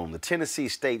courtroom. The Tennessee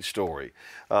State story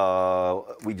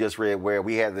we just read, where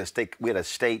we had a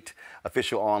state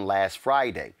official on last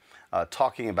Friday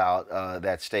talking about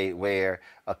that state, where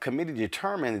a committee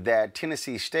determined that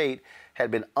Tennessee State had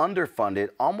been underfunded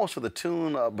almost to the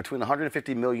tune of between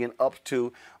 $150 million up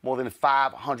to more than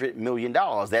 $500 million.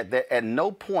 That at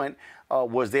no point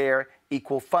was there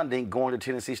equal funding going to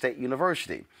Tennessee State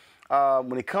University.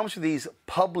 When it comes to these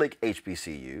public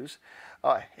HBCUs,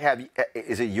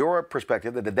 is it your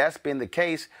perspective that that's been the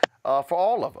case for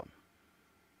all of them?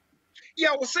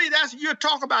 Yeah, well, see, you're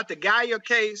talking about the Geyer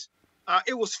case.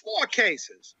 It was 4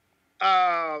 cases.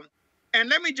 And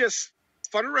let me just,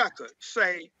 for the record,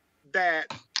 say that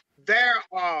there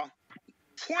are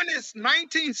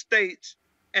 19 states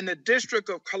in the District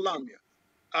of Columbia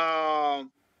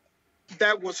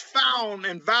that was found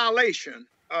in violation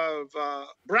of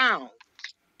Brown.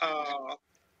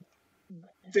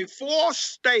 The 4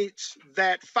 states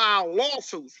that filed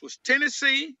lawsuits was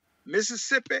Tennessee,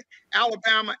 Mississippi,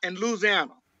 Alabama, and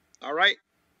Louisiana. All right.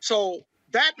 So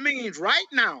that means right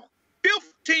now,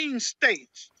 15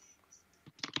 states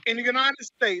in the United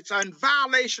States are in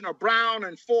violation of Brown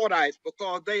and Fordyce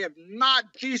because they have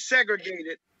not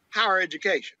desegregated higher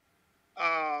education.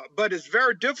 But it's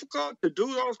very difficult to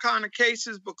do those kind of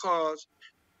cases because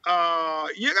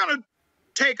you're going to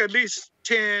take at least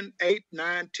 10, 8,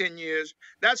 9, 10 years.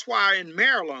 That's why in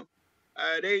Maryland,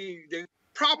 they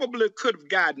probably could have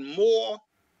gotten more,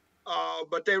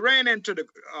 but they ran into the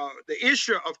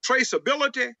issue of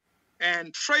traceability.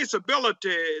 And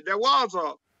traceability, there was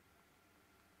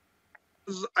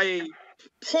a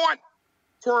point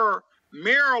where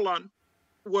Maryland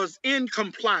was in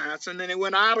compliance, and then it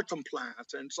went out of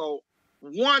compliance. And so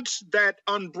once that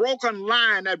broken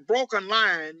line,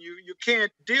 you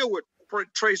can't deal with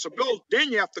traceability.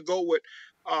 Then you have to go with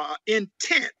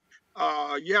intent.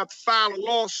 You have to file a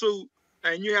lawsuit,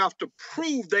 and you have to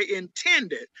prove they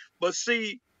intended. But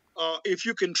see, if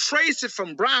you can trace it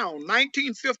from Brown,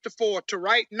 1954 to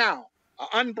right now, an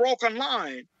unbroken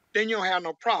line, then you'll have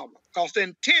no problem because the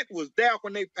intent was there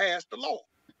when they passed the law.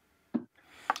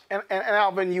 And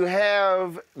Alvin, you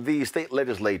have the state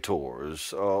legislators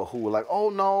who are like, oh,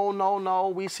 no,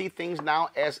 we see things now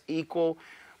as equal.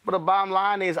 But the bottom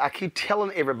line is, I keep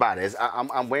telling everybody,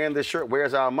 I'm wearing this shirt,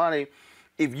 where's our money?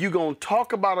 If you're going to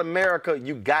talk about America,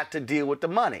 you got to deal with the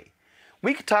money.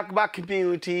 We can talk about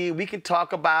community. We can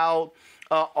talk about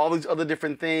all these other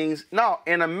different things. No,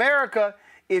 in America,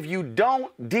 if you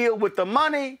don't deal with the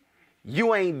money,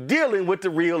 you ain't dealing with the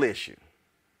real issue.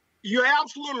 You're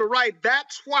absolutely right.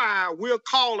 That's why we're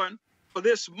calling for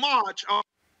this march on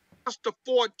August the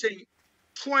 14th,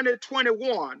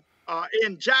 2021,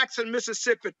 in Jackson,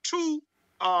 Mississippi, 2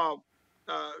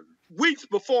 weeks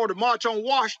before the March on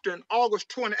Washington, August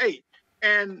 28th.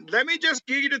 And let me just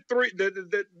give you the three.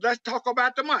 Let's talk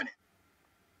about the money.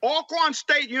 Alcorn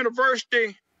State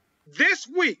University this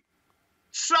week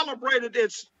celebrated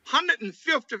its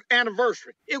 150th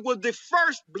anniversary. It was the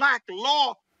first Black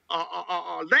law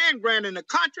land grant in the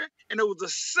country, and it was the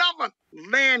 7th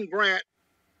land grant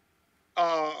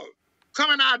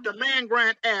coming out of the Land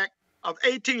Grant Act of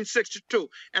 1862.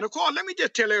 And of course, let me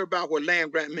just tell everybody what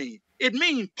land grant means. It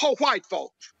means poor white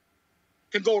folks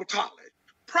can go to college.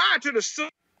 Prior to the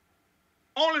Civil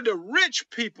War, only the rich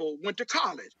people went to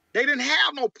college. They didn't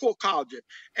have no poor colleges.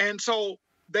 And so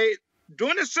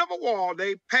during the Civil War,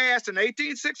 they passed in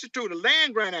 1862 the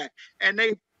Land Grant Act, and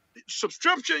they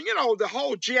subscription, the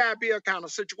whole GI Bill kind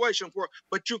of situation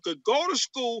but you could go to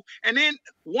school, and then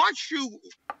once you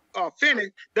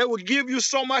finish, they would give you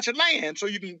so much land so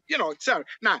you can, et cetera.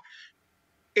 Now,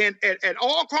 at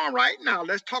Alcorn right now,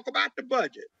 let's talk about the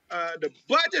budget. The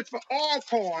budget for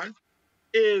Alcorn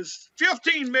is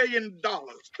 $15 million.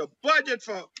 The budget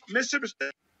for Mississippi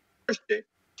State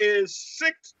is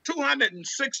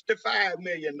 $265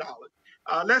 million.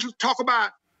 Let's talk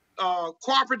about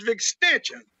cooperative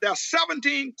extension. There are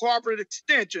 17 cooperative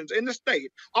extensions in the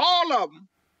state. All of them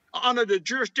are under the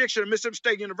jurisdiction of Mississippi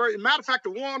State University. Matter of fact,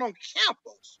 the one on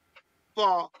campus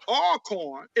for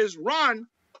Alcorn is run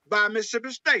by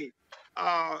Mississippi State.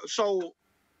 So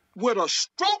with a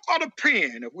stroke of the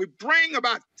pen, if we bring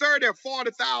about 30 or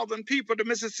 40,000 people to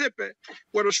Mississippi,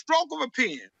 with a stroke of a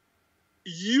pen,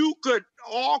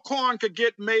 Alcorn could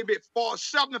get maybe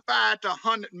 $75 to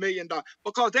 $100 million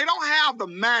because they don't have the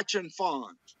matching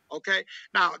funds. Okay,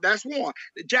 now that's one.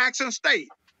 Jackson State,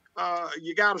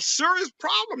 you got a serious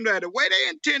problem there. The way they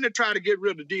intend to try to get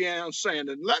rid of Deion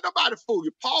Sanders, let nobody fool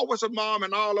you. Paul Wisselbaum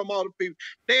and all them other people,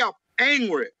 they are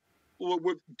angry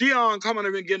with Deion coming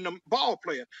in and getting them ball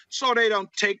players, so they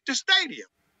don't take the stadium.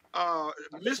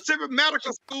 Mississippi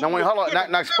Medical School. Now, wait, hold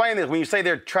on. Now explain this. When you say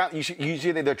they're trying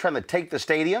to take the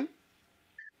stadium.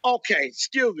 Okay,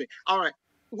 excuse me. All right.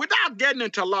 Without getting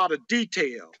into a lot of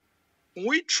detail, when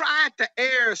we tried the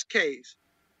Ayers case,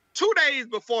 2 days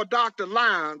before Dr.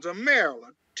 Lyons of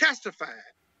Maryland testified,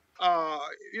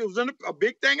 it was in a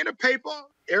big thing in the paper.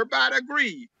 Everybody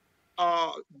agreed.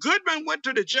 Goodman went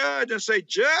to the judge and said,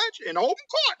 Judge, in open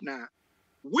court now,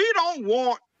 we don't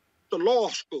want the law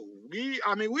school. We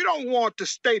don't want the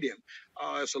stadium.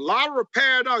 It's a lot of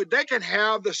repair. They can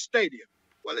have the stadium.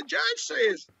 Well, the judge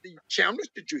says, Chambers,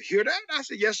 did you hear that? I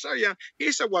said, yes, sir. Yeah.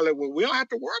 He said, well, we don't have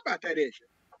to worry about that issue.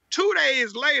 2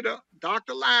 days later,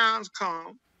 Dr. Lyons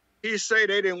come. He said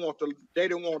they didn't want to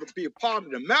be a part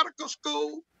of the medical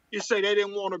school. He said they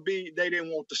didn't want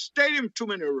the stadium, too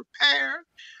many repairs.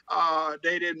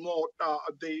 They didn't want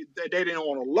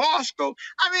a law school.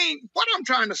 I mean, what I'm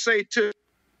trying to say to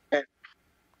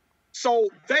so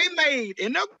they made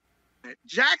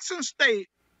Jackson State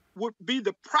would be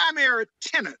the primary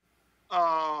tenant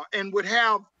and would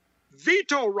have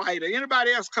veto right of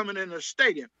anybody else coming in the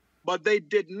stadium. but they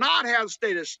did not have a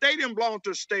stadium. The stadium belonged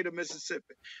to the state of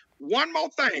Mississippi. One more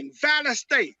thing, Valley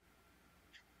State.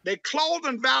 They closed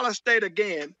in Valley State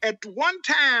again. At one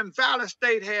time, Valley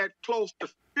State had close to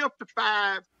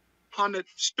 5,500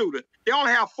 students. They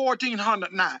only have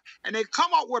 1,400 now. And they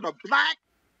come up with a black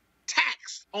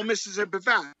tax on Mississippi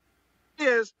Valley.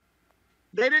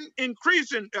 They didn't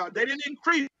increase on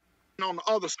the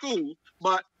other schools,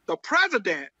 but the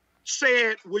president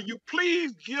said, will you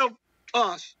please give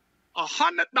us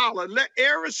 $100, let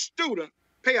every student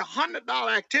pay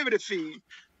 $100 activity fee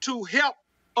to help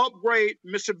upgrade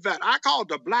Mississippi Valley. I call it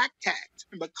the black tax.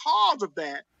 And because of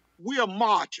that, we are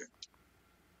marching.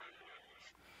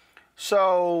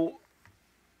 So,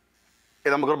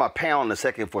 and I'm going to go to my panel in a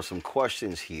second for some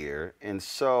questions here. And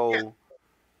so,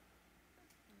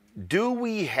 do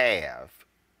we have,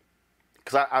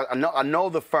 because I know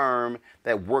the firm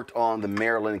that worked on the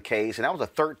Maryland case, and that was a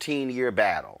 13-year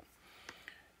battle.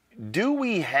 Do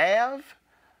we have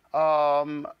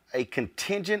a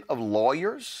contingent of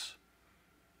lawyers,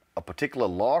 a particular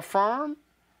law firm,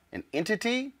 an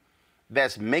entity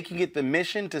that's making it the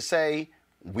mission to say,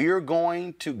 we're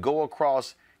going to go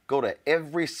to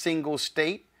every single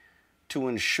state to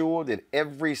ensure that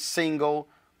every single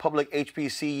public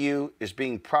HBCU is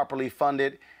being properly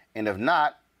funded, and if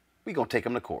not, we're going to take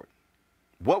them to court?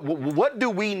 What do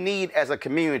we need as a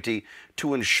community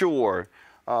to ensure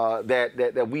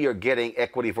that we are getting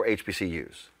equity for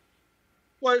HBCUs?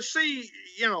 Well, see,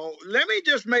 let me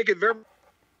just make it very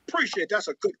appreciate. That's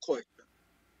a good question.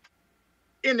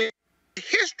 In the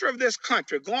history of this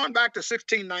country, going back to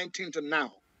 1619 to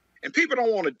now, and people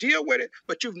don't want to deal with it,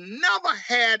 but you've never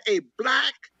had a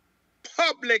black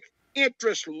public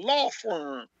interest law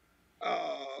firm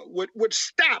with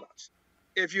status.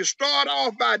 If you start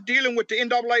off by dealing with the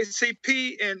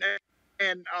NAACP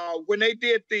and when they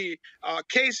did the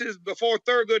cases before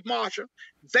Thurgood Marshall,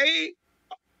 they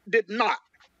did not.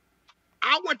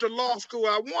 I went to law school.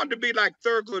 I wanted to be like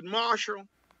Thurgood Marshall.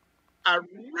 I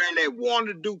really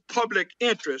wanted to do public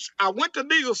interest. I went to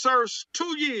legal service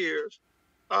 2 years,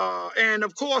 and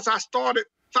of course, I started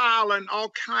filing all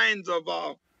kinds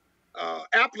of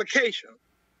applications.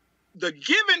 The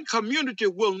giving community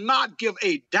will not give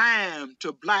a dime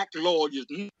to black lawyers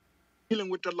dealing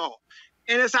with the law.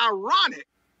 And it's ironic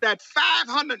that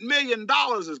 $500 million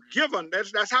is given.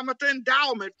 That's how much the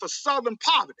endowment for Southern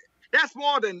poverty. That's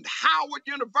more than Howard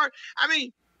University. I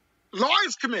mean,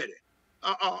 Lawyers Committee,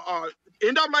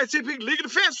 NAACP Legal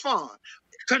Defense Fund,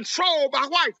 controlled by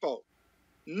white folks.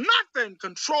 Nothing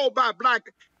controlled by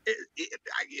black.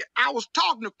 I was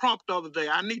talking to Crump the other day.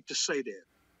 I need to say this.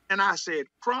 And I said,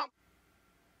 Crump,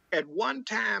 at one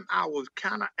time I was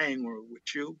kind of angry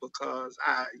with you because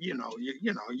you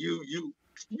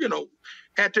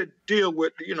had to deal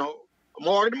with,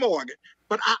 Morgan.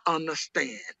 But I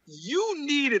understand. You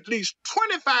need at least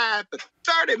 $25 to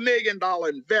 $30 million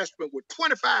investment with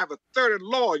 25 or 30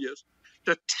 lawyers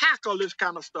to tackle this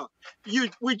kind of stuff.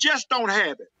 We just don't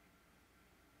have it.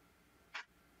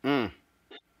 Let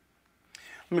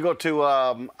me go to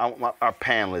our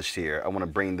panelists here. I want to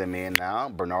bring them in now.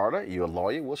 Bernarda, you're a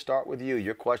lawyer. We'll start with you.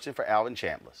 Your question for Alvin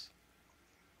Chambliss.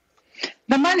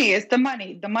 The money is the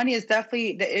money. The money is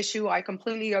definitely the issue. I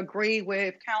completely agree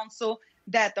with counsel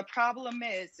that the problem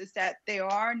is that there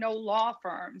are no law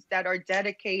firms that are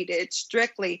dedicated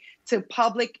strictly to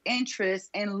public interest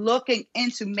and looking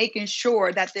into making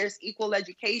sure that there's equal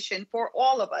education for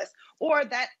all of us, or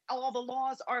that all the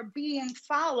laws are being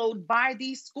followed by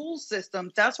these school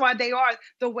systems. That's why they are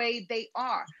the way they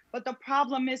are. But the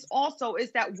problem is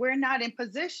that we're not in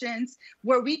positions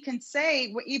where we can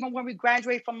say, even when we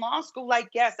graduate from law school, like,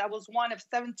 yes, I was one of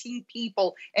 17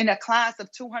 people in a class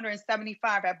of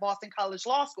 275 at Boston College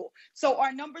Law School. So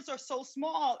our numbers are so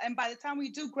small. And by the time we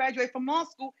do graduate from law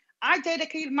school, I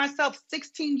dedicated myself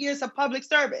 16 years of public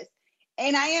service.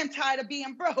 And I am tired of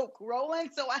being broke,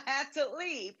 Roland, so I had to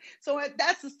leave. So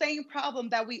that's the same problem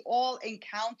that we all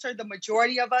encounter. The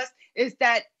majority of us is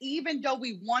that even though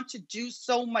we want to do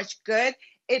so much good,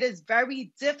 it is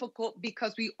very difficult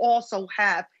because we also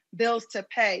have bills to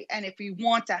pay. And if we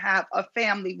want to have a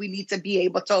family, we need to be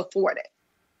able to afford it.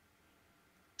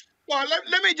 Well,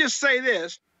 let me just say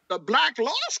this. The black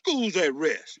law school's at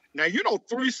risk. Now,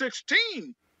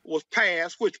 316 was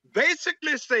passed, which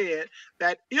basically said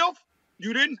that if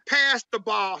you didn't pass the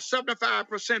bar,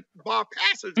 75% bar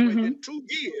passage within 2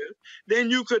 years,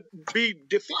 then you could be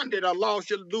defunded or lose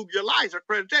your license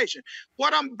accreditation.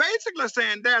 What I'm basically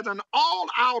saying, there's an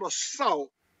all-out assault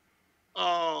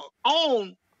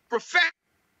on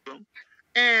professionalism,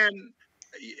 and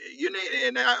you need,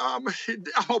 and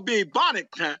I'll be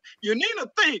Ebonic, you need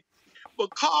to think,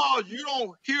 because you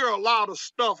don't hear a lot of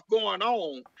stuff going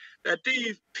on that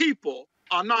these people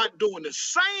are not doing the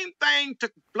same thing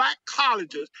to black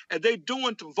colleges as they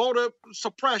doing to voter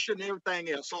suppression and everything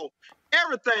else. So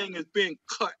everything is being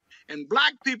cut, and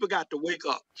black people got to wake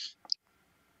up.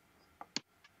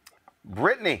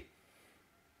 Brittany.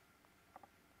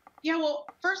 Yeah, well,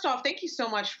 first off, thank you so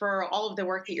much for all of the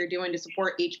work that you're doing to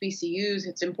support HBCUs.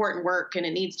 It's important work and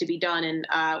it needs to be done. And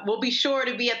we'll be sure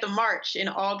to be at the march in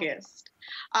August.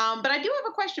 But I do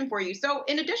have a question for you. So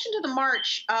in addition to the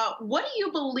march, what do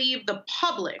you believe the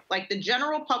public, like the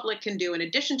general public, can do in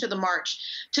addition to the march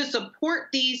to support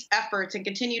these efforts and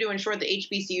continue to ensure that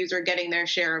HBCUs are getting their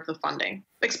share of the funding,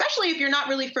 especially if you're not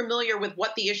really familiar with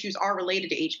what the issues are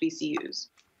related to HBCUs?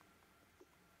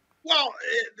 Well,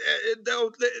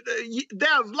 there's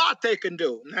a lot they can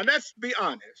do. Now, let's be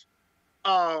honest.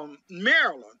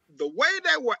 Maryland, the way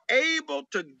they were able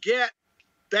to get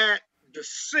that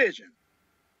decision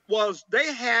was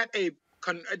they had a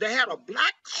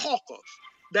black caucus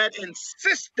that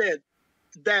insisted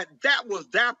that that was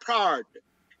their priority.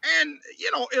 And, you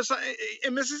know,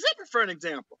 in Mississippi, for an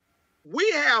example,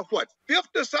 we have,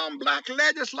 50-some black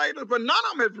legislators, but none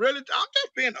of them have really, I'm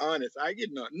just being honest,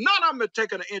 none of them have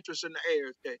taken an interest in the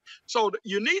ARSK. So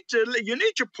you need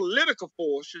your political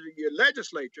force, your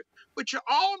legislature, but you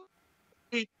all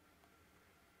need.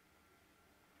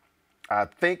 I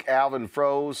think Alvin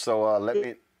froze, so let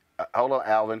me, hold on,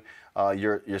 Alvin.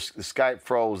 Your Skype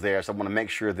froze there, so I want to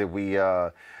make sure that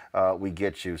we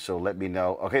get you, so let me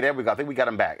know. Okay, there we go. I think we got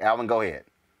him back. Alvin, go ahead.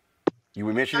 You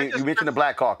mentioned the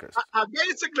Black Caucus. I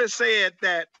basically said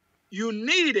that you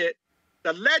needed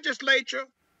the legislature.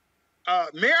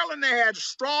 Maryland, they had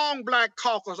strong black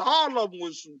caucus. All of them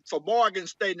was for Morgan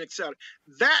State and et cetera.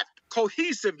 That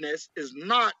cohesiveness is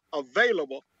not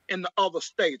available in the other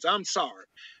states. I'm sorry.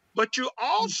 But you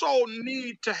also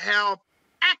need to have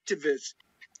activists,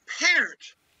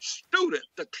 parents, students,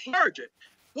 the clergy.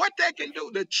 What they can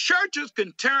do, the churches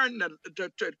can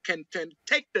can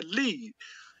take the lead.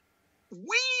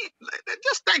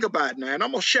 Just think about it now, and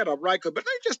I'm gonna shut up right quick, but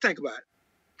let's just think about it.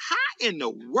 How in the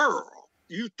world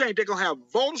you think they're gonna have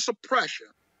voter suppression?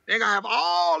 They're gonna have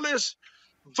all this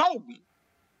voting,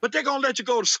 but they're gonna let you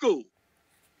go to school.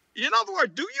 In other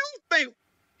words, do you think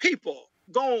people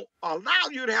gonna allow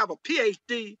you to have a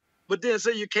PhD, but then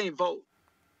say you can't vote?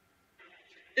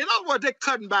 In other words, they're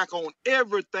cutting back on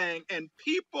everything, and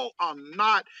people are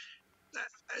not.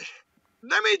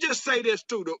 Let me just say this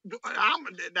too.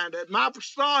 My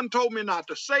son told me not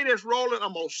to say this, Roland.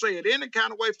 I'm gonna say it any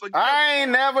kind of way. I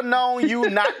ain't never known you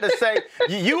not to say.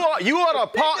 You are the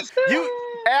Paul.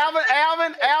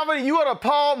 Alvin. You are the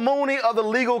Paul Mooney of the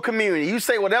legal community. You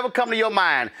say whatever comes to your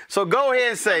mind. So go ahead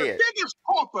and say it. The biggest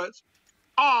corporates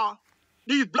are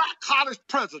these black college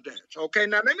presidents. Okay,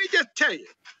 now let me just tell you,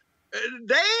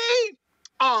 they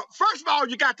are. First of all,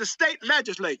 you got the state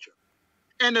legislature.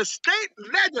 And the state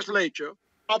legislature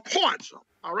appoints them,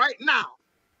 all right? Now,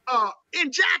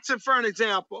 in Jackson, for an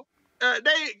example,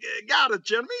 they got a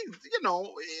gentleman,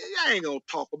 I ain't going to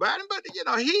talk about him, but,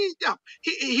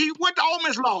 he went to Ole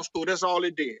Miss Law School. That's all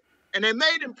he did. And they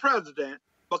made him president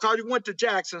because he went to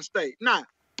Jackson State. Now,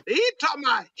 he talking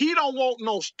about he don't want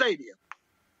no stadium.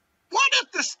 What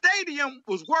if the stadium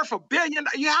was worth $1 billion?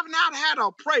 You have not had an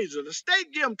appraiser. The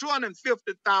state gave him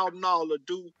 $250,000 to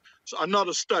do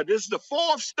another study. This is the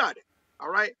fourth study, all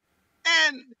right?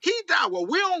 And he died. Well,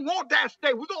 we don't want that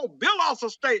state. We're going to build us a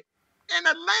state. And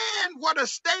the land where the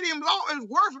stadium is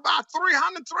worth about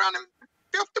 $350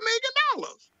 million.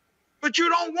 But you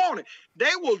don't want it.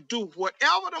 They will do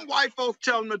whatever them white folks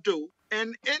tell them to do.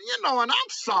 And I'm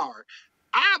sorry.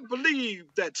 I believe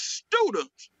that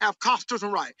students have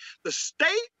constitutional right. The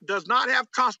state does not have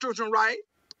constitutional right,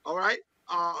 all right?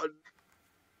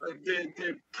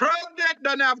 The president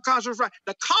doesn't have constitutional right.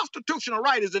 The constitutional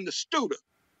right is in the student.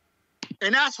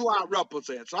 And that's who I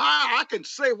represent. So I can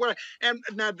say what, and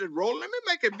now, Roland, let me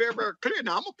make it very, very clear.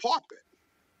 Now, I'm a pauper.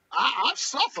 I've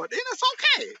suffered, and it's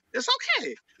okay. It's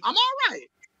okay. I'm all right.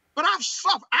 But I've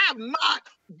suffered. I have not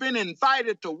been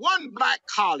invited to one black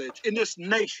college in this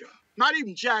nation, not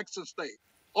even Jackson State,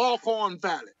 Alcorn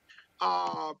Valley.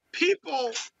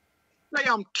 People say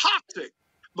I'm toxic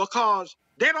because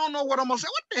they don't know what I'm going to say.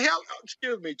 What the hell?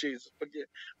 Excuse me, Jesus. Forget.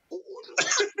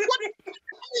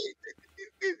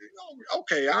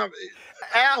 Okay.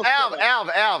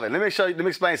 Alvin, let me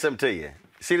explain something to you.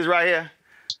 See this right here?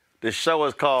 This show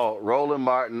is called Roland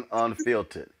Martin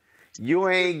Unfiltered. You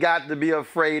ain't got to be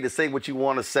afraid to say what you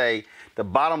want to say. The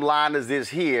bottom line is this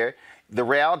here. The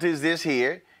reality is this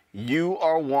here. You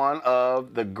are one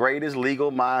of the greatest legal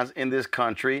minds in this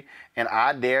country, and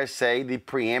I dare say the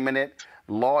preeminent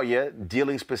lawyer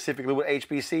dealing specifically with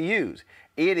HBCUs.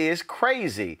 It is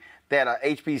crazy that a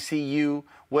HBCU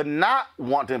would not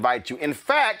want to invite you. In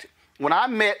fact, when I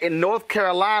met in North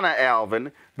Carolina,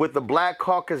 Alvin, with the Black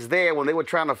Caucus there, when they were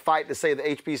trying to fight to save the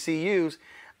HBCUs,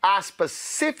 I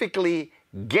specifically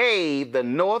gave the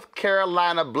North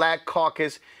Carolina Black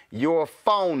Caucus your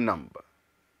phone number.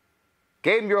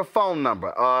 Gave him your phone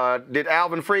number. Did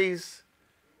Alvin freeze?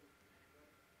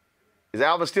 Is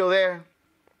Alvin still there?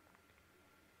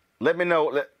 Let me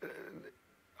know.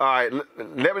 All right,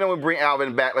 let me know when we bring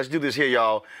Alvin back. Let's do this here,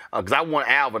 y'all, because I want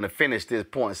Alvin to finish this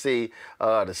point. See,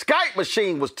 the Skype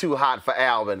machine was too hot for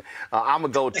Alvin. I'm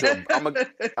gonna go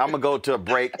to a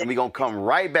break, and we're gonna come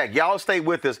right back. Y'all stay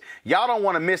with us. Y'all don't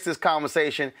want to miss this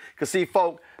conversation, because see,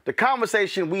 folk, the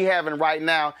conversation we having right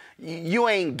now, you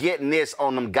ain't getting this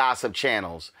on them gossip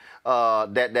channels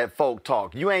that folk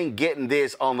talk. You ain't getting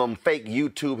this on them fake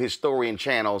YouTube historian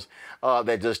channels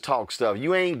that just talk stuff.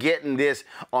 You ain't getting this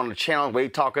on the channels where they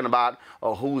talking about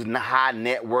who's high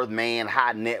net worth man,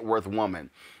 high net worth woman.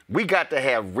 We got to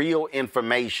have real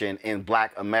information in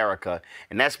Black America,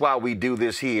 and that's why we do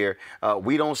this here.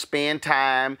 We don't spend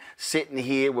time sitting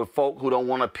here with folk who don't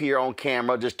want to appear on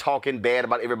camera, just talking bad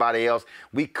about everybody else.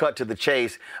 We cut to the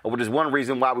chase, which is one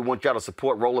reason why we want y'all to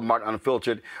support Roland Martin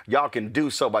Unfiltered. Y'all can do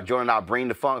so by joining our Bring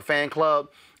the Funk fan club.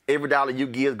 Every dollar you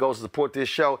give goes to support this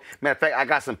show. Matter of fact, I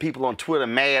got some people on Twitter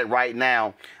mad right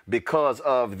now because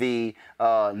of the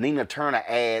Nina Turner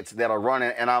ads that are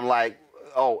running, and I'm like,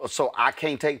 oh, so I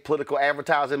can't take political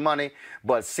advertising money,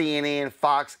 but CNN,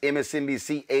 Fox,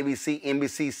 MSNBC, ABC,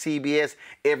 NBC, CBS,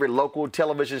 every local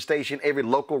television station, every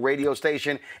local radio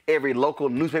station, every local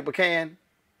newspaper can?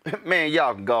 Man,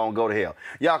 y'all can go to hell.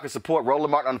 Y'all can support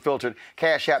Roland Martin Unfiltered,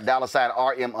 Cash App,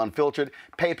 $RM Unfiltered,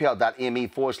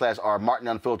 PayPal.me/R Martin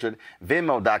Unfiltered,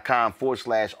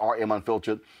 Venmo.com/RM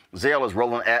Unfiltered, Zelle is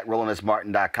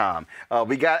Roland@RolandSMartin.com.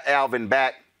 We got Alvin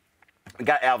back.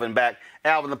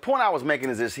 Alvin, the point I was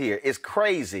making is this here. It's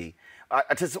crazy.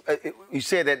 You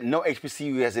said that no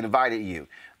HBCU has invited you.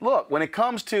 Look, when it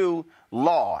comes to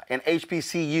law and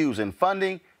HBCUs and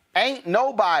funding, ain't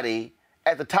nobody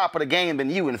at the top of the game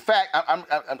than you. In fact,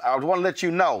 I want to let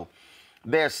you know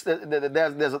there's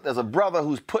a brother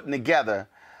who's putting together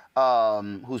a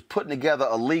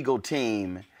legal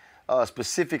team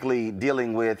specifically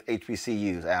dealing with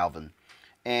HBCUs, Alvin.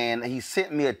 And he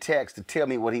sent me a text to tell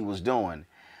me what he was doing.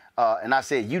 And I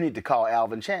said, you need to call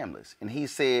Alvin Chambliss. And he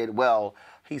said,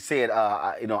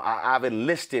 I've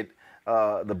enlisted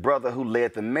the brother who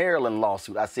led the Maryland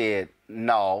lawsuit. I said,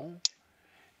 no,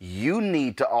 you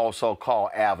need to also call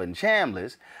Alvin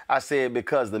Chambliss. I said,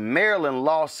 because the Maryland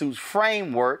lawsuit's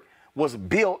framework was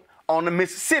built on the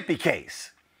Mississippi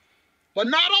case. But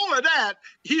not only that,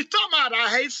 he's talking about, I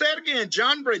hate to say it again,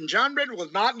 John Britton. John Britton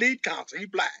was not lead counsel. He's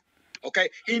Black. Okay,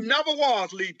 he never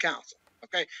was lead counsel.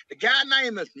 Okay, the guy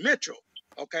name is Mitchell.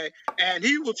 Okay, and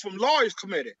he was from Lawyers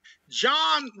Committee.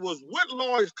 John was with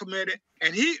Lawyers Committee,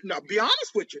 and now be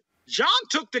honest with you, John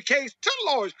took the case to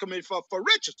Lawyers Committee for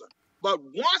Richardson. But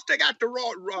once they got the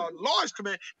Lawyers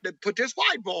Committee, they put this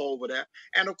white boy over there,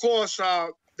 and of course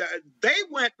they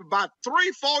went about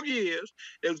 3-4 years.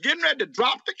 They was getting ready to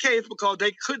drop the case because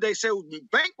they said it would be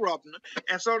bankrupting,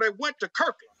 and so they went to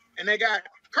Kirkland, and they got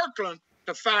Kirkland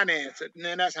to finance it, and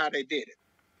then that's how they did it.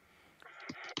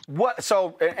 What?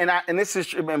 So, and this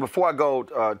is, and before I go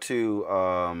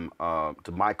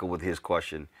to Michael with his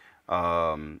question,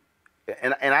 and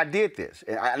I did this,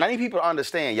 and I need people to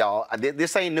understand, y'all.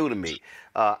 This ain't new to me.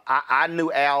 I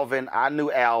knew Alvin.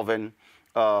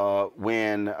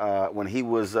 When he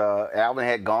was Alvin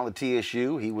had gone to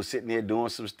TSU. He was sitting there doing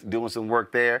some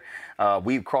work there.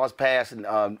 We've crossed paths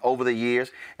over the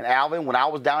years. And Alvin, when I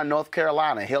was down in North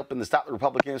Carolina helping to stop the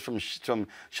Republicans from shutting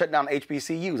down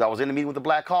HBCUs, I was in the meeting with the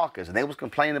Black Caucus, and they was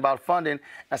complaining about funding.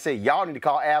 I said, y'all need to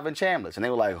call Alvin Chambliss. And they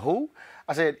were like, who?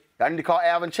 I said, y'all need to call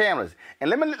Alvin Chambliss. And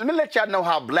let me let y'all know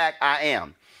how Black I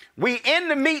am. We in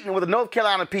the meeting with the North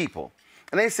Carolina people,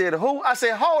 and they said, who? I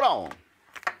said, hold on.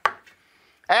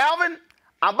 Alvin,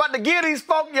 I'm about to give these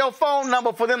folk your phone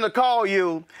number for them to call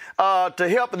you to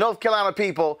help the North Carolina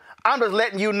people. I'm just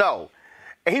letting you know.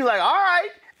 And he's like, all right.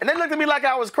 And they looked at me like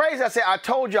I was crazy. I said, I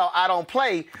told y'all I don't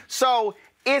play. So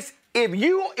it's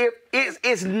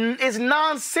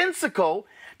nonsensical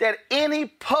that any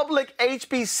public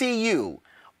HBCU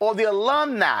or the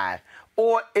alumni,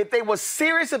 or if they were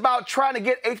serious about trying to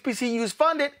get HBCUs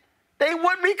funded, they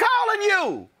wouldn't be calling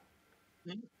you.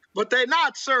 But they're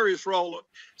not serious, Roland.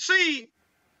 See,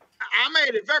 I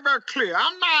made it very, very clear.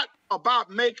 I'm not about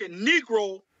making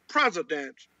Negro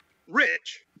presidents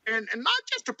rich. And not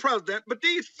just the president, but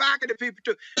these faculty people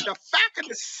too. The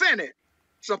faculty senate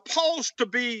supposed to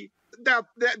be,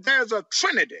 there's a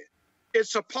trinity.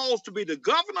 It's supposed to be the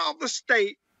governor of the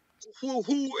state who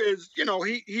is,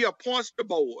 he appoints the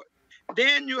board.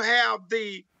 Then you have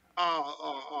the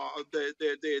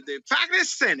faculty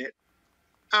senate,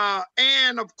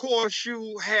 and of course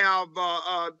you have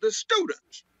the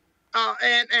students,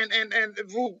 and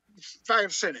who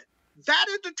faculty senate. That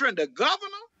is the trend. The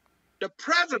governor, the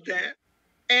president,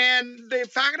 and the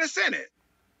faculty senate.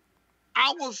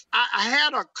 I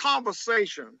had a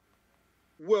conversation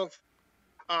with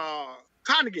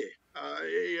Carnegie,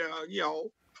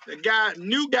 the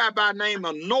new guy by the name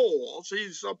of Knowles.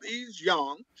 He's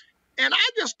young, and I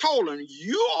just told him,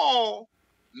 you all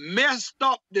messed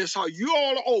up this. You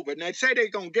all are over, and they say they're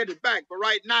gonna get it back, but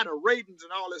right now the ratings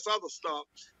and all this other stuff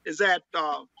is at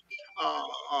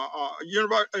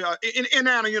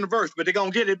Indiana University, but they're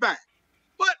gonna get it back.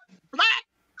 But black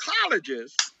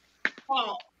colleges,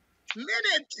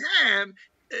 many times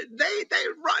they in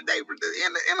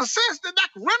a sense they're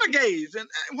like renegades. And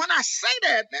when I say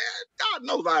that, God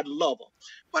knows I love them,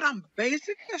 but I'm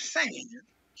basically saying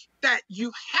that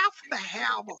you have to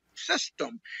have a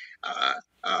system.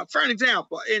 For an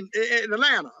example, in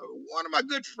Atlanta, one of my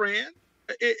good friends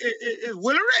is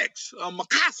Willie Ricks,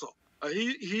 Mikasa.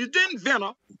 He's the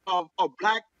inventor of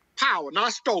Black Power,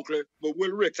 not Stokely, but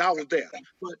Willie Ricks. I was there.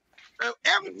 But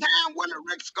every time Willie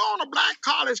Ricks go on a black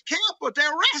college campus, they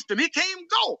arrest him. He can't even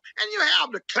go. And you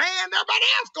have the Klan, everybody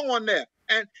else going there.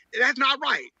 And that's not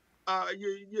right.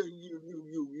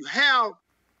 You have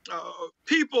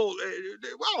people,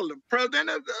 well, the president,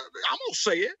 I'm going to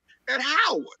say it, at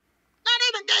Howard. Now,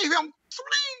 they done gave him 3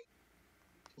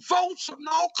 votes of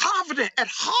no confidence. At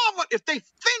Harvard, if they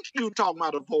think you're talking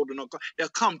about a vote of no confidence, they'll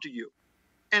come to you.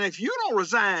 And if you don't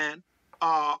resign,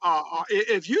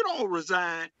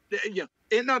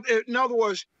 in other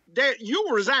words, you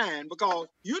resign because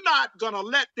you're not going to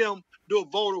let them do a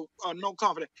vote of no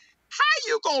confidence. How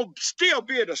you going to still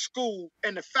be at a school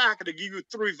and the faculty give you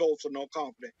 3 votes of no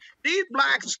confidence? These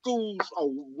black schools are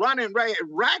running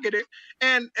raggedy,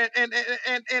 and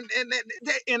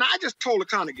I just told the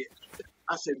congregation,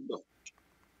 I said, look,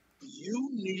 you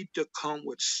need to come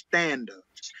with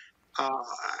standards.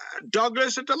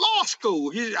 Douglas at the law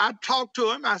school, I talked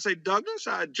to him. I said, Douglas,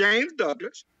 James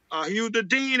Douglas, he was the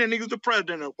dean and he was the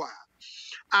president of a while.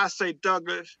 I say,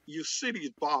 Douglas, you see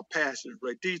these bar passes,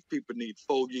 right? These people need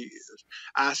 4 years.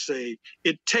 I say,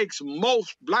 it takes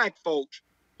most black folks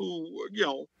who,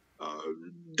 isn't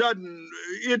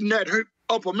that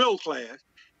upper middle class,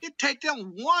 it takes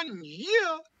them 1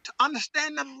 year to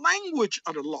understand the language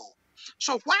of the law.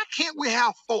 So why can't we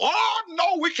have 4? Oh,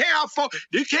 no, we can't have 4.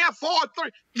 You can't afford 3.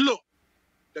 Look,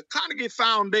 the Carnegie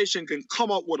Foundation can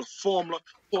come up with a formula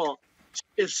for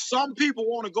if some people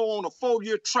want to go on a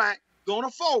 4-year track, go on a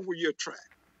 4-year track.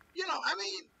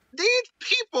 These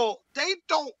people, they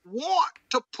don't want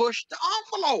to push the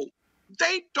envelope.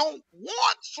 They don't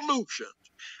want solutions.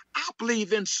 I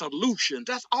believe in solutions.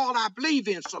 That's all I believe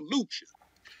in, solutions.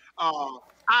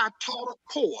 I taught a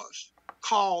course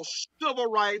called Civil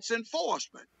Rights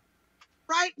Enforcement.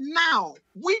 Right now,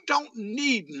 we don't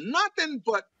need nothing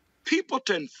but people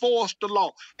to enforce the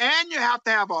law. And you have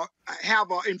to have a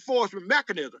enforcement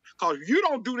mechanism, because if you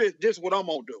don't do this is what I'm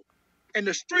going to do. And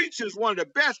the streets is one of the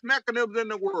best mechanisms in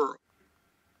the world.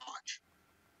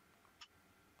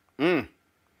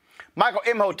 Michael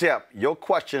Imhotep, your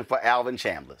question for Alvin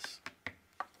Chambliss.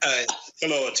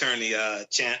 Hello, Attorney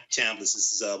Chambliss. This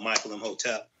is Michael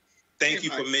Imhotep. Thank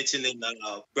you for mentioning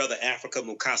Brother Africa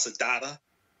Mukasa Dada.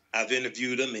 I've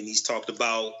interviewed him, and he's talked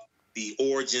about the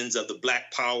origins of the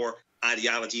Black Power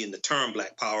ideology and the term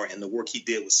Black Power and the work he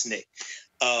did with SNCC.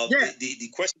 The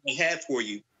question I had for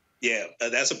you,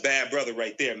 that's a bad brother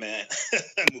right there, man.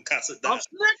 Mukasa Dada.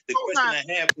 The question I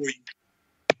have for you,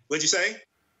 what'd you say?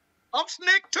 I'm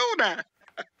SNCC too now.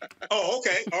 Oh,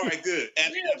 okay. All right, good.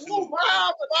 Thank you for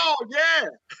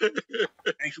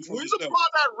we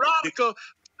support that radical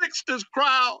 60s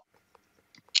crowd.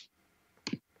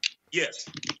 Yes.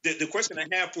 The question I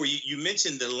have for you, you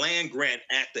mentioned the Land Grant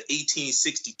Act of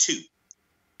 1862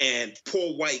 and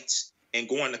poor whites and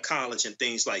going to college and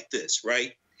things like this,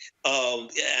 right? Can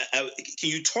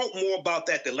you talk more about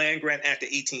that, the Land Grant Act of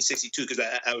 1862? Because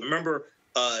I remember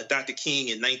Dr. King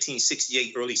in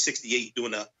 1968, early 68,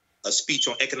 doing a speech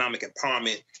on economic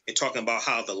empowerment and talking about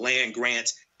how the land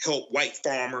grants help white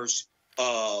farmers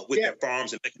with their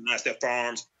farms and mechanize their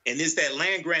farms. And is that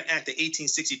Land Grant Act of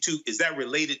 1862, is that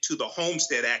related to the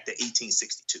Homestead Act of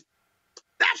 1862?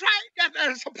 That's right.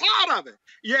 That's a part of it.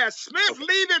 Yeah, Smith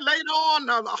leave it later on,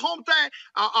 the Homestead.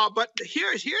 But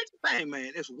here's the thing,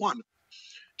 man. It's wonderful.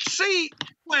 See,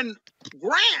 when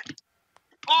Grant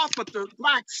offered to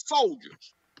black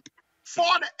soldiers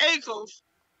 40 acres,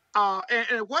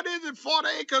 and what is it, 40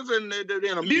 acres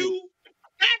in a mule?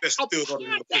 That's still going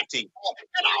to 15.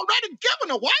 And already given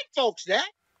the white folks that.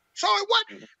 So it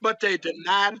wasn't, but they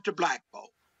denied it to black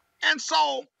folks. And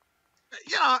so,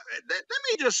 you know, let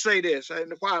me just say this,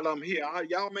 and while I'm here,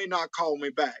 y'all may not call me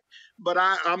back, but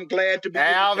I'm glad to be.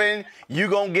 Alvin, you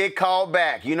gonna get called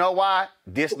back. You know why?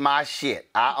 This my shit.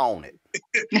 I own it.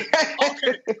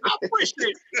 Okay, I appreciate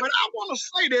it, but I want to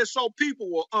say this so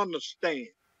people will understand.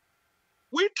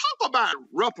 We talk about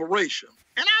reparation,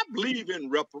 and I believe in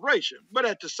reparation, but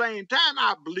at the same time,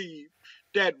 I believe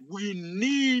that we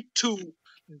need to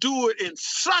do it in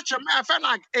such a matter of fact,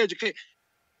 like education.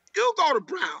 You go to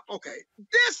Brown, okay,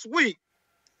 this week,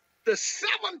 the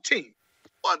 17th,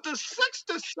 was the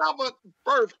 67th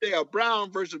birthday of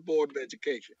Brown versus Board of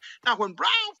Education. Now, when Brown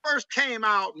first came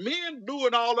out, men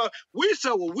doing all that, we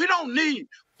said, well, we don't need,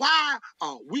 why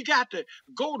we got to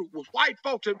go with white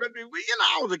folks, and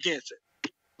I was against it.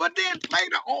 But then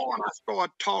later on, I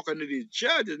started talking to these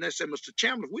judges, and they said, Mr.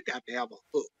 Chambliss, we got to have a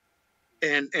hook.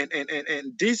 And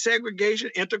desegregation,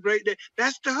 integrate that,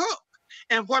 that's the hook.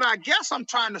 And what I guess I'm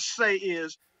trying to say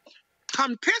is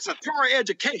compensatory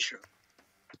education.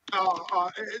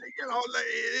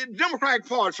 Democratic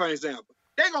Party, for example,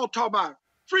 they're going to talk about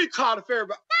free college for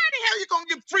everybody. Why the hell are you going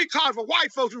to give free college for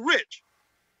white folks who are rich?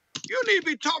 You need to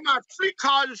be talking about free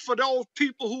colleges for those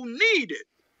people who need it.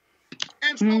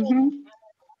 And so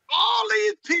all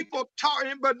these people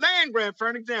talking, but land grant, for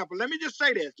an example, let me just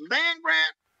say this. Land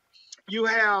grant, you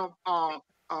have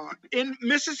in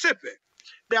Mississippi,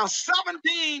 there are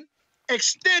 17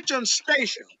 extension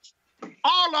stations,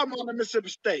 all of them on the Mississippi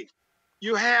State.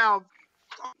 You have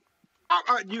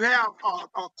a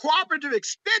cooperative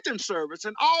extension service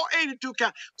in all 82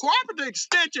 counties. Cooperative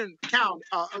extension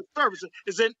services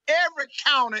is in every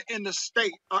county in the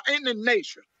state, in the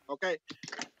nation, okay?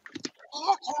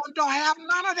 Alcorn don't have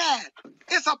none of that.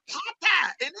 It's a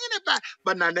pie in anybody.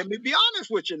 But now, let me be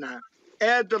honest with you now.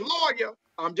 As the lawyer,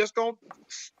 I'm just going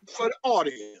for the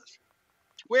audience.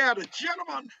 We had a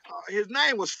gentleman, his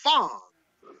name was Fawn,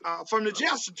 from the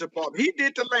Justice Department. He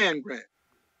did the land grant.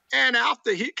 And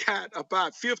after he got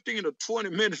about 15 or 20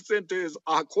 minutes into his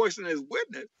question his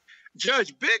witness,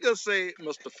 Judge Bigger said,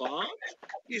 Mr. Fawn,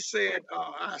 he said,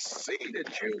 I see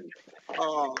that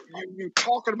you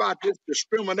talking about this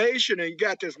discrimination and you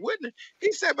got this witness.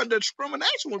 He said, but the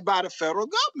discrimination was by the federal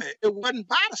government. It wasn't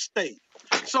by the state.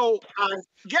 So I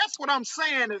guess what I'm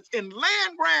saying is in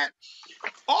land grant,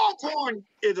 Alcorn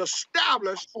is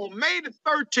established on May the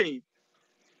 13th,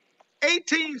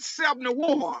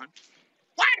 1871.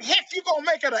 Why the heck you gonna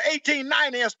make it an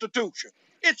 1890 institution?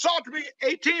 It's ought to be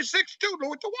 1862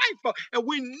 with the white folks. And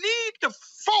we need to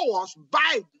force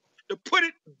Biden to put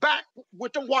it back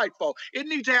with the white folks. It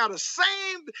needs to have the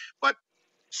same, but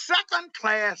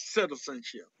second-class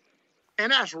citizenship.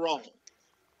 And that's wrong.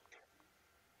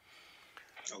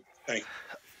 Thank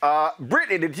you.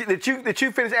 Brittany, did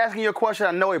you finish asking your question?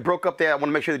 I know it broke up there. I want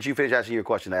to make sure that you finish asking your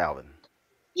question to Alvin.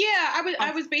 Yeah,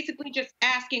 I was basically just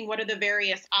asking what are the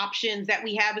various options that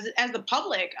we have as the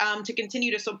public to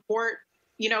continue to support,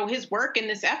 you know, his work in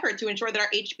this effort to ensure that our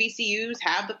HBCUs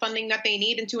have the funding that they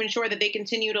need and to ensure that they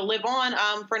continue to live on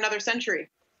for another century.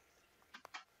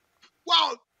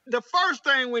 Well, the first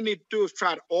thing we need to do is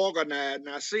try to organize.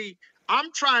 Now, see,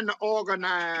 I'm trying to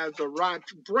organize the right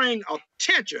to bring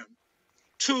attention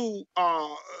to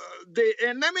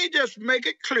and let me just make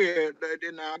it clear that,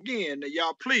 and again,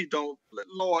 y'all please don't,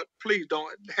 Lord, please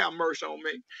don't have mercy on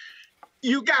me.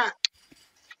 You got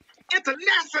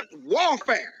international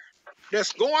warfare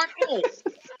that's going on.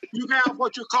 You have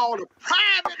what you call the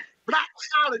private black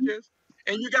colleges,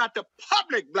 and you got the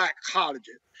public black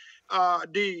colleges.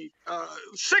 The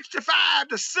 65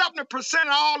 to 70% of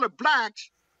all the blacks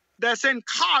that's in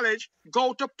college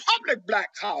go to public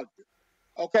black colleges.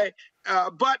 Okay,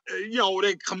 but you know,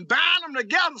 they combine them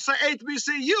together, say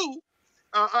HBCU,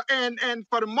 and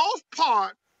for the most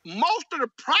part, most of the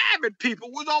private people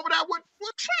was over there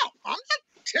with Trump. I'm just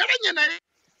telling you, that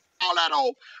all that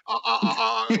old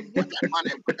with that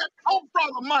money, with that old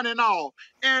brother money and all.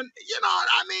 And you know,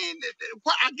 I mean,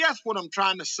 I guess what I'm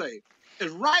trying to say is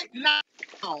right now,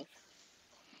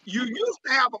 you used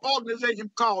to have an organization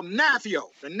called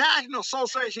NAFIO, the National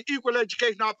Association of Equal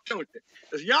Education Opportunity.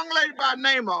 This young lady by the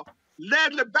name of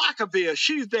Leslie Backerville,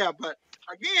 she's there. But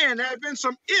again, there have been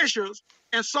some issues.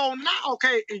 And so now,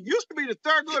 okay, it used to be the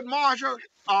Thurgood Marshall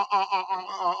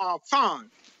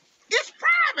Fund. It's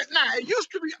private now. It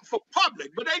used to be for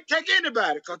public, but they take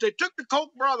anybody because they took the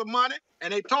Koch brother money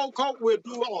and they told Koch we'll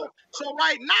do all. So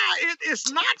right now,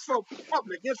 it's not for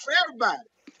public. It's for everybody.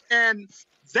 And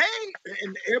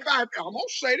everybody, I'm gonna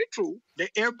say the truth, that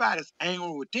everybody's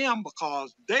angry with them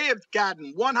because they have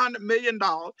gotten $100 million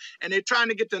and they're trying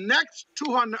to get the next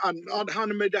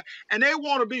 $100 million, and they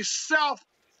want to be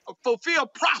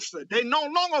self-fulfilled prophecy. They no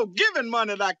longer giving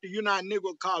money like the United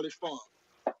Negro College Fund.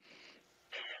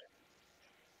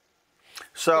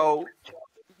 So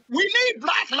we need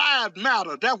Black Lives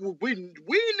Matter. That's what we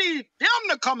need them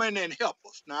to come in and help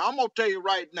us. Now, I'm going to tell you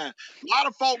right now, a lot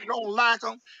of folks don't like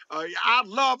them. I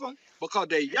love them because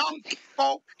they're young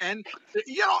folk. And,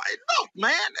 you know, look,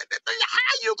 man,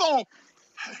 how you going to...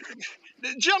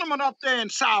 The gentleman up there in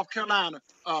South Carolina,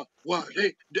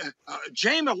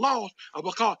 Jamie lost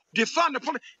because defund the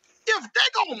police. If they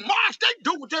going to march, they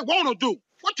do what they want to do.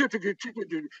 What you think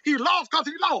he lost because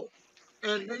he lost?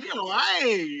 And, you know,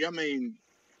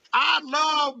 I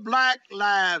love Black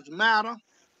Lives Matter.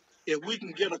 If we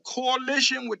can get a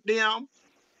coalition with them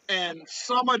and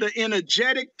some of the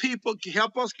energetic people can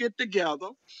help us get together.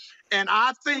 And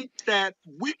I think that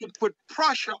we can put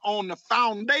pressure on the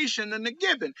foundation and the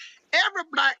giving. Every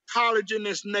black college in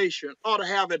this nation ought to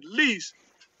have at least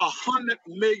 $100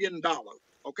 million,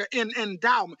 okay, in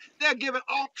endowment. They're giving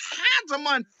all kinds of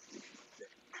money,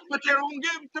 but they don't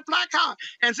give it to black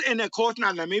colleges. And of course,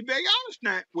 now let me be honest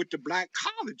now, with the black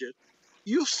colleges,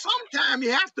 sometimes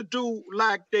you have to do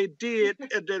like they did,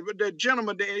 the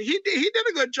gentleman did. He did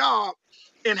a good job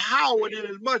in Howard in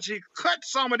as much he cut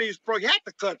some of these programs. He had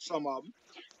to cut some of them.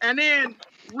 And then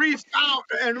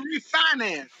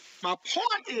refinance. My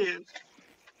point is,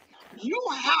 you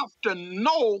have to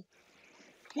know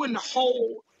when to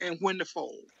hold and when to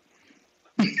fold.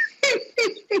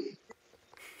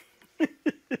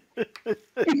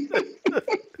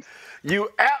 You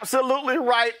absolutely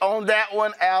right on that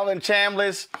one, Alvin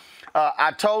Chambliss.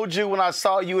 I told you when I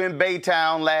saw you in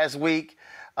Baytown last week,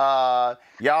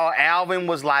 Alvin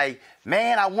was like,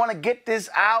 man, I want to get this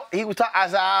out. He was talking. I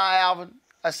said, Alvin.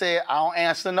 I said, I don't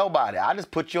answer nobody. I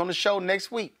just put you on the show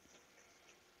next week.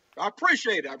 I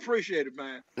appreciate it. I appreciate it,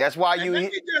 man. That's why Let me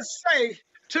just say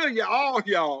to you, all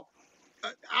y'all,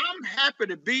 I'm happy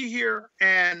to be here.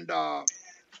 And, the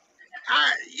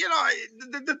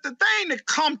thing that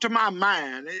come to my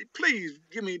mind, please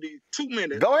give me the 2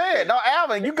 minutes. Go ahead. No,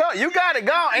 Alvin, you go. You got it.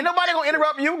 Go. Ain't nobody going to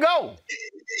interrupt you. Go.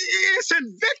 It's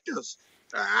Invictus.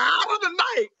 Out of the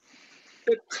night.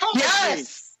 It calls me.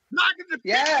 Knocking the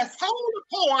yes. Hold the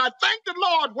poor. I thank the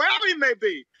Lord, wherever he may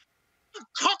be.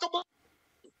 Talk about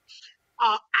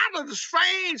out of the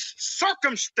strange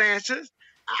circumstances,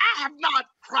 I have not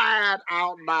cried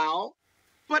out loud,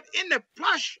 but in the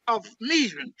flush of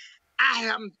meeting,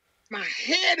 my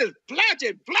head is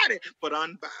bloody, but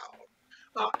unbowed.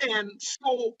 And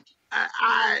so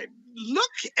I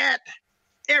look at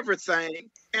everything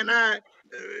and I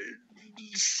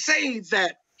say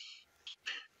that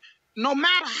no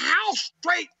matter how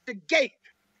straight the gate,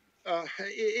 I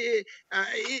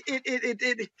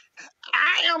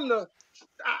am the,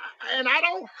 and I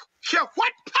don't care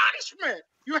what punishment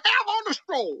you have on the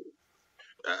scroll,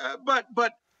 but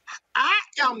I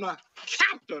am the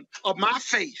captain of my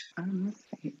faith, and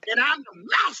I'm the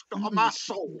master of my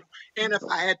soul. And if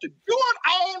I had to do it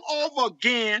all over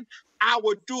again, I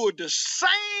would do it the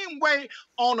same way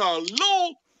on a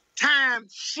little time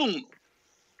sooner.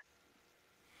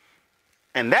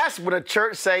 And that's when the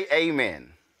church say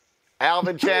amen.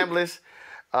 Alvin Chambliss,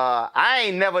 I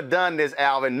ain't never done this,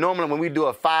 Alvin. Normally when we do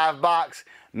a 5-box,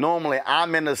 normally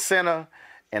I'm in the center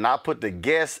and I put the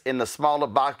guests in the smaller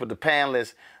box with the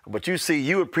panelists. But you see,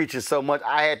 you were preaching so much,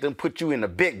 I had them put you in the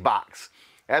big box.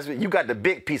 That's what you got, the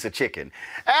big piece of chicken.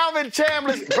 Alvin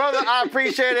Chambliss, brother, I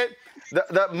appreciate it.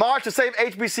 The March to Save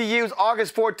HBCUs,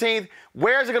 August 14th.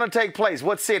 Where is it going to take place?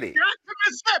 What city?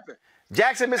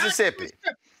 Jackson, Mississippi.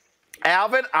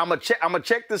 Alvin, I'm gonna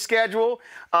check the schedule,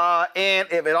 and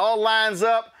if it all lines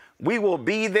up, we will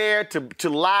be there to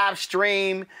live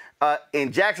stream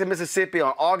in Jackson, Mississippi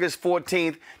on August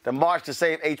 14th, the March to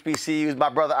Save HBCUs. My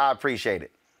brother, I appreciate it.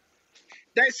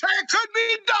 They say it could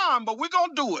be done, but we're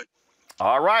gonna do it.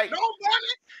 All right. No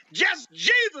money, just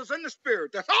Jesus in the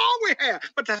spirit. That's all we have,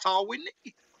 but that's all we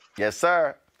need. Yes,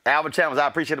 sir. Alvin Chambliss, I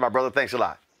appreciate it, my brother. Thanks a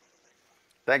lot.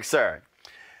 Thanks, sir.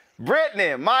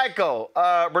 Brittany, Michael,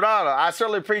 Bernardo, I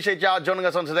certainly appreciate y'all joining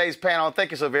us on today's panel. Thank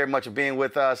you so very much for being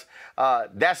with us.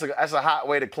 That's a hot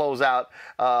way to close out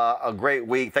a great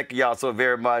week. Thank you y'all so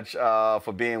very much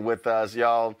for being with us,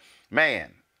 y'all.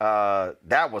 Man,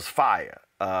 that was fire.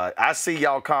 I see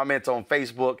y'all comments on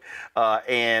Facebook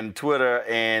and Twitter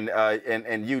and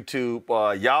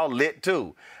YouTube. Y'all lit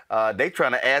too. They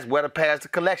trying to ask where to pass the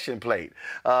collection plate.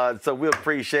 So we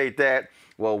appreciate that.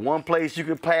 Well, one place you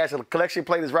can pass a collection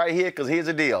plate is right here, because here's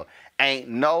the deal. Ain't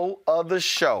no other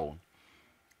show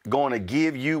going to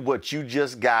give you what you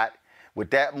just got with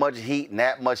that much heat and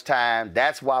that much time.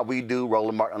 That's why we do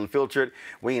Roland Martin Unfiltered.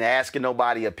 We ain't asking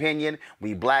nobody opinion.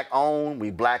 We black owned,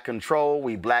 we black controlled,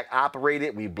 we black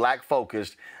operated, we black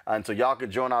focused. And so y'all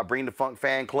can join our Bring the Funk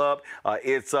fan club.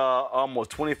 It's almost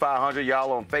 2,500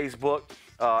 y'all on Facebook.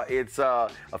 It's a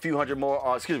few hundred more,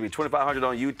 2,500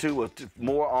 on YouTube,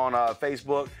 more on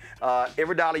Facebook.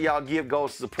 Every dollar y'all give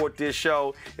goes to support this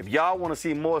show. If y'all want to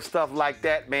see more stuff like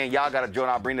that, man, y'all got to join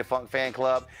our Bring the Funk fan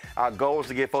club. Our goal is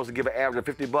to get folks to give an average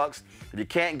of $50. If you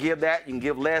can't give that, you can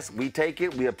give less. We take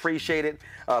it. We appreciate it.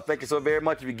 Thank you so very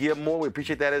much. If you give more, we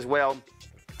appreciate that as well.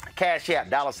 Cash App,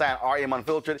 $RM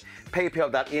Unfiltered,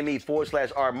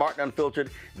 PayPal.me/R Martin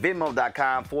Unfiltered,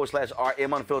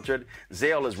 Venmo.com/RM Unfiltered,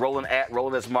 Zelle is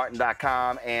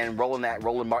Roland@RolandSMartin.com and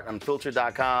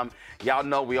Roland@RolandMartinUnfiltered.com. Y'all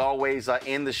know we always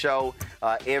end the show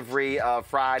every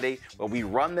Friday where we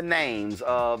run the names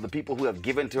of the people who have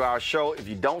given to our show. If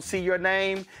you don't see your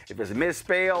name, if it's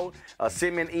misspelled,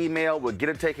 send me an email. We'll get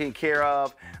it taken care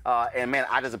of. And man,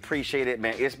 I just appreciate it,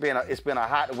 man. It's been a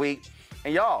hot week.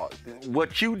 And y'all,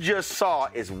 what you just saw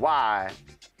is why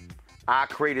I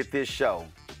created this show.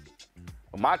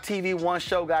 When my TV One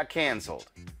show got canceled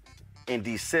in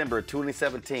December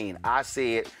 2017, I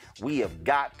said we have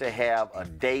got to have a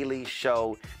daily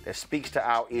show that speaks to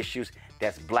our issues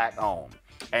that's black owned.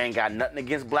 I ain't got nothing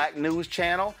against Black News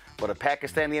Channel, but a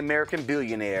Pakistani-American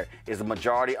billionaire is the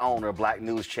majority owner of Black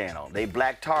News Channel. They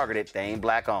black targeted, they ain't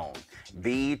black owned.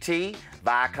 BET,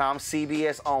 Viacom,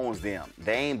 CBS owns them.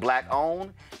 They ain't black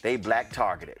owned, they black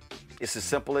targeted. It's as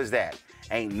simple as that.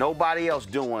 Ain't nobody else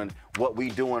doing what we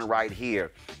doing right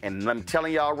here. And I'm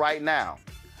telling y'all right now,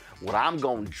 what I'm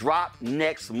gonna drop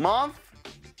next month,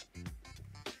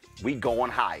 we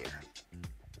going higher.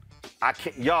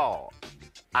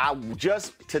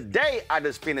 Today I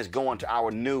just finished going to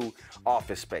our new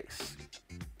office space.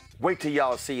 Wait till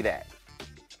y'all see that.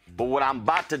 But what I'm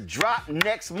about to drop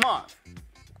next month,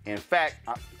 in fact,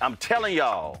 I'm telling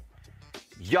y'all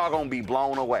gonna be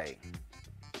blown away.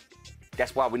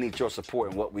 That's why we need your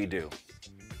support in what we do.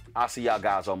 I'll see y'all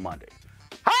guys on Monday.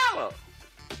 Holla!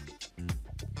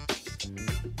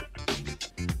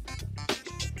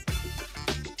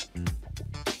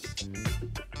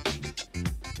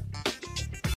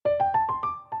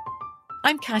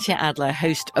 I'm Katya Adler,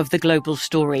 host of The Global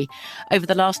Story. Over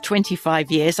the last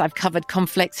 25 years, I've covered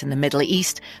conflicts in the Middle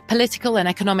East, political and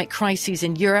economic crises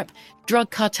in Europe, drug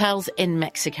cartels in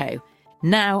Mexico.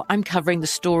 Now I'm covering the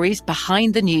stories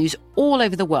behind the news all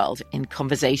over the world in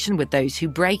conversation with those who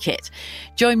break it.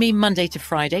 Join me Monday to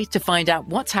Friday to find out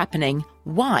what's happening,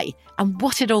 why, and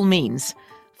what it all means.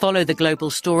 Follow The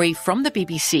Global Story from the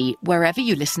BBC wherever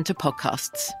you listen to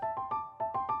podcasts.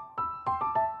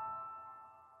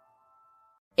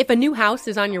 If a new house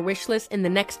is on your wish list in the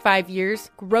next 5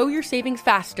 years, grow your savings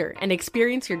faster and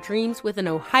experience your dreams with an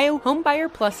Ohio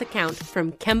Homebuyer Plus account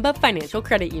from Kemba Financial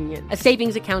Credit Union. A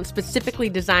savings account specifically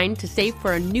designed to save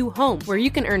for a new home, where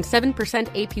you can earn 7%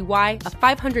 APY, a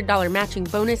 $500 matching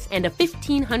bonus, and a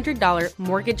 $1,500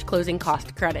 mortgage closing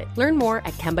cost credit. Learn more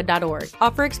at Kemba.org.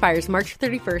 Offer expires March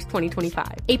 31st,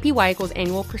 2025. APY equals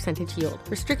annual percentage yield.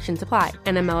 Restrictions apply.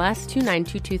 NMLS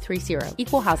 292230.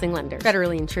 Equal housing lender.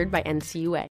 Federally insured by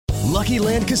NCUA. Lucky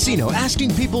Land Casino,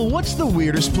 asking people, what's the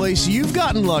weirdest place you've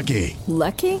gotten lucky?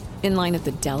 Lucky? In line at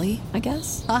the deli, I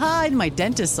guess? Aha, in my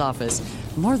dentist's office.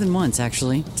 More than once,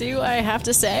 actually. Do I have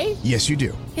to say? Yes, you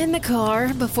do. In the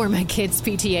car before my kids'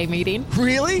 PTA meeting.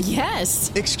 Really?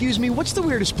 Yes. Excuse me, what's the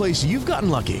weirdest place you've gotten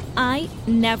lucky? I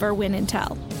never win and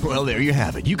tell. Well, there you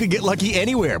have it. You can get lucky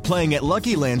anywhere, playing at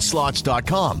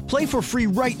LuckyLandSlots.com. Play for free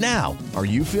right now. Are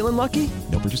you feeling lucky?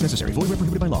 No purchase necessary. Void where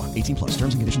prohibited by law. 18+.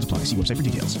 Terms and conditions apply. See website for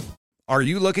details. Are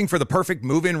you looking for the perfect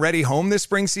move-in ready home this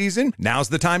spring season? Now's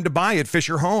the time to buy at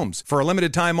Fisher Homes. For a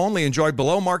limited time only, enjoy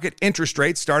below-market interest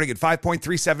rates starting at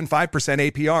 5.375%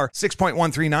 APR,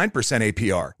 6.139%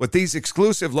 APR. With these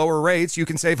exclusive lower rates, you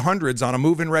can save hundreds on a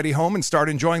move-in ready home and start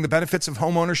enjoying the benefits of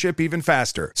homeownership even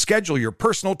faster. Schedule your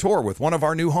personal tour with one of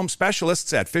our new home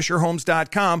specialists at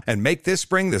FisherHomes.com and make this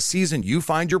spring the season you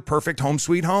find your perfect home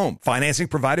sweet home. Financing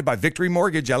provided by Victory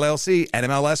Mortgage, LLC,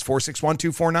 NMLS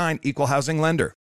 461249, Equal Housing Lender.